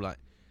as well. Like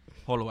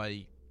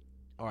Holloway,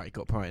 all right, he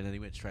got promoted and then he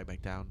went straight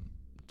back down.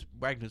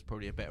 Wagner's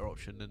probably a better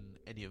option than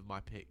any of my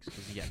picks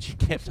because he actually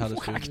kept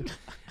Huddersfield.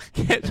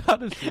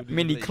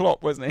 Mini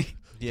Klopp, wasn't he?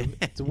 Yeah.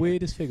 The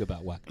weirdest thing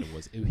about Wagner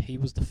was he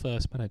was the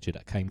first manager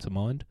that came to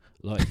mind.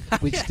 Like,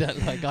 which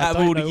like I out of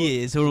don't all know the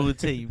years, all the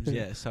teams,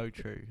 yeah, so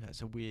true.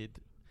 That's a weird.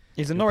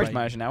 He's a Norwich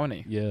manager now, isn't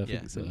he? Yeah, I Yeah.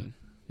 think so.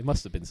 It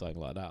must have been something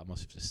like that. I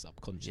must have just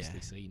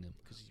subconsciously seen him.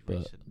 Because he's But,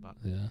 recent. But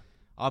yeah.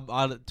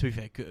 to be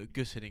fair,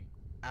 Gussening,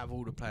 out of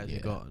all the players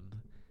you've gotten,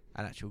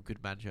 an actual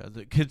good manager.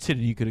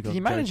 Considering you could have Did gone. he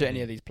manage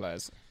any of these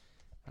players?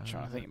 I'm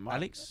trying to think.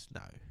 Alex,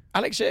 no.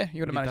 Alex, yeah,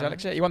 you would have managed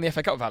Alex, yeah. You won the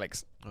FA Cup with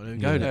Alex. Oh, there we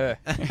go. Yeah.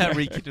 Then.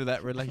 Rekindle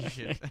that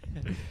relationship.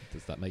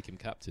 Does that make him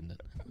captain then?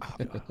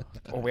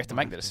 Or we have to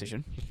make the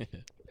decision.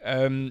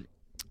 And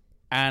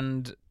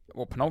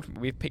penultimate,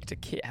 we've picked a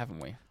kit, haven't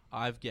we?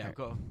 I've got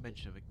to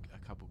mention a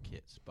couple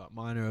kits, but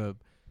mine are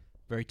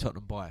very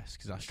Tottenham biased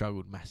because I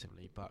struggled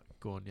massively. But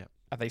go on, yeah.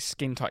 Are they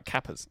skin tight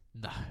Kappas?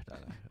 No.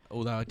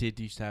 Although I did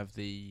used to have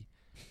the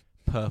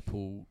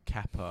purple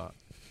Kappa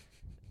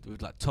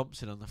with like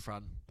Thompson on the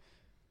front,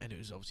 and it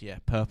was obviously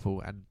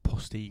purple and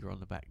Postiga on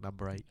the back,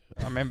 number 8.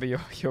 I remember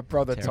your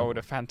brother Terrible. told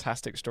a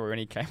fantastic story when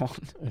he came on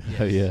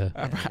Oh yeah.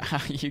 about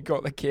how you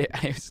got the kit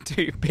and it was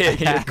too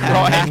big and you were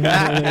crying.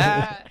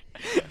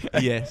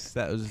 Yes,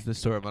 that was the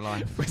story of my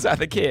life. Was that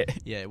the kit?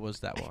 Yeah, it was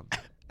that one.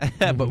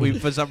 But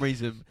for some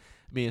reason,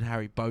 me and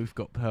Harry both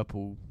got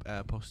purple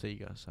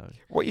Postiga. So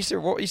What used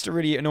to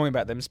really annoy me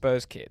about them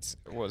Spurs kits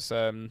was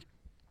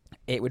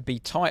it would be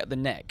tight at the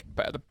neck,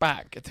 but at the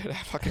back it would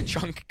have like a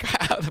chunk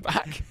cut out of the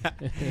back.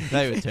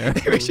 they were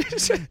terrible. It was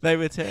just They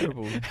were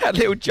terrible. a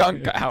little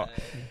chunk cut out.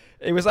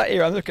 It was that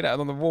era. I'm looking at it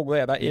on the wall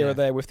there. That era Yeah.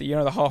 there with the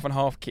the half and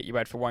half kit you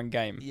had for one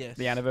game. Yes.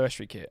 The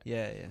anniversary kit.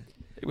 Yeah.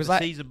 It was the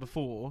like season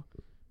before.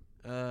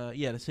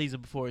 The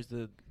season before is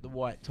the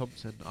white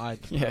Thompson. I had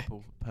Yeah.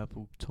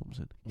 purple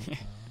Thompson. Yeah.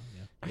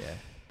 Yeah,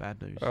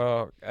 bad news.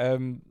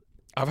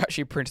 I've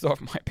actually printed off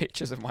my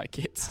pictures of my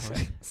kits,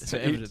 For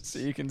evidence. so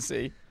you can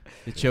see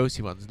The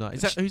Chelsea one's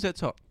nice. Who's at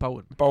top?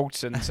 Bolton.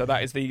 Bolton. So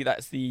that's the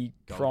Golden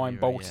prime era,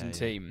 Bolton yeah.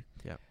 team.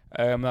 Yeah.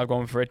 I've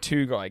gone for a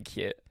 2-guy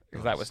kit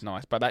because that Nice. was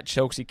nice. But that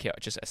Chelsea kit,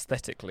 just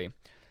aesthetically,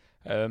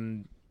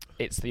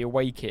 it's the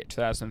away kit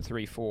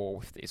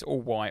 2003-04. It's all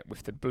white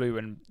with the blue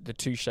and the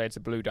 2 shades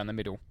of blue down the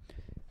middle.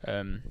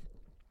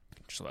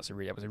 Just thought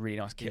that was a really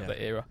nice kit of Yeah.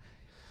 that era.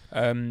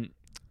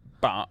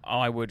 But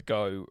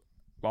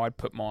I'd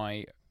put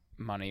my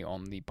money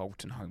on the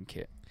Bolton home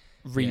kit.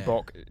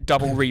 Reebok,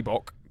 double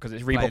Reebok, because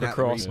it's Reebok Playing out the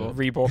across, Reebok.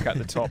 Reebok at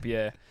the top,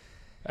 yeah.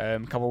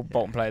 Couple of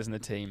Bolton players in the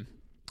team.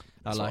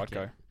 I So like I'd it.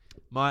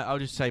 go. I'll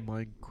just say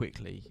mine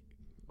quickly.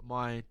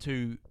 My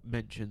 2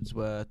 mentions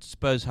were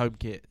Spurs home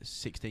kit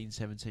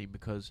 16-17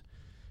 because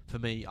for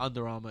me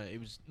Under Armour, it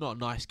was not a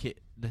nice kit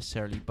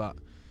necessarily, but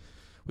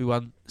we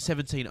won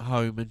 17 at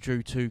home and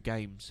drew 2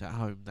 games at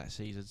home that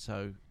season.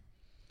 So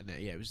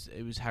it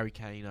was Harry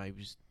Kane. It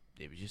was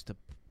just a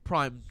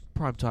prime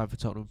time for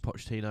Tottenham,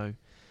 Pochettino,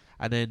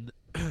 and then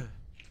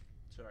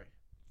sorry,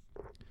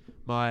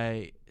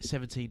 my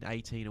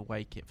 17-18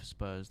 away kit for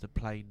Spurs, the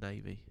plain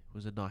navy,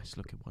 was a nice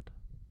looking one,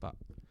 but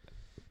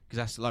because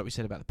that's like we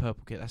said about the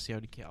purple kit, that's the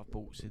only kit I've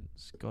bought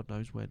since God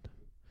knows when.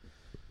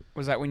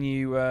 Was that when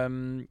you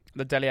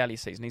the Dele Alli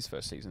season, his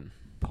first season?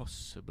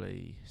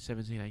 Possibly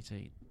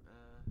 17-18.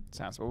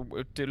 Sounds. Well,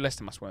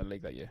 Leicester must win the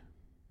league that year.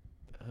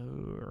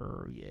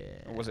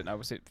 Yeah. Or was it? No,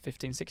 was it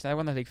 15-16? They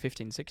won the league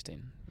 15-16.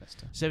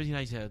 Leicester.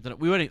 17-18. I don't know.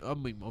 We weren't. I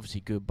mean,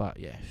 obviously good, but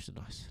yeah, it's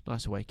a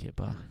nice away kit.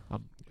 But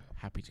I'm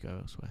happy to go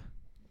elsewhere.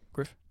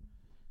 Griff.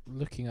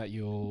 Looking at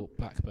your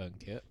Blackburn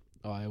kit,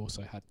 I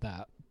also had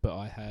that, but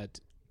I had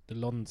the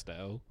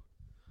Lonsdale.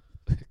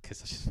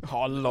 Because I just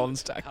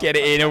Lonsdale, get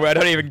it in. I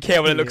don't even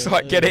care what it looks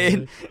like. Get it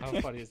in. How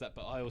funny is that?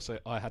 But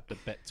I had the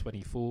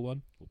Bet24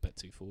 one, or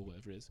Bet24,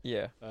 whatever it is.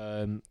 Yeah.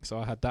 So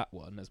I had that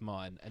one as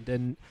mine, and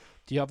then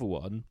the other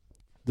one.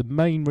 The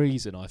main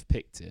reason I've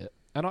picked it,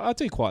 and I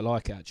do quite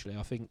like it actually.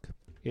 I think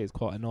it is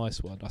quite a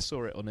nice one. I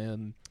saw it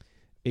on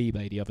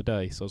eBay the other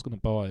day, so I was going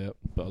to buy it,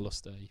 but I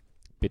lost a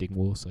bidding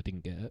war, so I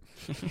didn't get it.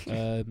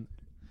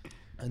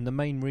 And the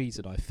main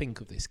reason I think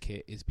of this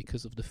kit is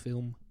because of the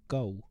film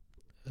Goal.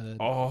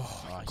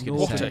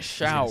 What a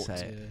shout!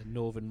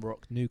 Northern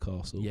Rock,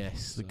 Newcastle.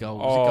 Yes, the So-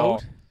 gold. Oh.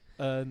 Was it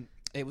gold?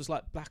 It was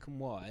like black and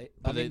white.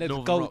 But I mean, the the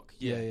Northern gold. Rock,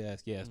 yeah.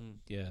 Yeah.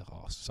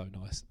 Oh, so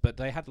nice. But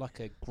they had like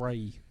a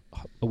grey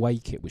away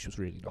kit, which was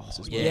really nice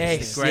as well.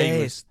 yes, the grey yes.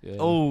 was. Yeah.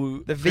 Oh,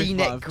 The Chris might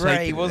V-neck have grey,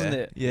 taken wasn't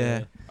there. it?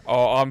 Yeah.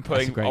 Oh, I'm That's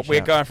putting. a great We're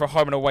shout. going for a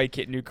home and away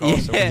kit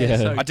Newcastle. Yeah.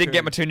 so I did true.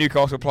 get my 2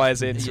 Newcastle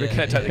players in, so we Yeah.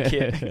 can take the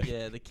kit.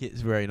 Yeah, the kit's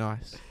very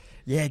nice.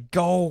 Yeah,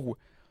 goal.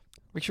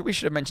 We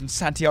should have mentioned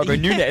Santiago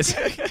Nunes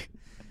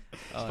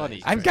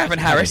funny. and Gavin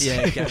Harris.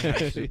 Yeah, Gavin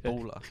Harris is a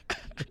baller.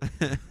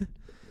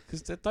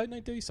 Because don't they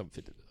do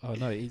something? Oh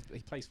no, he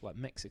plays for like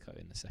Mexico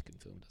in the second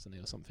film, doesn't he,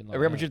 or something like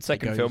Real that? Madrid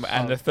second goes- film,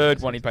 and the third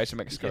one he plays for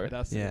Mexico. Yeah,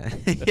 that's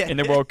Yeah. In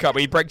the World Cup.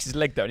 He breaks his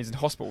leg though and he's in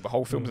hospital. The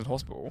whole film's in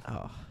hospital.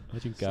 Oh.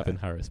 Imagine Gavin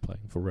Harris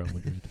playing for Real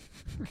Madrid.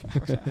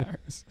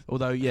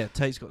 Although, yeah,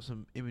 Tate's got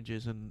some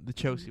images, and the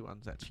Chelsea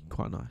one's actually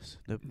quite nice.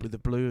 With the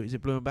blue, is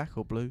it blue and back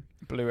or blue?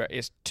 Blue,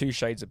 it's 2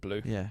 shades of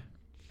blue. Yeah.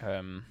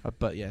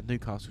 But yeah,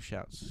 Newcastle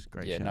shouts.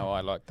 Great Yeah, shout. no,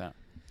 I like that.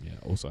 Yeah.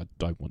 Also, I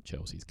don't want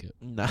Chelsea's kit.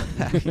 No.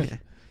 Yeah.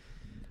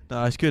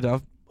 No, it's good.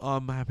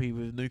 I'm happy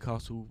with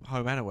Newcastle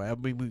home and away. I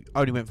mean, we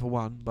only went for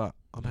one, but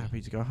I'm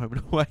happy to go home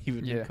and away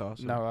with Yeah,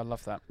 Newcastle. no, I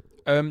love that.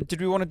 Did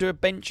we want to do a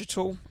bench at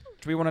all?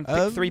 Do we want to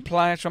pick 3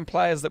 players from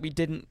players that we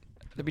didn't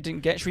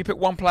get? Should we pick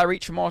 1 player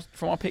each from our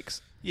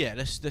picks? Yeah,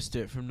 let's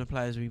do it from the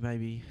players we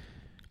maybe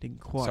didn't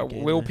quite. So get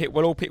in we'll there.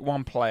 all pick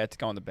 1 player to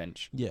go on the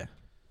bench. Yeah.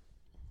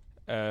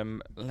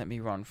 Let me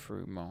run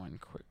through mine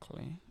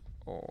quickly,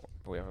 or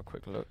we have a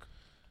quick look.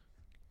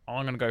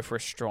 I'm going to go for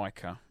a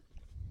striker.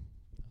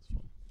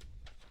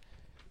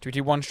 Do we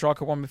do 1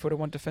 striker, 1 midfielder,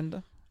 1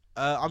 defender?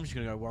 I'm just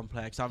gonna go 1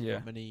 player because I haven't Yeah.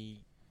 got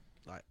many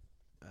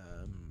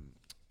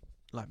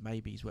like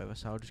maybes, whatever.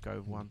 So I'll just go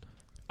with 1.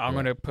 I'm Yeah.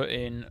 going to put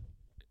in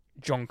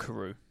John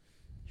Carew.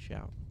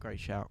 Shout,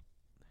 great shout.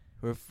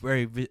 We're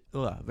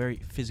a very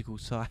physical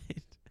side.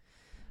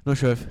 Not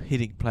sure if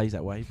Hiddink plays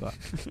that way, but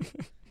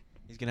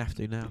he's gonna have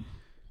to now.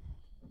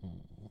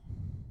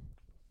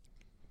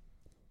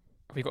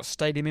 Have you got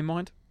stadium in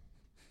mind?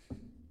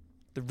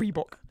 The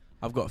Reebok.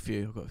 I've got a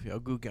few. I'll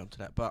go get onto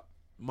that. But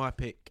my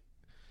pick,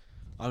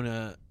 I'm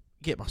gonna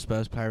get my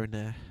Spurs player in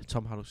there,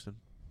 Tom Huddleston.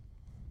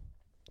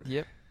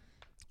 Yep.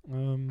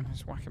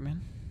 Let's whack him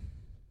in.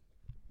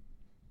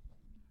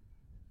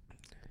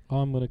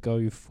 I'm gonna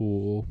go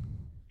for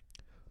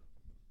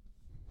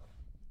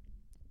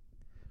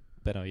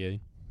Ben Ayew.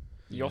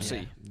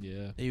 Yossi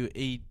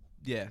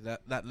Yeah.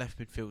 That left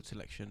midfield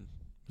selection.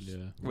 Yeah.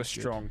 was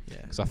good. strong.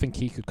 Yeah, Because I think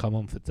he could come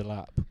on for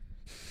Delap.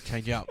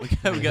 change it up. We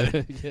go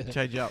Yeah.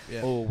 change it up.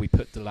 Yeah, Or we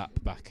put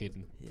Delap back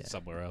in Yeah.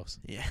 somewhere else.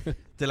 yeah.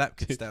 Delap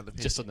could stand the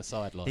pitch. Just on the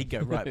sideline. He'd go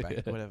right back.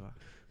 Yeah. Whatever.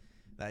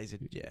 That is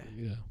yeah.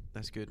 Yeah.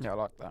 That's good. Yeah, I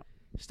like that.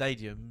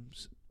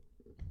 Stadiums.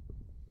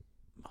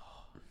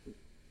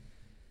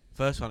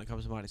 First one that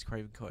comes to mind is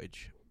Craven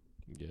Cottage.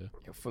 Yeah.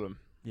 You're Fulham.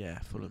 Yeah,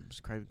 Fulham's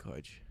Craven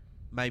Cottage.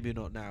 Maybe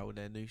not now with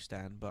their new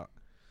stand, but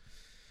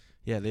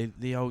yeah,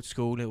 the old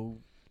school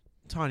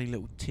tiny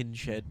little tin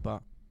shed,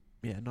 but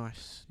yeah,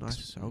 nice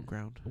old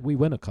ground. We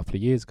went a couple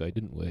of years ago,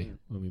 didn't we? Mm.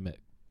 When we met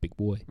Big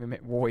Boy. We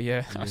met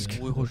Warrior. That's Yeah.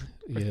 good.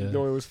 Yeah.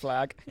 Loyal's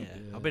flag. Yeah,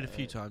 Yeah. I've been a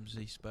few times to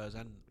these Spurs,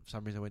 and for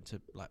some reason I went to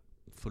like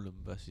Fulham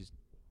versus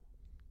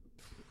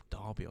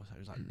Derby or something. It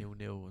was like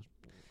 0-0.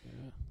 Yeah.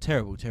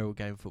 Terrible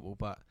game of football,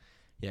 but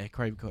yeah,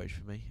 Craven Cottage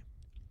for me.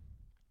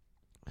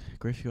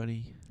 Griff, you got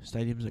any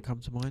stadiums that come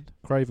to mind?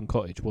 Craven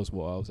Cottage was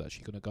what I was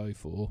actually going to go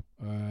for.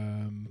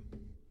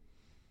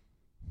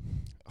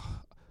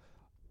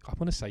 I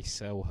want to say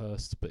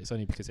Selhurst, but it's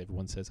only because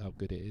everyone says how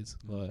good it is.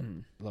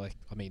 Like,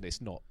 I mean,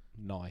 it's not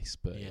nice,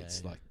 but Yeah,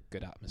 it's yeah. like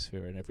good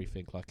atmosphere and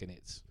everything. Like, and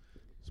it's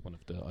one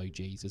of the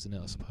OGs, isn't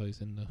it? I suppose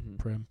in the Mhm.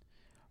 Prem.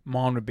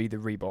 Mine would be the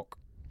Reebok.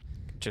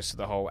 Just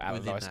the whole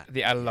Within Alalos, that.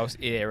 the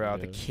Alalos era,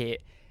 the Yeah.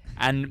 kit,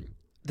 and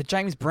the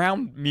James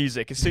Brown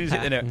music. As soon as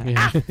it in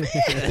Yeah.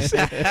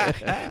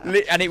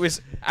 and it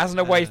was, as an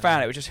away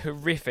fan, it was just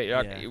horrific.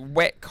 Like Yeah.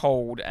 wet,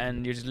 cold,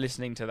 and you're just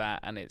listening to that,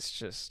 and it's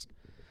just.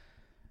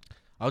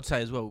 I would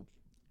say as well,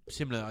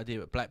 similar idea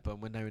with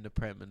Blackburn when they were in the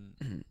Prem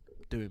and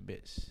doing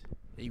bits.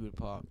 Ewood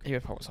Park.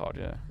 Ewood Park was hard,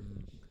 yeah.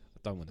 I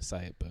don't want to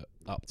say it, but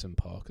Upton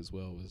Park as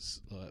well was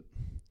like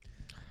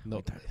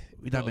not.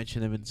 We don't not-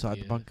 mention them inside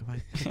the yeah. bunker,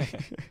 mate.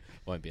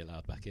 Won't be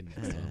allowed back in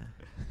this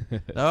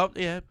time. No,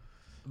 yeah.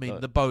 I mean,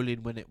 But- the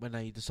bowling when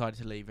they decided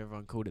to leave,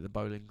 everyone called it the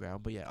bowling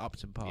ground. But yeah,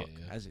 Upton Park,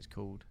 Yeah, yeah. as it's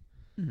called.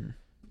 Mhm.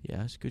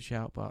 Yeah, it's a good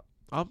shout. But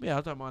yeah,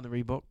 I don't mind the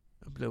Reebok.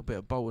 A little bit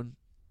of Bolton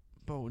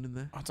in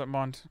there. I don't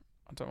mind.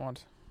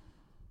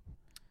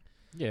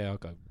 Yeah, I'll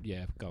go.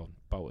 Yeah, go on.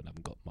 Bolton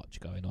haven't got much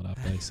going on,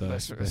 have they? So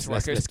Let's- let's,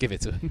 let's- let's give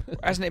it to them.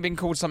 Hasn't it been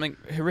called something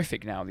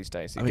horrific now these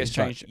days? It I mean, gets it's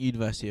like changed.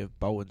 University of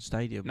Bolton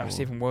Stadium. No, it's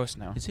or- even worse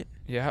now. Is it?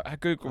 Yeah,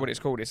 Google what it's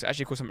called. It's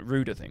actually called something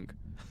rude, I think.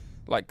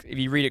 Like, if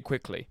you read it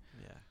quickly.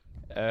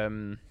 Yeah.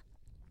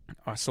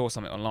 I saw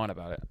something online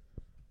about it.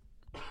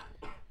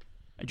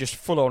 And just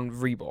full on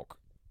Reebok.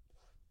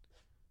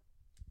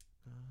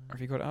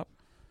 Have you got it up?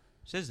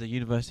 Says the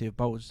University of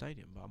Bolton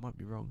Stadium, but I might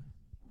be wrong.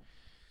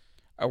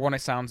 It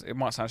might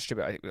sound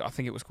stupid. I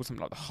think it was called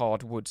something like the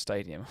Hardwood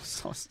Stadium.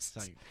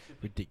 Something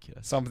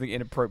ridiculous. Something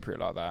inappropriate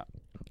like that.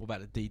 What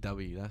about the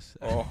DW? That's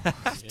Oh,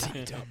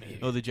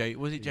 or the J.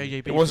 Was it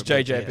JJB? It was from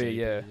it? JJB,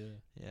 yeah.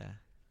 Yeah,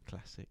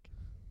 classic.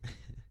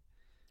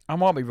 I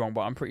might be wrong,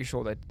 but I'm pretty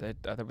sure that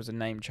there was a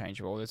name change,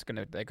 or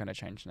they're gonna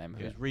change the name of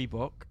It it. was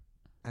Reebok,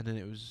 and then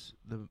it was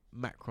the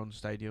Macron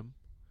Stadium,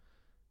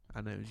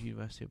 and then it was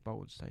University of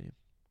Bolton Stadium.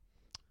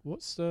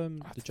 What's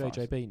the That's fast.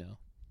 JJB now?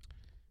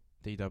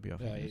 DW, I think.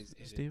 Yeah, is is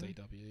it Stephen?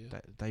 DW? Yeah.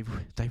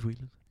 Dave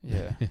Whelan.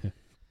 Yeah.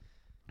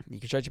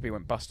 Because JJB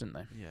went bust, didn't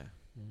they? Yeah.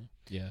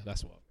 Yeah,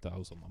 that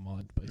was on my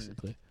mind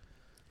basically.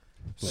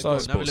 So,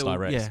 Sports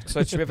Direct. yeah.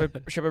 So should we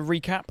have a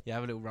recap? Yeah,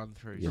 have a little run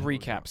through. Yeah.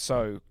 Recap.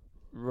 So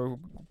we'll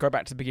go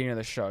back to the beginning of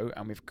the show,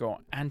 and we've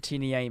got Antti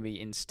Niemi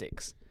in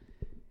sticks.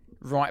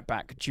 Right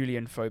back,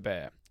 Julian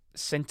Faubert.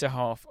 Centre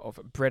half of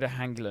Breda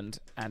Hangland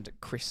and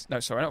Chris. No,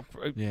 sorry, not.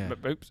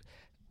 Oops.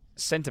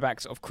 Centre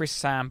backs of Chris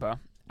Samba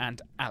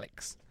and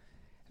Alex.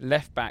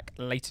 Left back,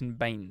 Leighton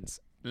Baines.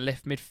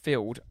 Left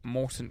midfield,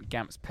 Morten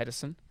Gamps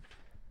Pedersen.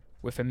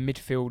 With a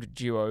midfield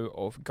duo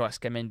of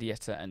Gaisca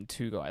Mendieta and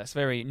Tugai. That's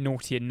very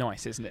naughty and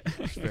nice, isn't it?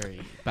 It's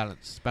very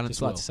balanced.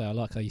 Just like to say, I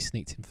like how you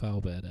sneaked in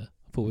Faubert there.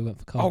 I thought we went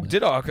for Carl. Oh,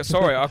 did I?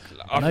 Sorry, I'm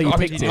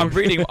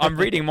I'm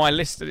reading my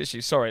list of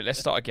issues. Sorry, let's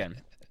start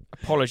again.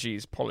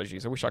 Apologies.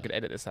 I wish I could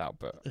edit this out,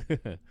 but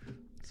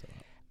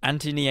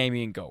Antti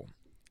Niemi in goal.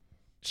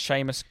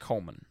 Seamus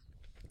Coleman,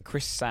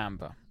 Chris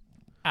Samba,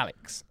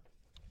 Alex,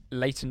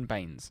 Leighton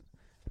Baines,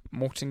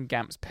 Morten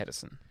Gamps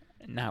Pedersen.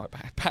 Now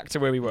back to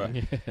where we were.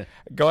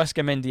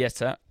 Gaisca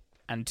Mendieta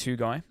and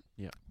Tugai.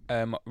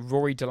 Yeah.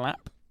 Rory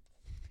Delap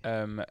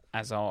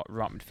as our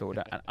right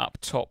midfielder, and up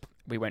top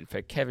we went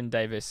for Kevin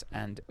Davis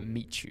and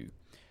Michu,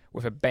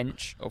 with a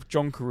bench of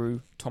John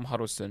Carew, Tom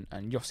Huddleston,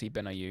 and Yossi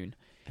Benayoun.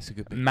 It's a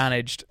good bench.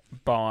 Managed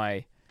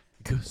by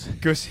Gus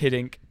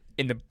Hiddink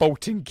in the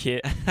Bolton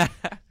kit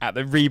at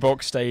the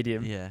Reebok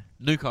Stadium. Yeah.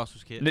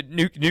 Newcastle's kit.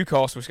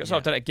 Newcastle's kit. So Yeah.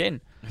 I've done it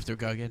again. Have to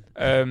go again.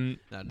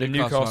 The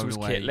Newcastle's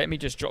away. kit. Let me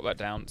just drop that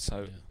down.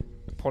 So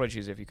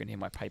apologies if you can hear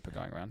my paper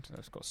going around.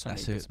 I've got so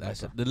many bits of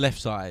That's paper. it. The left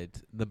side,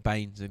 the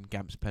Baines and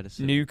Gamps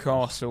Pedersen.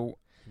 Newcastle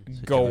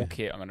So goal Joey.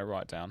 kit I'm going to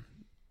write down.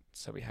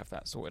 So we have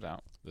that sorted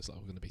out. Looks like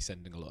we're going to be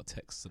sending a lot of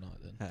texts tonight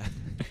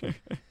then.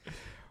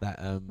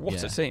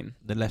 What a team.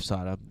 The left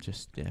side, I'm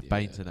just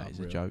Baines and that is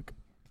a unreal. joke.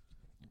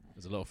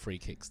 There's a lot of free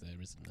kicks there,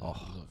 isn't there?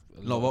 Oh,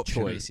 a A lot of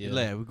options. choice.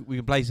 Yeah. We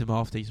can play some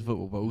half decent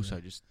football, but also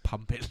just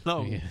pump it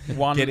long. Yeah.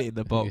 One, Get it in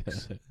the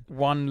box.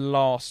 one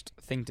last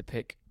thing to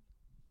pick.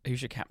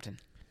 Who's your captain?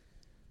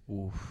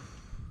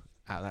 Oof.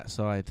 At that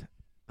side,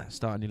 that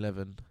starting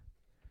 11.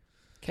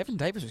 Kevin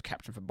Davis was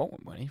captain for Bolton,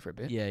 wasn't he, for a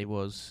bit? Yeah, he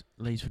was.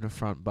 Leads from the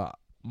front, but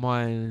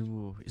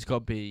mine, it's got to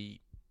be,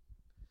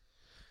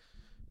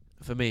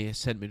 for me, a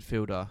centre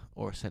midfielder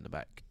or a centre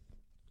back.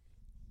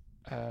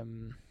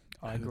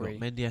 I We've got agree.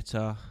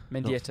 Mendieta.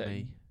 not for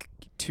me.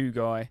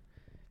 Tugai,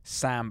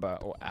 Samba,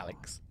 or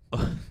Alex.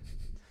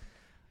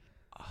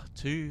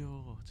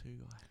 Two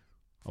guy.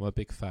 I'm a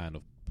big fan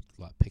of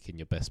like picking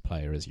your best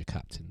player as your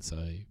captain,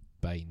 so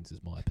Baines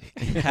is my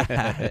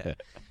pick.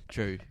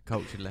 True.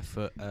 Cultured left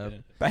foot.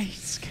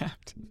 Baines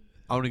captain.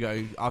 I want to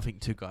go, I think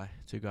two guy.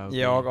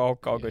 Yeah, I'll go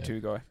Yeah.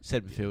 Tugai.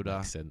 Centre midfielder.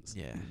 Makes sense.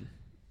 Yeah.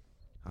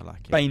 I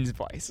like it. Baines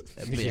vice.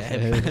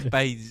 Yeah,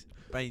 Baines,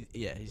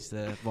 yeah, he's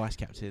the vice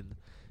captain,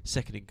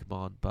 second in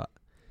command, but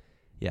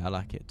yeah, I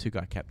like it. Two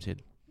guy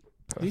captain.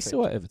 He's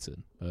still at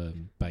Everton.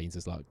 Baines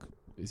is like,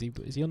 is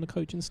he on the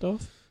coaching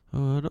staff? I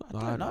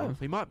don't know.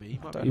 He might be.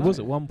 don't He know. was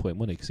at one point,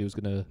 wasn't he? Because he was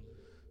going to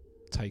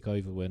take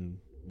over when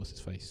what's his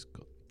face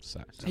got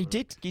sacked. He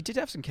did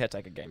have some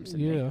caretaker games,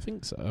 didn't he? Yeah, I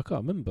think so. I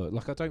can't remember.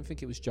 Like, I don't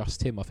think it was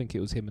just him. I think it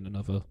was him and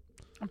another.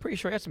 I'm pretty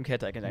sure he had some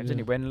caretaker games, Yeah. didn't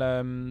he?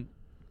 When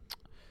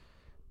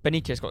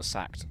Benitez got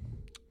sacked.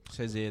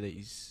 Says here that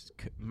his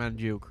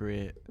managerial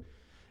career,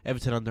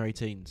 Everton under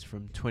 18s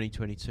from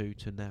 2022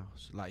 to now.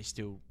 So, like, he's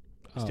still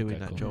in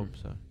that cool. job.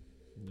 So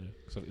Yeah,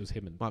 so it was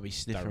him and might be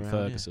sniffing Darren around.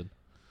 Ferguson.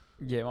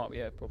 Yeah, probably.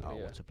 Yeah. What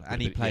a player.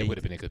 And he played. would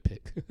have been a good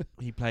pick.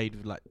 He played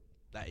with, like,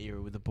 that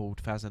era with the ball,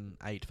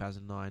 2008,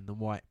 2009, the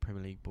white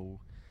Premier League ball,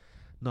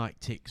 Nike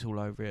ticks all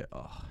over it.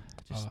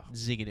 Just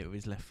zigging it with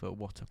his left foot.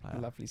 What a player!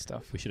 Lovely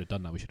stuff. We should have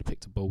done that. We should have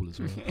picked a ball as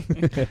well.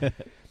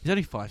 He's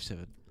only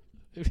 5'7".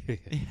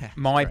 Yeah.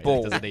 My Great,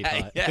 ball. doesn't need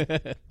height.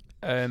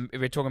 If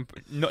we're talking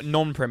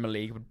non-Premier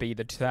League, would be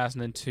the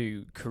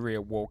 2002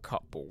 Korea World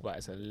Cup ball. That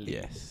is a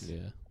Yes. Yeah.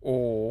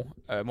 Or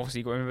obviously,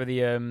 you got remember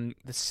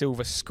the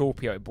silver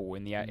Scorpio ball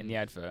in the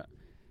advert.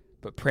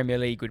 But Premier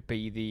League would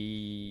be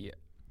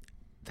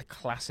the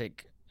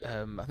classic.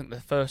 I think the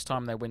first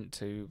time they went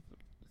to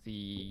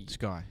the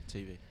Sky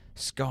TV.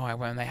 Sky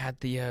when they had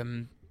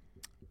the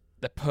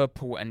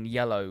purple and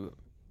yellow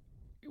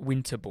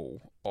winter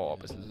ball. Oh,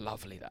 it was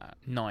lovely. That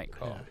Nike.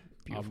 Oh,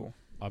 beautiful.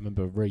 I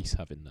remember Reese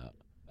having that,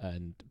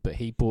 but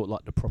he bought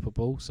like the proper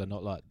ball, so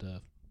not like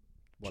the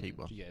Cheap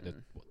one. Yeah, the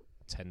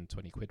 10,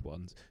 20 quid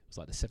ones. It was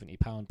like the £70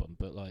 one,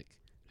 but like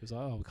it was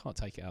like, oh, we can't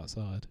take it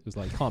outside. It was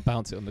like you can't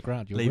bounce it on the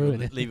ground. You'll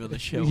ruin it. Leave it on the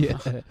shelf. Yeah.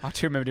 I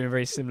do remember doing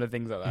very similar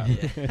things like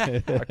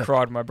that. I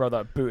cried when my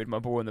brother booted my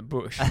ball in the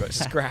bush, got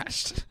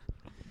scratched.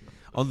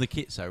 On the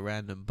kit, so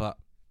random, but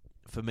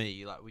for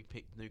me, like, we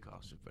picked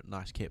Newcastle for a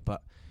nice kit,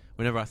 but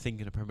whenever I think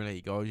in the Premier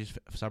League, I just,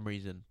 for some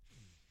reason,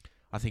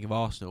 I think of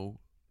Arsenal,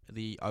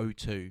 the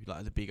 0-2,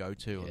 like the big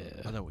 0-2. Yeah.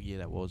 I don't know what year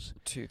that was.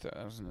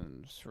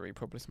 2003,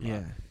 probably something Yeah.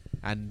 like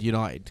And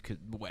United,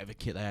 whatever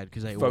kit they had,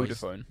 because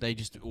Vodafone. they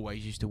just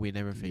always used to win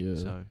everything.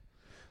 Yeah.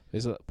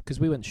 So Because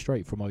we went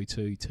straight from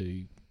O2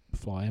 to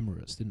Fly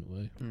Emirates, didn't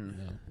we?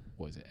 Mm.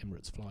 What is it?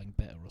 Emirates Flying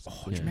Better or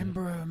something. Do you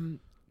remember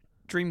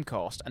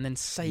Dreamcast and then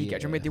Sega. Do you Yeah,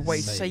 remember the away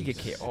Sega. Sega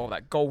kit? Oh,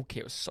 that gold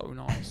kit was so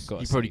nice. Got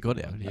a You probably Sega got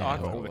it, one, haven't you? Yeah, I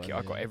got got all the one, kit.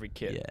 I got every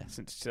kit Yeah.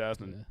 since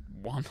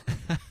 2001.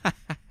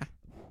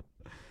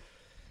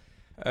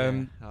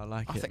 Yeah, I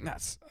like I it. think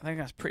that's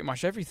pretty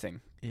much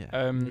everything.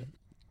 Yeah.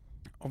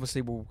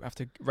 Obviously we'll have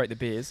to rate the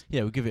beers.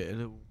 Yeah, we'll give it a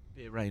little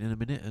bit of rain in a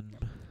minute. And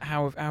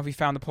How have you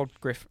found the pod,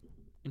 Griff?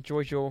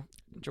 Enjoyed your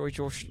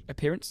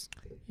appearance?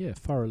 Yeah,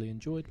 thoroughly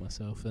enjoyed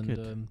myself, and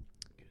Good.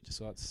 just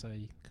like to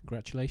say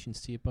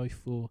congratulations to you both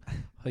for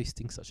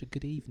hosting such a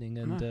good evening.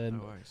 And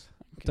no worries.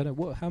 don't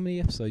know how many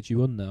episodes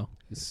you on now.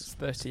 It's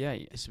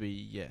 38. This will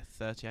be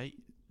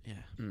 38. Yeah,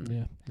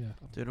 Yeah.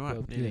 doing all right.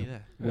 Well, Nearly yeah.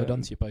 there. Well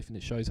done to you both, and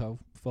it shows how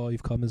far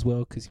you've come as well,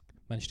 because you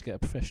managed to get a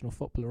professional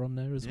footballer on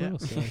there as Yeah. well.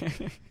 So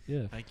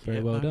yeah, Thank you. very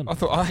Yeah, well no. done.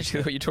 I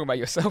actually thought you were talking about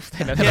yourself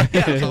then. And then,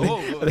 Yeah, I was like,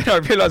 whoa, whoa. then I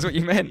realised what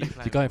you meant.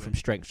 You're going from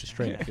strength to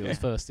strength. It was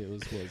first. It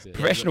was what was it?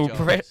 Professional, we've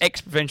got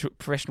Jarvis.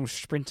 professional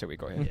sprinter we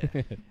got here.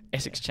 Yeah.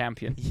 Essex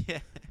champion. Yeah.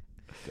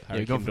 Got Harry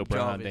you've gone Kindle from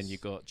Brown, then Jarvis. you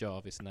got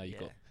Jarvis. Now you Yeah.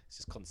 got it's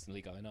just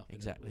constantly going up. isn't it?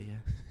 Exactly.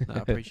 Yeah. No, I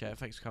appreciate it.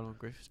 Thanks for coming on,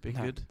 Griff. It's been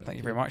No, good. Thank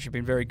you very much. You've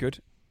been very good.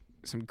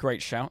 Some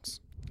great shouts.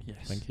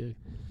 Yes. Thank you.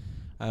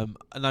 And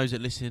those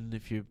that listen,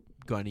 if you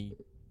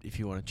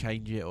want to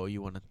change it, or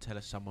you want to tell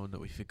us someone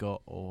that we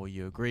forgot, or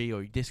you agree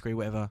or you disagree,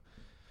 whatever,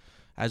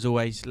 as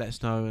always, let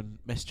us know and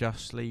message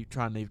us.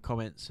 Try and leave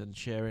comments and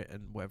share it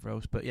and whatever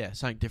else. But yeah,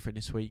 something different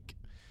this week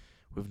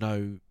with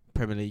no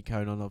Premier League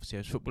going on. Obviously,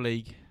 there's Football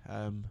League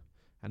and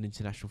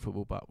international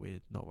football, but we're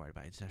not worried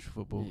about international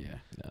football Yeah.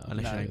 No,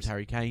 unless your no, name's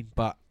Harry Kane.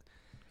 But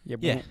Yeah,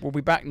 Yeah. We'll be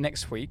back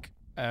next week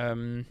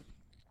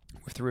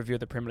with the review of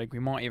the Premier League. We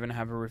might even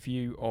have a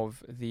review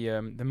of the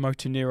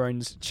Motor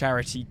Neurons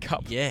Charity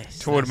Cup yes,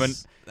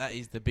 tournament. that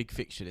is the big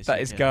fixture this that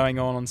week, is yeah. going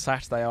on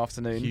Saturday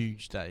afternoon.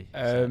 Huge day.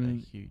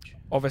 Huge.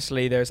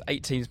 Obviously, there's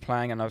 8 teams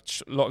playing, and a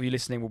lot of you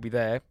listening will be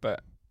there,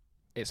 but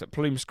it's at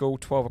Plume School,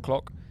 12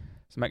 o'clock.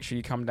 So make sure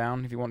you come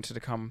down if you wanted to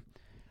come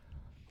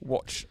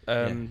watch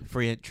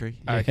Free entry.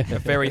 a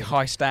very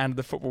high standard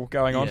of football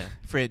going on. Yeah,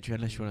 free entry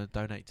unless you want to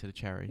donate to the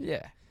charity.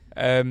 Yeah.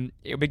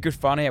 It'll be good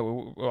fun. Yeah,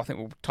 I think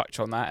we'll touch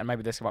on that, and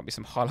maybe there might be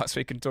some highlights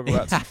we can talk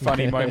about, some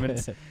funny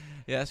moments.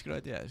 Yeah, that's a good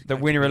idea. The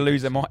winner and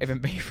loser might even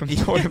be from the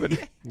tournament.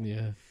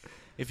 Yeah,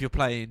 If you're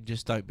playing,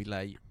 just don't be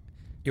late.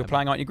 You're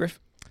playing, aren't you, Griff?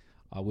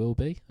 I will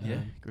be. Yeah,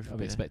 Griff will I'm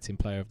be there. expecting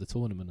player of the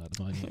tournament at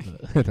the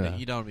moment. But Yeah,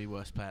 you don't want to be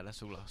worst player.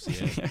 That's all I'll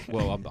say.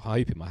 well, I'm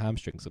hoping my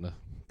hamstring's gonna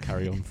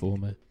carry on for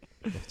me.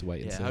 We'll have to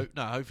wait and see.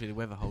 Hopefully the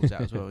weather holds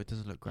out as well. It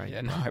doesn't look great.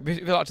 Yeah, no. If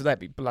you like today, it'd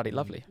be bloody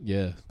lovely.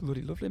 Yeah,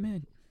 Bloody lovely,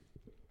 man.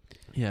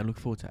 Yeah, I look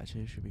forward to it,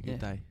 actually. It should be a good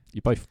day.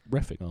 you're both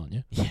reffing, aren't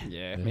you?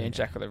 Yeah, me and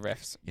Jack are the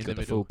refs. In Got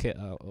the the full middle. kit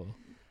out,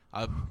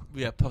 or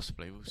Yeah,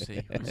 possibly. We'll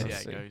see. We'll see We'll how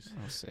see. it goes.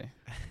 We'll see.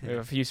 We have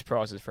a few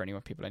surprises for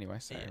people anyway,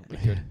 so Yeah. it'll be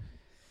good.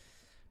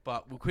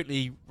 But we'll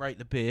quickly rate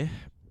the beer.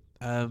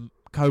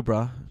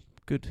 Cobra,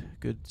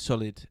 good,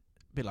 solid.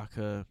 Bit like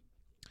a.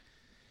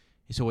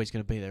 It's always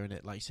going to be there, isn't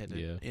it? Like you said,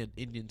 Yeah. an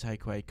Indian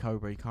takeaway,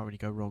 Cobra, you can't really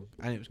go wrong.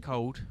 And it was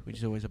cold, which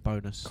is always a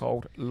bonus.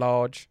 Cold,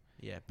 large.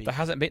 Yeah, big. We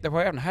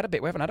haven't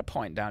had a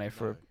pint down here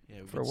for.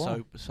 Yeah, we've for a been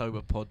while.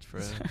 sober pod for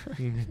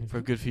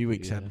a good few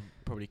weeks, Yeah. and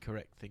probably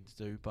correct thing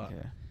to do. But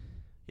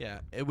Yeah.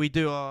 we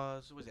do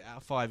ours. Was it out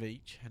of 5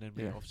 each, and then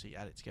we Yeah. obviously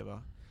add it together.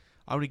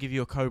 I'm going to give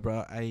you a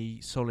Cobra a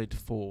solid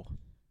 4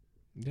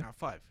 yeah. out of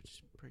 5, which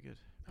is pretty good.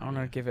 I'm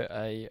going to give it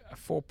a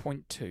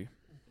 4.2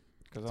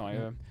 because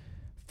I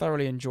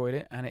thoroughly enjoyed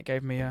it, and it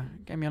gave me a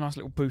nice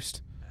little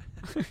boost.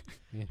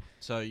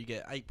 So you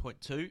get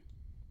 8.2.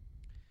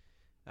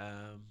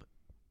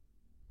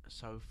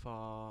 So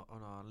far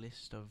on our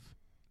list of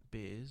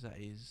beers, that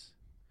is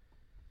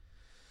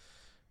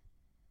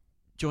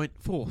joint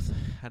 4th,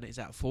 and it's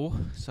at 4.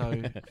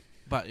 So,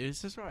 but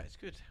it's just right. It's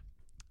good.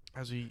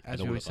 As we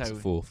And all always of us say, are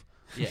fourth.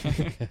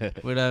 yeah.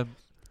 Well,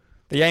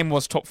 The aim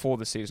was top 4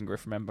 this season,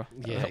 Griff. Remember?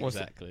 Yeah, That was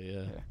exactly.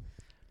 Yeah.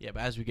 yeah.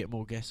 But as we get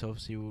more guests,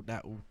 obviously,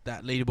 that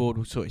leaderboard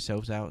will sort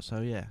itself out. So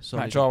yeah,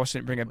 solid. Matt Jarvis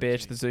didn't bring a beer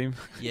to the Zoom.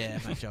 Yeah,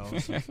 Matt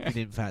Jarvis. He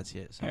didn't fancy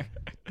it. So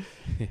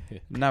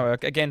No,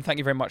 again, thank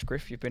you very much,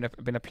 Griff. You've been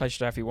a pleasure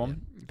to have you on. Yeah,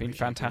 You've been appreciate it.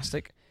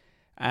 fantastic,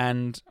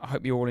 and I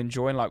hope you all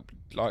enjoy.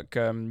 Like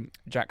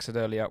Jack said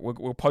earlier,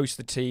 we'll post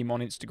the team on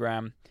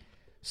Instagram.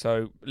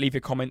 So leave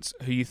your comments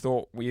who you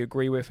thought we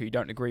agree with, who you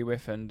don't agree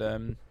with, and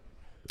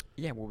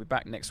we'll be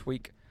back next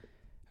week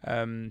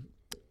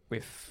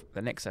with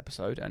the next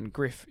episode. And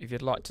Griff, if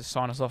you'd like to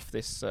sign us off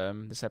this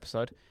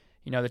episode,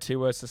 you know the 2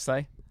 words to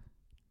say.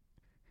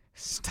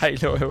 Stay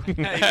loyal.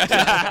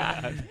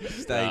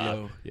 Stay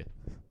low. Yeah.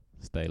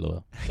 Stay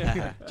loyal.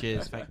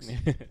 Cheers. Thanks.